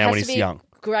him up now when Has to he's be young.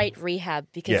 Great rehab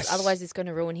because Yes. otherance it's going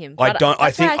to ruin him. I But don't- I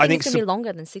that's why think- I think it's going to so- be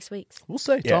longer than 6 weeks. We'll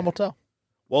see. Yeah. Time will tell.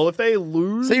 Well, if they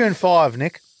lose... See you in 5,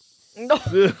 Nick.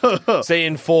 See you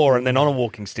in 4 and then on a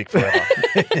walking stick forever.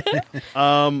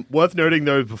 Worth noting,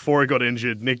 though, before he got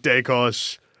injured, Nick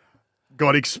Dacos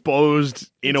got exposed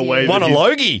in a way Won a that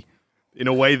Logie. in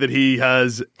a way that he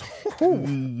has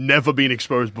never been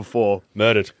exposed before.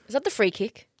 Murdered. Is that the free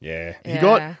kick? Yeah. He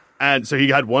got, and so he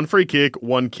had 1 free kick,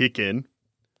 1 kick in,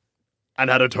 and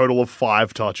had a total of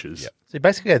 5 touches. So he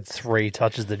basically had 3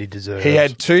 touches that he deserved. He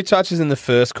had 2 touches in the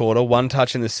first quarter, 1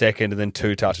 touch in the second, and then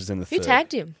 2 touches in the Who third.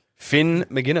 tagged him? Finn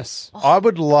McGuinness. I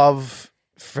would love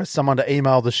for someone to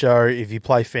email the show if you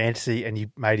play fantasy and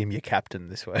you made him your captain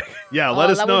this week. Yeah, let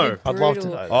us that would know. be I'd love to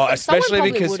brutal. know. Oh, Someone especially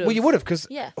probably because would've. well, you would have because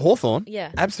Yeah. Hawthorn.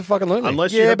 Yeah. Absolutely.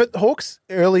 Unless you Yeah, have- but the Hawks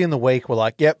early in the week were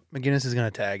like, yep, McGuinness is going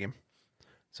to tag him.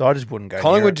 So I just wouldn't go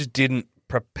Collingwood near it. just didn't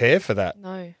prepare for that.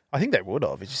 No. I think they would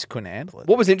have. He just couldn't handle it.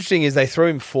 What was interesting is they threw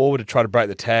him forward to try to break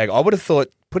the tag. I would have thought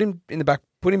put him in the back,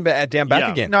 put him down back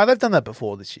Yeah. again. No, they've done that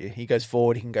before this year. He goes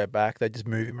forward, he can go back. They just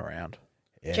move him around.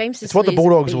 James It's what the Sicily is a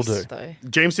Bulldogs will beast, do. Though.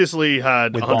 James Sicily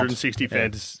had With 160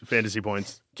 Bont. fantasy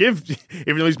points. Even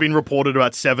though he's been reported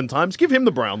about 7 times, give him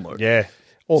the Brownlow. Yeah,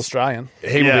 All Australian.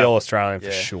 he will be Yeah. all Australian for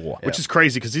Yeah. sure. Which is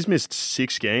crazy because he's missed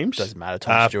 6 games. Doesn't matter.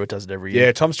 Tom Stewart does it every Yeah,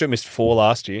 year. Tom Stewart missed 4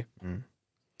 last year.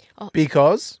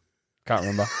 Because Can't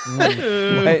remember.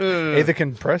 either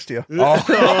can Prestia.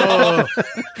 Oh.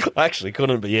 I actually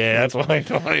couldn't, but yeah, that's why.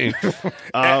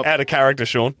 Out of character,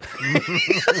 Sean.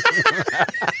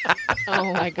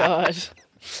 Oh my god.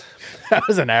 That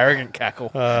was an arrogant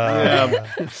cackle.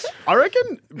 I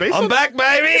reckon based I'm on, back,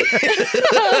 baby.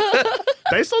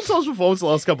 based on Tom's performance the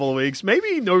last couple of weeks,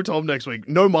 maybe no Tom next week.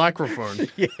 No microphone.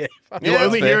 You'll Yeah, only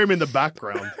that's hear fair. him in the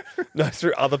background. No,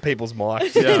 through other people's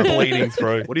mics. Yeah. Just bleeding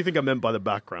through. What do you think I meant by the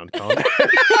background, Con?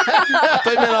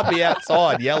 They meant I'd be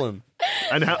outside yelling.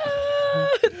 And how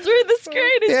Through the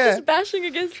screen, it's Yeah. just bashing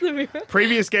against the mirror.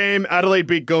 Previous game, Adelaide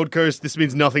beat Gold Coast. This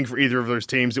means nothing for either of those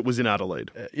teams. It was in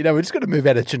Adelaide. You know, we're just going to move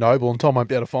out of Chernobyl and Tom won't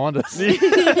be able to find us.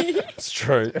 It's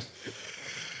true.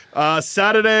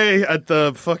 Saturday at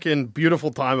the fucking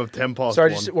beautiful time of 10 past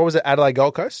Sorry, 1. what was it? Adelaide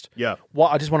Gold Coast? Yeah.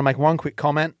 I just want to make one quick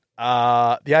comment. The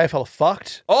AFL are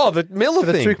fucked. Oh, the Miller For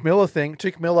the thing. Tuke Miller thing.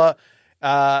 Tuke Miller,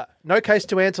 no case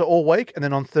to answer all week. And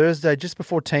then on Thursday, just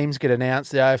before teams get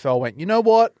announced, the AFL went, you know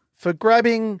what? For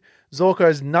grabbing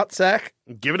Zorko's nutsack,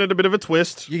 Giving it a bit of a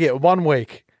twist. you get 1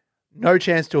 week. No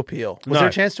chance to appeal. Was No. there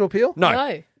a chance to appeal?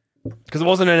 No, because it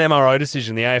wasn't an MRO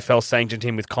decision. The AFL sanctioned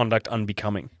him with conduct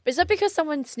unbecoming. Is that because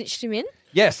someone snitched him in?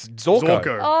 Yes, Zorko.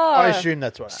 Zorko. Oh, I assume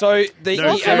that's right. So the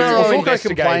No, MRO Zorko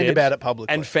investigated complained about it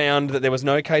publicly. and found that there was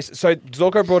no case. So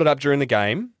Zorko brought it up during the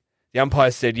game. The umpire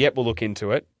said, "Yep, we'll look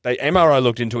into it." The MRO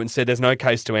looked into it and said, "There's no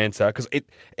case to answer," because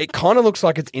it kind of looks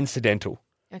like it's incidental.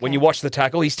 When Okay. you watch the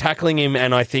tackle, he's tackling him,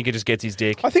 and I think it just gets his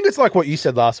dick. I think it's like what you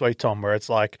said last week, Tom, where it's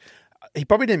like, he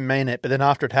probably didn't mean it, but then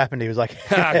after it happened, he was like,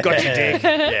 Got your dick.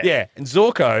 Yeah. And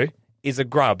Zorko is a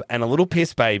grub and a little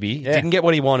piss baby. Yeah. Didn't get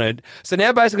what he wanted. So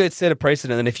now basically it's set a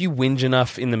precedent that if you whinge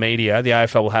enough in the media, the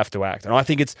AFL will have to act. And I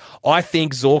think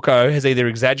Zorko has either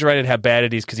exaggerated how bad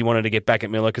it is because he wanted to get back at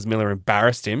Miller because Miller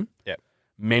embarrassed him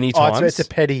many Oh, times. it's a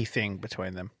petty thing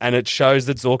between them. And it shows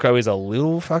that Zorko is a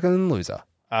little fucking loser.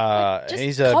 Just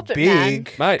He's a cop it,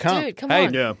 big Mate, cunt. Dude, come hey,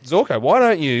 on. Yeah. Zorko, why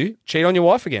don't you cheat on your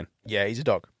wife again? Yeah, he's a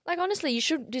dog. Like, honestly, you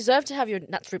should deserve to have your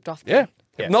nuts ripped off. Yeah.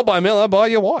 Yeah. Not by Miller, by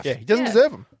your wife. Yeah, he doesn't Yeah.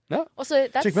 deserve him. No. Also,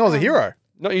 that's Tuke Miller's a hero.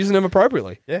 Not using them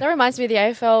appropriately. Yeah. That reminds me, the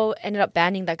AFL ended up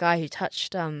banning that guy who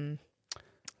touched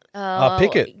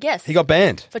Pickett. Yes, He got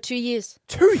banned. for 2 years.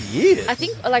 2 years? I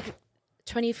think like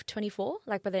 2024,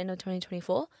 like by the end of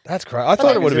 2024. That's great. I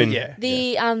thought it would have been. Yeah.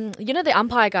 The you know the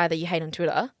umpire guy that you hate on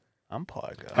Twitter.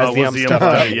 Umpire guy. Has the was ump the stuff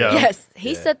umpire, done? yeah. Yes,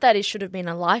 he said that it should have been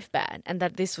a life ban and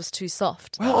that this was too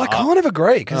soft. Well, I kind of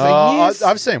agree because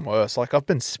I've seen worse. Like, I've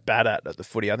been spat at the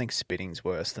footy. I think spitting's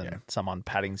worse than someone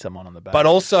patting someone on the back. But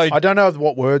also, I don't know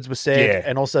what words were said, Yeah.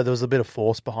 and also there was a bit of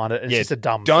force behind it. And it's just a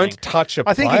dumb don't thing. touch a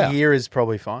I think player. a year is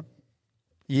probably fine.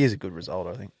 A year's a good result,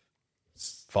 I think.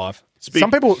 5.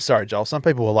 Some people, sorry, Joel, some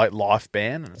people were like life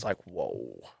ban, and it's like,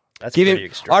 whoa. That's Give pretty him.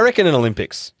 extreme. I reckon an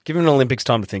Olympics. Give him an Olympics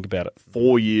time to think about it.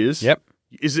 4 years. Yep.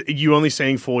 Is it you only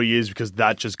saying 4 years because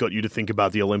that just got you to think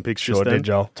about the Olympics just Sure then? did,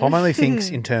 Joel. Tom only thinks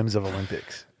in terms of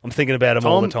Olympics. I'm thinking about him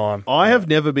all the time. I have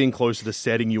never been closer to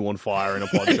setting you on fire in a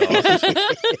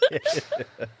podcast.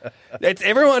 It's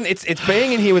everyone. It's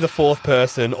being in here with a fourth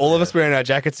person. All of us wearing our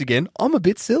jackets again. I'm a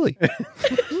bit silly.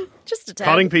 Just a tad.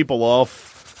 Cutting people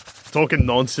off, talking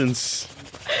nonsense.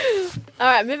 All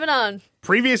right, moving on.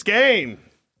 Previous game.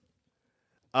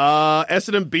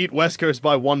 Essendon beat West Coast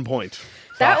by 1 point.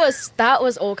 That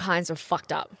was all kinds of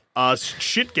fucked up.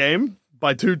 Shit game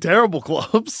by two terrible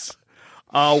clubs.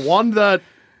 One that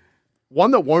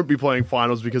won't be playing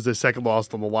finals because they're second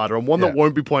last on the ladder, and one that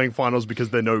won't be playing finals because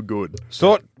they're no good.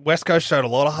 Thought West Coast showed a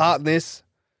lot of heart in this.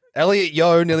 Elliot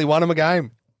Yeo nearly won him a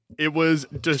game. It was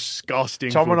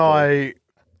disgusting. Tom football. and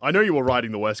I know you were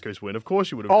riding the West Coast win. Of course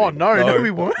you would have. Oh, been. no,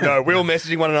 we weren't. No, we were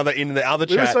messaging one another in the other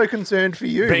We were chat. so concerned for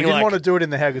you. We Being didn't like- want to do it in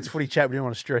the How Good's Footy chat. We didn't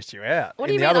want to stress you out. What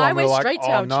do In you the mean? other I one, we went were like, straight to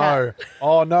oh, our no. chat.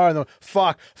 Oh, no. And then,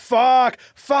 fuck.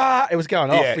 It was going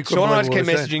off. yeah, We couldn't Sean and I believe just what kept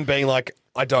we were saying. messaging, being like,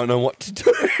 "I don't know what to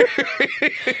do."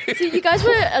 See, you guys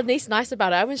were at least nice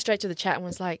about it. I went straight to the chat and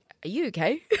was like, "Are you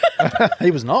okay?"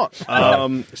 He was not.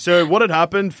 So what had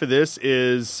happened for this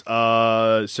is,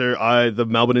 the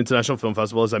Melbourne International Film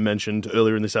Festival, as I mentioned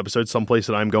earlier in this episode, someplace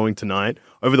that I'm going tonight.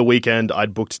 Over the weekend,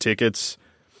 I'd booked tickets,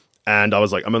 and I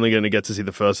was like, I'm only going to get to see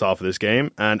the first half of this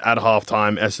game. And at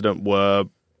halftime, Essendon were,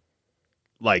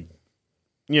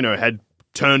 had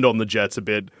turned on the Jets a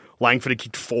bit. Langford had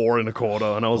kicked 4 in a quarter,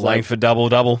 and I was Playing for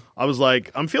double. I was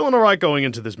like, I'm feeling all right going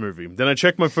into this movie. Then I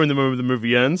check my phone the moment the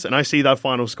movie ends, and I see that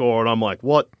final score, and I'm like,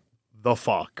 what the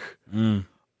fuck?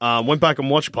 Went back and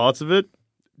watched parts of it.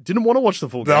 Didn't want to watch the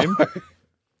full game.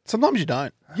 Sometimes you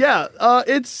don't. Yeah,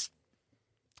 it's...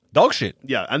 Dog shit.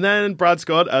 Yeah, and then Brad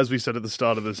Scott, as we said at the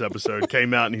start of this episode,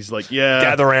 came out and he's like,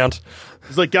 Gather round.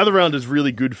 He's like, Gather Round is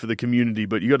really good for the community,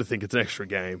 but you got to think it's an extra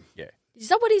game. Is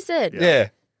that what he said? Yeah.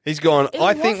 He's gone, In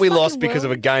I think what we lost fucking because of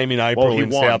a world? game in April he in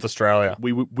won. South Australia.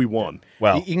 We won.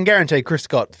 Well, You can guarantee Chris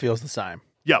Scott feels the same.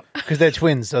 Yeah, Because they're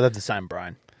twins, so they have the same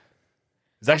brain.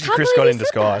 it's actually can't Chris Scott believe in he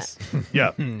said disguise.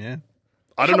 yeah. Yeah.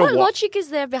 I don't know What what... logic is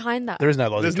there behind that? There is no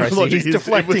logic, There's no Tracey. logic. He's It was-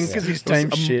 deflecting because his it was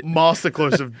team's a shit.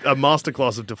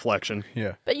 masterclass of deflection.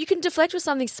 Yeah. But you can deflect with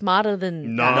something smarter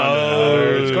than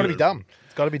No. It's got to be dumb.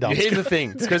 It's got to be dumb. Here's the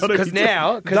thing. gotta Because be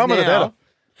now, Dumber the better.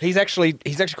 He's actually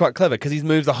quite clever because he's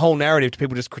moved the whole narrative to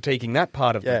people just critiquing that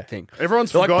part of the thing.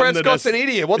 Everyone's They're like, forgotten Brad that Scott's an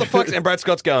idiot. What the fuck? And Brad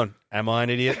Scott's going, am I an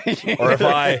idiot? Or have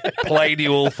I played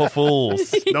you all for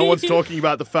fools? No one's talking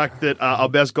about the fact that our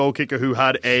best goal kicker, who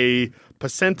had a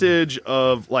percentage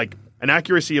of like an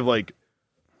accuracy of like,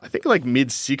 I think like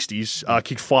mid-60s,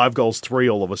 kicked 5 goals 3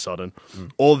 all of a sudden.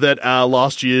 Or that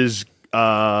last year's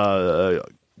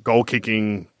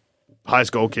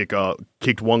highest goal kicker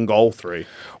kicked 1 goal 3.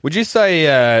 Would you say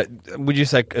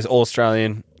as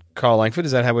All-Australian Kyle Langford?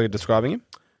 Is that how we're describing him?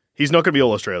 He's not going to be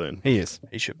All-Australian. He is.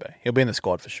 He should be. He'll be in the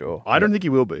squad for sure. I don't think he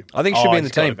will be. I think he should be in the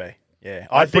he's gotta team. be. Yeah,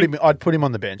 I'd put him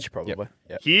on the bench probably.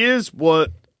 Yep. Here's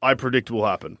what I predict will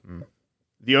happen.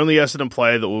 The only Essendon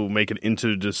player that will make it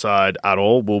into the side at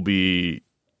all will be,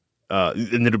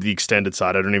 and it'll be the extended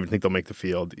side. I don't even think they'll make the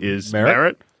field, is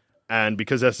Merritt. And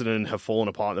because Essendon have fallen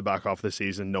apart in the back half of the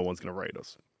season, no one's going to rate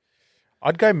us.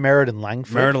 I'd go Merritt and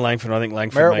Langford. I think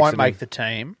Langford Merritt makes won't it make in. the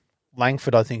team.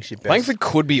 Langford, I think, should best. Langford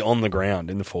could be on the ground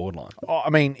in the forward line. Oh, I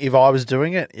mean, if I was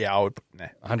doing it, I would.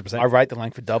 100%. I rate the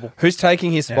Langford double. Who's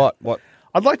taking his spot? What?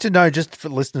 I'd like to know, just for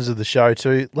listeners of the show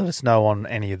too, let us know on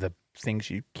any of the things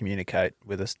you communicate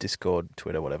with us, Discord,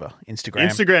 Twitter, whatever,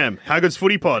 Instagram. How Good's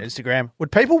Footy Pod. Instagram.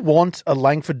 Would people want a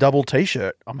Langford double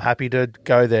T-shirt? I'm happy to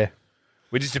go there.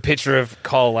 We're just a picture of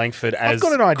Kyle Langford as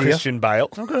got an idea. Christian Bale.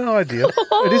 I've got an idea.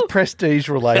 It is prestige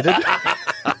related.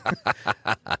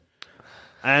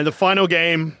 And the final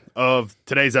game of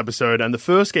today's episode and the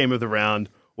first game of the round,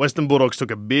 Western Bulldogs took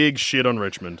a big shit on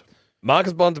Richmond.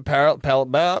 Marcus Bond's apparel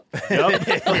about. Yep.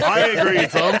 I agree,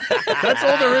 Tom. That's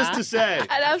all there is to say. An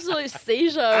absolute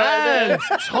seizure right there.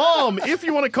 And Tom, if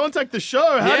you want to contact the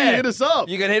show, how do you hit us up?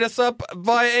 You can hit us up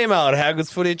via email at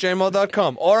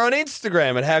howgoodsfooty@gmail.com or on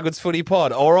Instagram at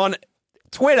howgoodsfootypod or on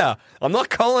Twitter. I'm not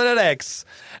calling it X.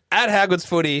 At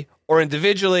howgoodsfooty or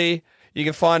individually. You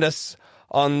can find us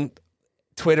on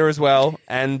Twitter as well.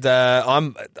 And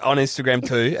I'm on Instagram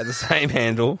too at the same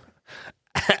handle.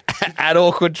 At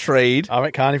Awkward Treed. I'm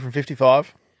at Carney from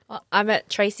 55. I'm at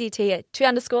Tracey T at 2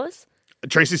 underscores.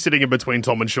 Tracy's sitting in between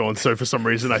Tom and Sean, so for some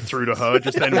reason I threw to her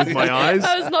just then with my eyes.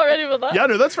 I was not ready for that. Yeah,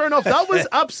 no, that's fair enough. That was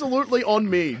absolutely on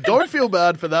me. Don't feel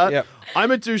bad for that. Yep.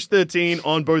 I'm at Douche13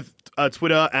 on both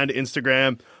Twitter and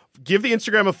Instagram. Give the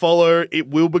Instagram a follow. It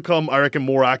will become, I reckon,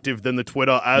 more active than the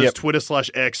Twitter as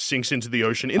Twitter/X sinks into the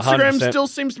ocean. Instagram 100%. still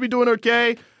seems to be doing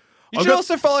okay. You should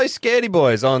also follow Scaredy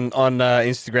Boys on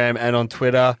Instagram and on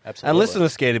Twitter. Absolutely. And listen to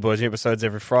Scaredy Boys episodes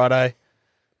every Friday.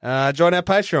 Join our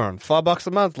Patreon. $5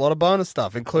 a month. A lot of bonus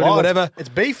stuff, including whatever. It's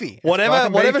beefy. It's Whatever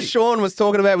fucking beefy. Sean was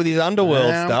talking about with his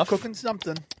underworld I'm stuff. cooking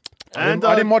something. And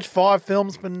I didn't watch 5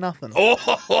 films for nothing.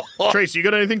 Tracy, you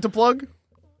got anything to plug?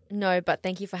 No, but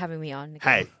thank you for having me on.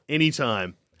 Hey,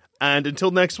 anytime. And until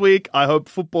next week, I hope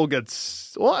football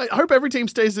gets... Well, I hope every team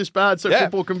stays this bad so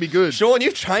football can be good. Sean,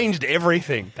 you've changed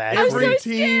everything. Every so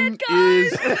team scared,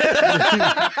 guys. is...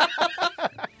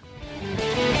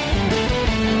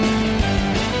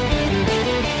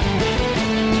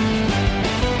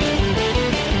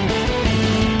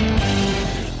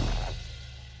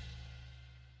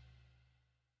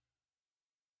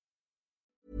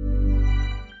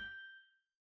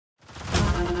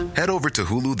 Head over to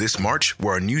Hulu this March,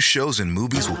 where our new shows and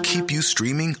movies will keep you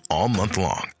streaming all month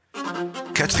long.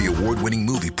 Catch the award-winning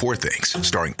movie Poor Things,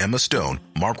 starring Emma Stone,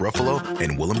 Mark Ruffalo,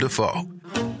 and Willem Dafoe.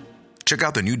 Check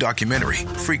out the new documentary,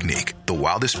 Freaknik, The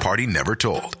Wildest Party Never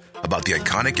Told, about the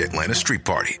iconic Atlanta Street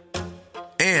Party.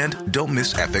 And don't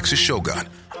miss FX's Shogun,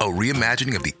 a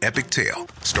reimagining of the epic tale,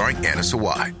 starring Anna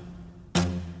Sawai.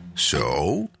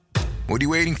 So, what are you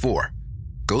waiting for?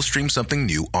 Go stream something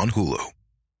new on Hulu.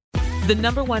 The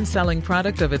 #1 selling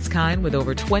product of its kind with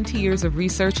over 20 years of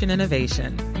research and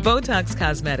innovation. Botox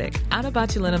Cosmetic,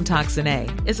 onabotulinum toxin A,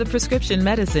 is a prescription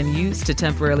medicine used to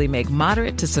temporarily make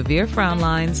moderate to severe frown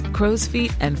lines, crow's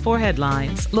feet, and forehead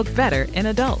lines look better in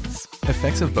adults.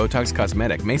 Effects of Botox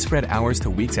Cosmetic may spread hours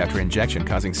to weeks after injection,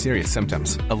 causing serious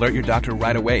symptoms. Alert your doctor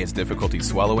right away as difficulty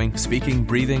swallowing, speaking,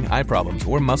 breathing, eye problems,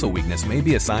 or muscle weakness may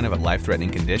be a sign of a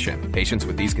life-threatening condition. Patients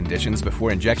with these conditions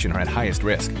before injection are at highest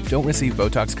risk. Don't receive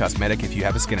Botox Cosmetic if you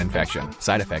have a skin infection.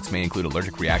 Side effects may include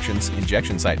allergic reactions,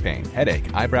 injection site pain, headache,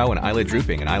 eyebrow and eyelid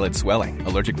drooping, and eyelid swelling.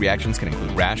 Allergic reactions can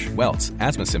include rash, welts,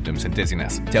 asthma symptoms, and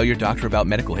dizziness. Tell your doctor about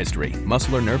medical history,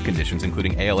 muscle or nerve conditions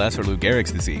including ALS or Lou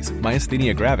Gehrig's disease,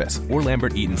 myasthenia gravis, or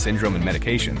Lambert-Eaton syndrome, and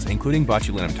medications, including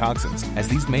botulinum toxins, as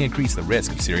these may increase the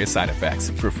risk of serious side effects.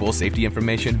 For full safety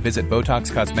information, visit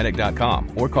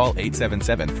BotoxCosmetic.com or call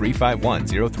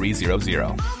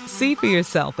 877-351-0300. See for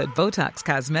yourself at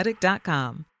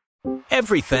BotoxCosmetic.com.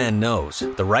 Every fan knows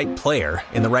the right player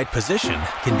in the right position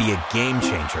can be a game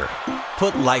changer.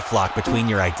 Put LifeLock between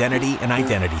your identity and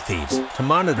identity thieves to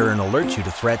monitor and alert you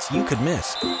to threats you could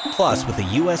miss. Plus, with a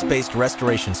U.S.-based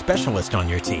restoration specialist on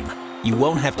your team, you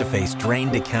won't have to face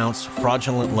drained accounts,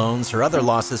 fraudulent loans, or other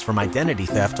losses from identity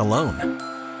theft alone.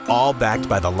 All backed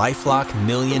by the LifeLock $1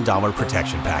 Million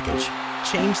Protection Package.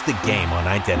 Change the game on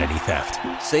identity theft.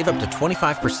 Save up to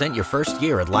 25% your first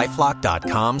year at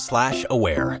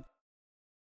LifeLock.com/aware.